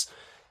relates.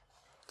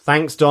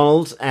 Thanks,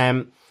 Donald.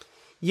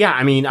 Yeah,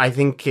 I mean, I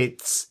think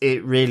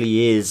it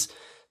really is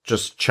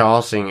just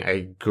charting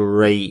a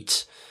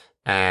great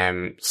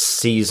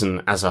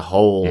season as a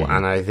whole,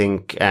 and I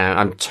think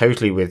I'm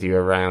totally with you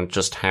around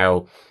just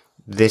how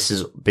this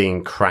is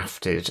being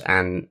crafted,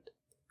 and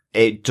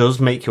it does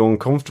make you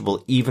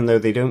uncomfortable, even though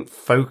they don't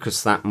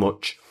focus that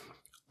much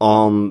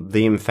on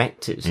the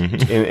infected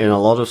in a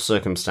lot of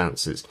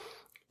circumstances.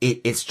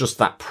 It's just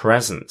that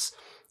presence.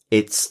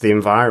 It's the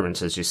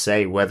environment, as you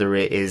say, whether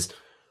it is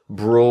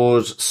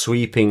broad,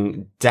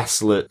 sweeping,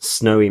 desolate,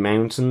 snowy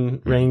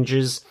mountain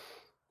ranges,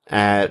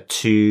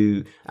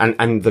 to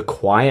the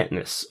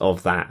quietness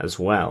of that as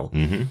well,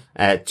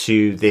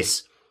 to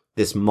this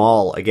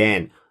mall,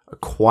 again, a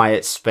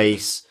quiet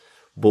space,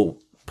 but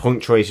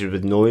punctuated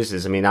with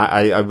noises. I mean,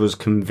 I was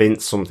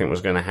convinced something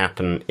was going to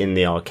happen in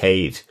the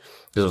arcade,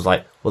 because I was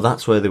like, well,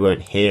 that's where they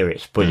won't hear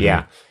it. But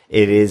yeah,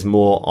 it is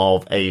more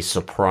of a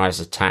surprise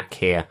attack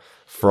here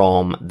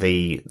from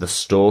the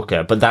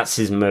stalker, but that's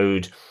his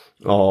mode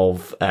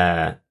of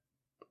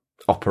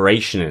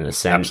operation in a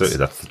sense. Absolutely,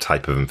 that's the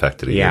type of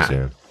infected he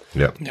is.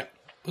 Yeah.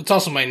 It's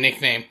also my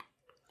nickname.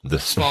 The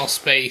small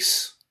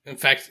space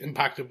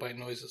impacted by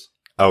noises.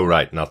 Oh,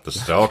 right, not the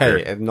stalker.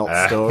 Okay, not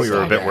the stalker. We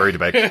were a bit worried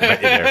about you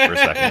there for a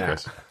second,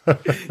 Chris.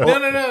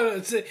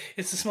 No,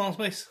 it's a small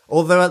space.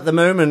 Although at the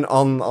moment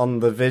on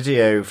the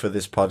video for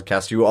this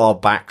podcast, you are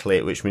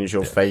backlit, which means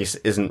your face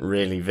isn't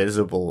really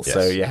visible. Yes.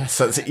 So yes,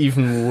 that's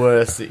even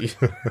worse. That you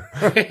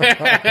has been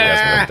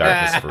in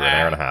darkness for an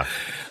hour and a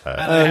half.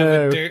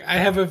 I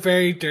have a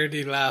very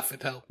dirty laugh.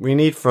 It helps. We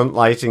need front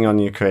lighting on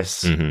you,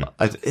 Chris.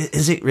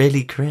 Is it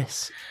really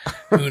Chris?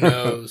 Who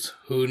knows?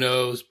 Who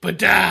knows? But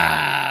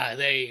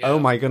there you go. Oh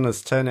my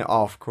goodness! Turn it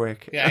off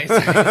quick. Yeah.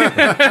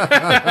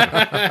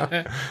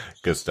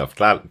 Good stuff.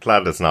 Glad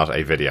it's not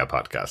a video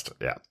podcast.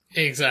 Yeah.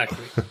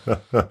 Exactly.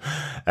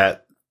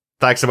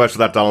 Thanks so much for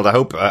that, Donald. I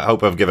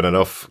hope I've given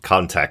enough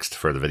context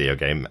for the video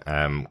game.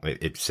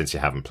 Since you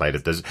haven't played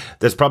it,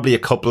 there's probably a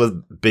couple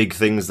of big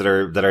things that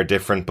are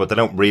different, but they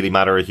don't really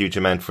matter a huge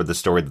amount for the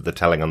story that they're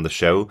telling on the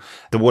show.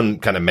 The one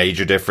kind of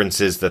major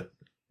difference is that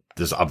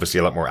there's obviously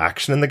a lot more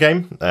action in the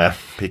game,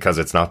 because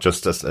it's not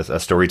just a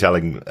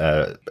storytelling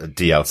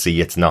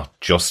DLC. It's not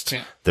just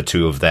the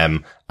two of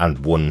them and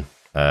one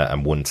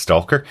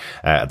stalker.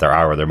 There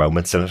are other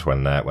moments in it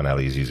when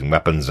Ellie's using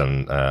weapons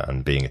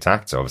and being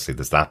attacked. So obviously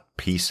there's that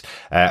piece.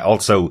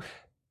 Also,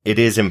 it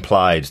is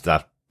implied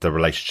that the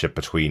relationship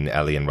between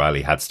Ellie and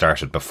Riley had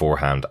started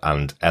beforehand,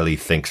 and Ellie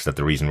thinks that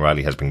the reason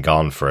Riley has been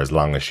gone for as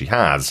long as she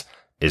has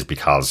is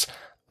because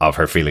of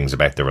her feelings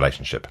about the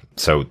relationship.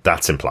 So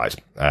that's implied,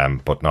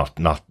 but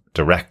not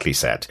directly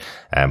said.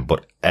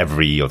 But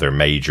every other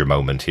major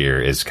moment here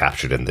is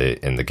captured in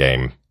the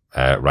game,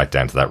 right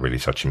down to that really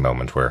touching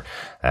moment where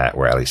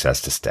Ellie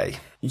says to stay.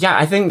 Yeah,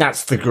 I think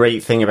that's the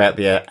great thing about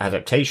the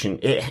adaptation.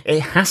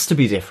 It has to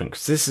be different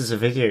because this is a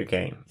video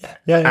game.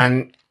 Yeah.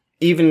 And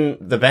even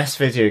the best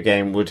video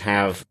game would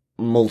have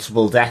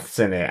multiple deaths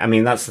in it. I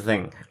mean, that's the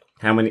thing.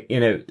 How many,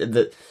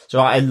 so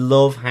I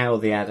love how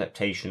the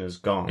adaptation has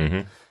gone.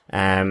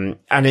 Mm-hmm.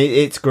 And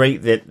it's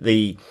great that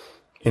the,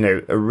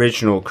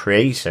 original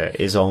creator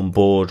is on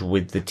board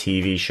with the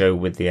TV show,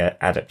 with the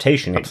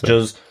adaptation.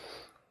 Absolutely.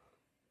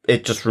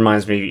 It just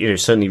reminds me,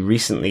 certainly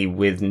recently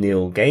with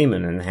Neil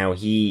Gaiman and how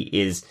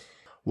he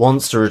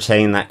wants to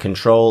retain that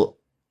control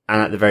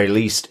and at the very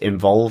least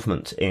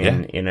involvement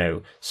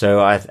in,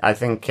 so I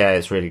think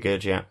it's really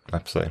good. Yeah.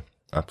 Absolutely.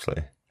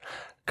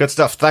 Good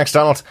stuff. Thanks,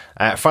 Donald.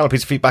 Final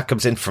piece of feedback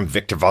comes in from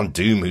Victor Von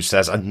Doom, who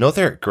says,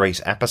 another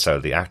great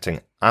episode. The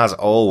acting, as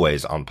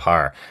always, on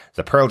par.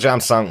 The Pearl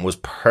Jam song was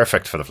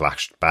perfect for the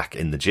flashback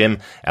in the gym.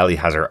 Ellie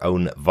has her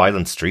own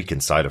violent streak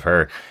inside of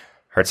her.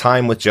 Her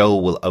time with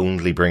Joel will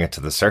only bring it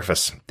to the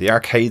surface. The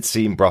arcade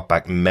scene brought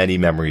back many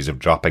memories of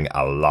dropping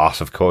a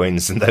lot of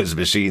coins in those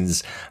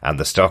machines, and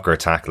the stalker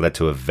attack led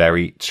to a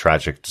very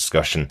tragic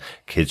discussion.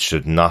 Kids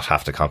should not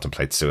have to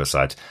contemplate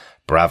suicide.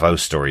 Bravo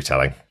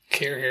storytelling.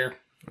 Here.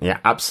 Yeah,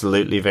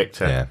 absolutely,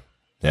 Victor.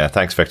 Yeah,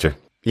 thanks, Victor.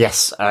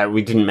 Yes,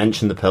 we didn't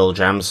mention the Pearl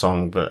Jam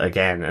song, but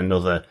again,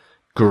 another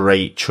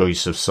great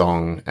choice of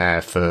song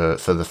for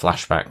the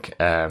flashback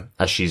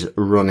as she's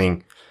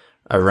running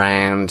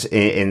around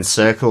in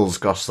circles.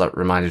 Gosh, that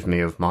reminded me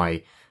of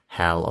my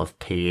hell of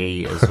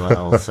PE as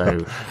well. So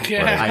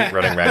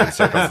running around in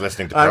circles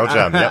listening to Pearl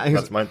Jam. Yeah,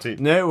 that's mine too.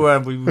 No,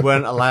 we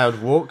weren't allowed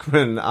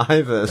Walkman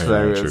either,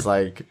 so it was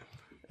like,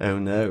 oh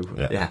no.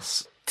 Yeah.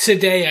 Yes.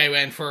 Today I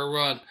went for a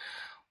run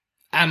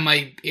and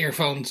my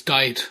earphones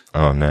died.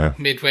 Oh no.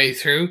 Midway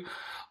through.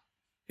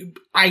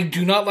 I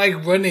do not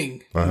like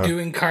running and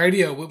doing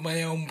cardio with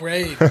my own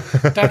brain.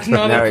 That's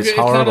not it's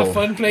not a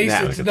fun place.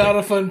 No, it's not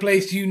a fun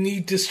place. You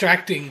need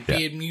distracting,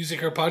 be it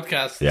music or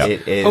podcasts. Yeah.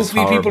 It is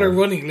Hopefully horrible. people are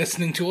running,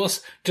 listening to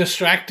us,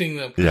 distracting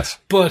them. Yes.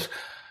 But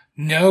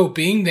no,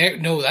 being there,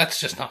 no, that's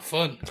just not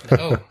fun.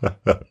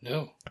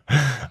 No.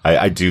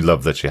 I do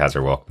love that she has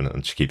her Walkman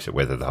and she keeps it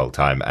with her the whole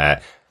time.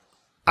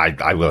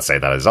 I will say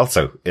that is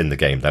also in the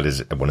game. That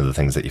is one of the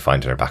things that you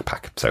find in her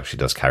backpack. So she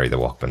does carry the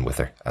Walkman with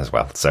her as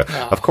well. So,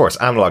 of course,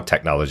 analog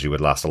technology would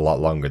last a lot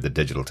longer than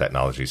digital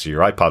technology. So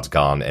your iPod's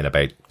gone in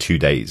about 2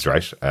 days,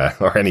 right?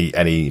 Or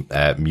any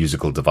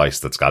musical device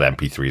that's got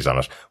MP3s on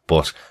it.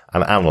 But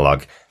an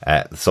analog,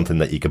 something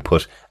that you can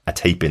put a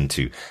tape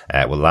into,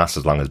 will last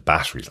as long as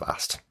batteries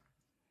last.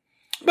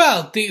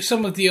 Well,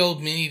 some of the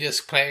old mini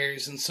disc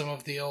players and some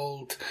of the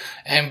old,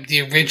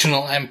 the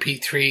original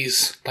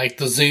MP3s, like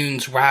the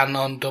Zunes, ran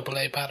on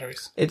AA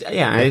batteries.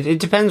 It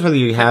depends whether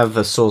you have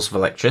a source of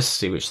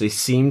electricity, which they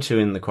seem to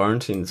in the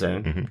quarantine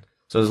zone. Mm-hmm.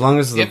 So as long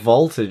as the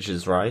voltage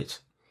is right.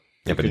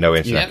 Yeah, but no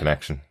internet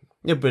connection.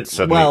 Yeah, but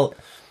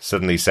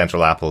Suddenly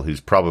Central Apple,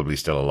 who's probably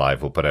still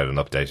alive, will put out an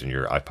update and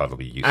your iPod will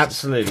be useless.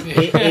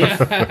 Absolutely.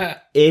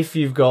 if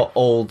you've got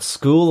old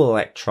school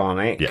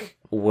electronic,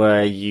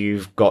 where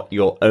you've got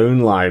your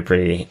own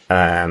library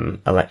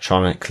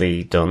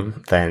electronically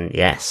done, then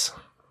yes.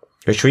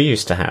 Which we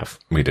used to have.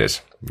 We did.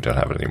 We don't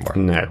have it anymore.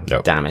 No.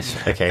 Damn it.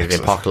 Okay,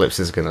 the apocalypse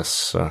is going to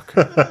suck.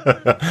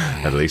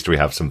 At least we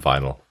have some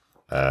vinyl.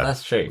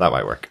 That's true. That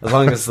might work. As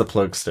long as the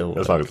plug still works.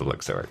 As long as the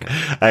plugs still work.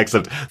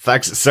 Excellent.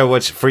 Thanks so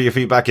much for your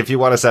feedback. If you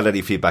want to send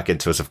any feedback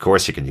into us, of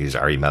course, you can use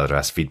our email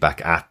address,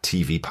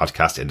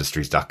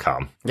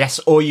 feedback@tvpodcastindustries.com.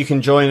 Yes, or you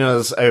can join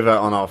us over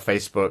on our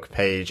Facebook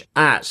page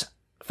at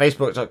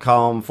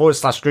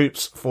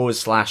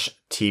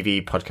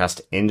facebook.com/groups/TV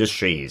Podcast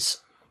Industries.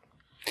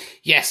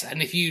 Yes,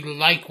 and if you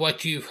like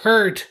what you've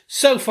heard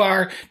so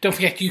far, don't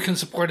forget you can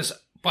support us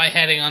by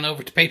heading on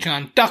over to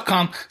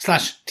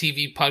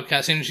patreon.com/TV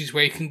Podcast Industries,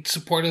 where you can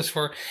support us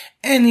for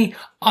any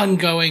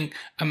ongoing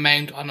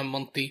amount on a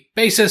monthly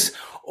basis,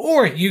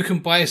 or you can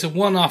buy us a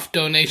one-off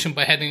donation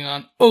by heading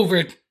on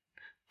over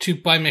to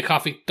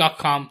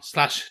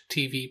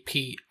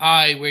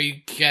buymeacoffee.com/TVPI, where you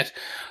get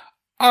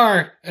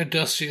our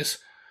illustrious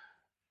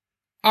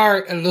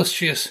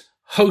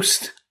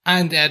host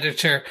and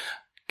editor,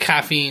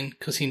 Caffeine,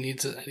 because he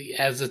needs it. He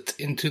adds it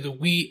into the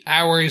wee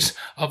hours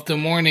of the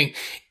morning.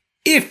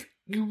 If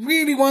you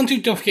really want to,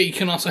 don't forget you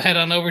can also head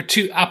on over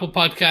to Apple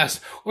Podcasts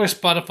or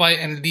Spotify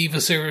and leave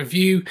us a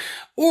review.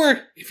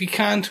 Or if you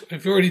can't, if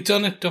you've already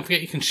done it, don't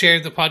forget you can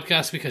share the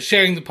podcast, because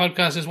sharing the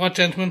podcast is what,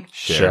 gentlemen?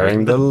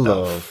 Sharing the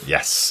love.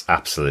 Yes,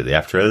 absolutely.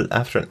 After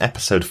an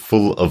episode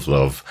full of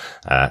love,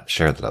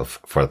 share the love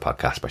for the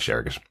podcast by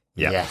sharing it.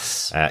 Yeah.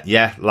 Yes.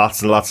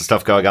 Lots and lots of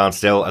stuff going on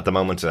still at the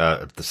moment.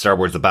 The Star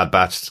Wars The Bad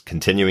Batch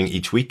continuing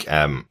each week.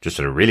 Just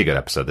had a really good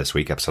episode this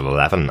week, episode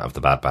 11 of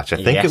The Bad Batch.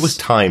 I think it was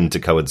timed to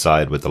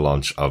coincide with the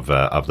launch of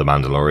The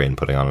Mandalorian,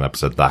 putting on an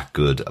episode that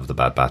good of The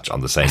Bad Batch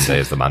on the same day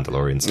as The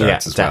Mandalorian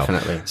starts as well.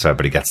 Definitely. So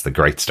everybody gets the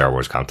great Star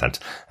Wars content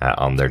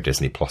on their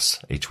Disney Plus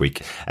each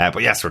week.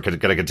 But yes, we're going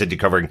to continue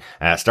covering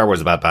Star Wars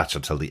The Bad Batch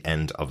until the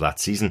end of that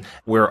season.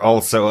 We're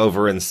also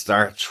over in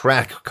Star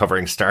Trek,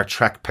 covering Star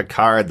Trek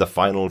Picard, the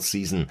final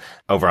season,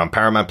 over on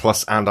Paramount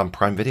Plus and on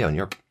Prime Video in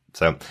Europe.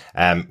 So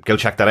go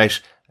check that out.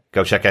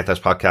 Go check out those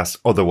podcasts.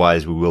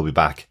 Otherwise, we will be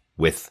back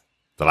with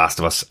The Last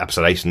of Us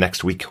episode 8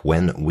 next week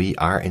when we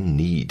are in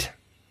need.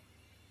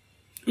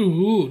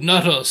 Ooh,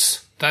 not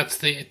us. That's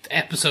the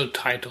episode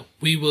title.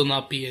 We will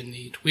not be in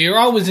need. We are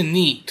always in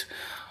need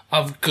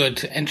of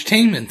good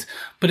entertainment,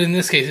 but in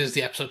this case, it's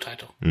the episode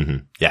title.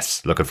 Mm-hmm.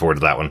 Yes, looking forward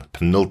to that one.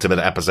 Penultimate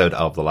episode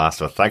of The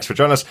Last of Us. Thanks for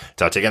joining us.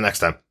 Talk to you again next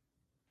time.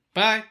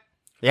 Bye.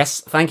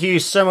 Yes, thank you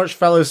so much,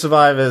 fellow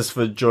survivors,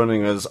 for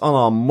joining us on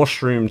our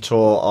mushroom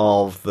tour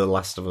of The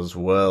Last of Us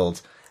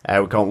world.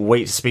 We can't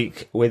wait to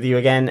speak with you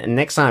again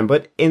next time,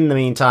 but in the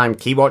meantime,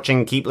 keep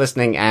watching, keep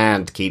listening,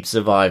 and keep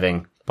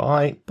surviving.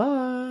 Bye. Bye.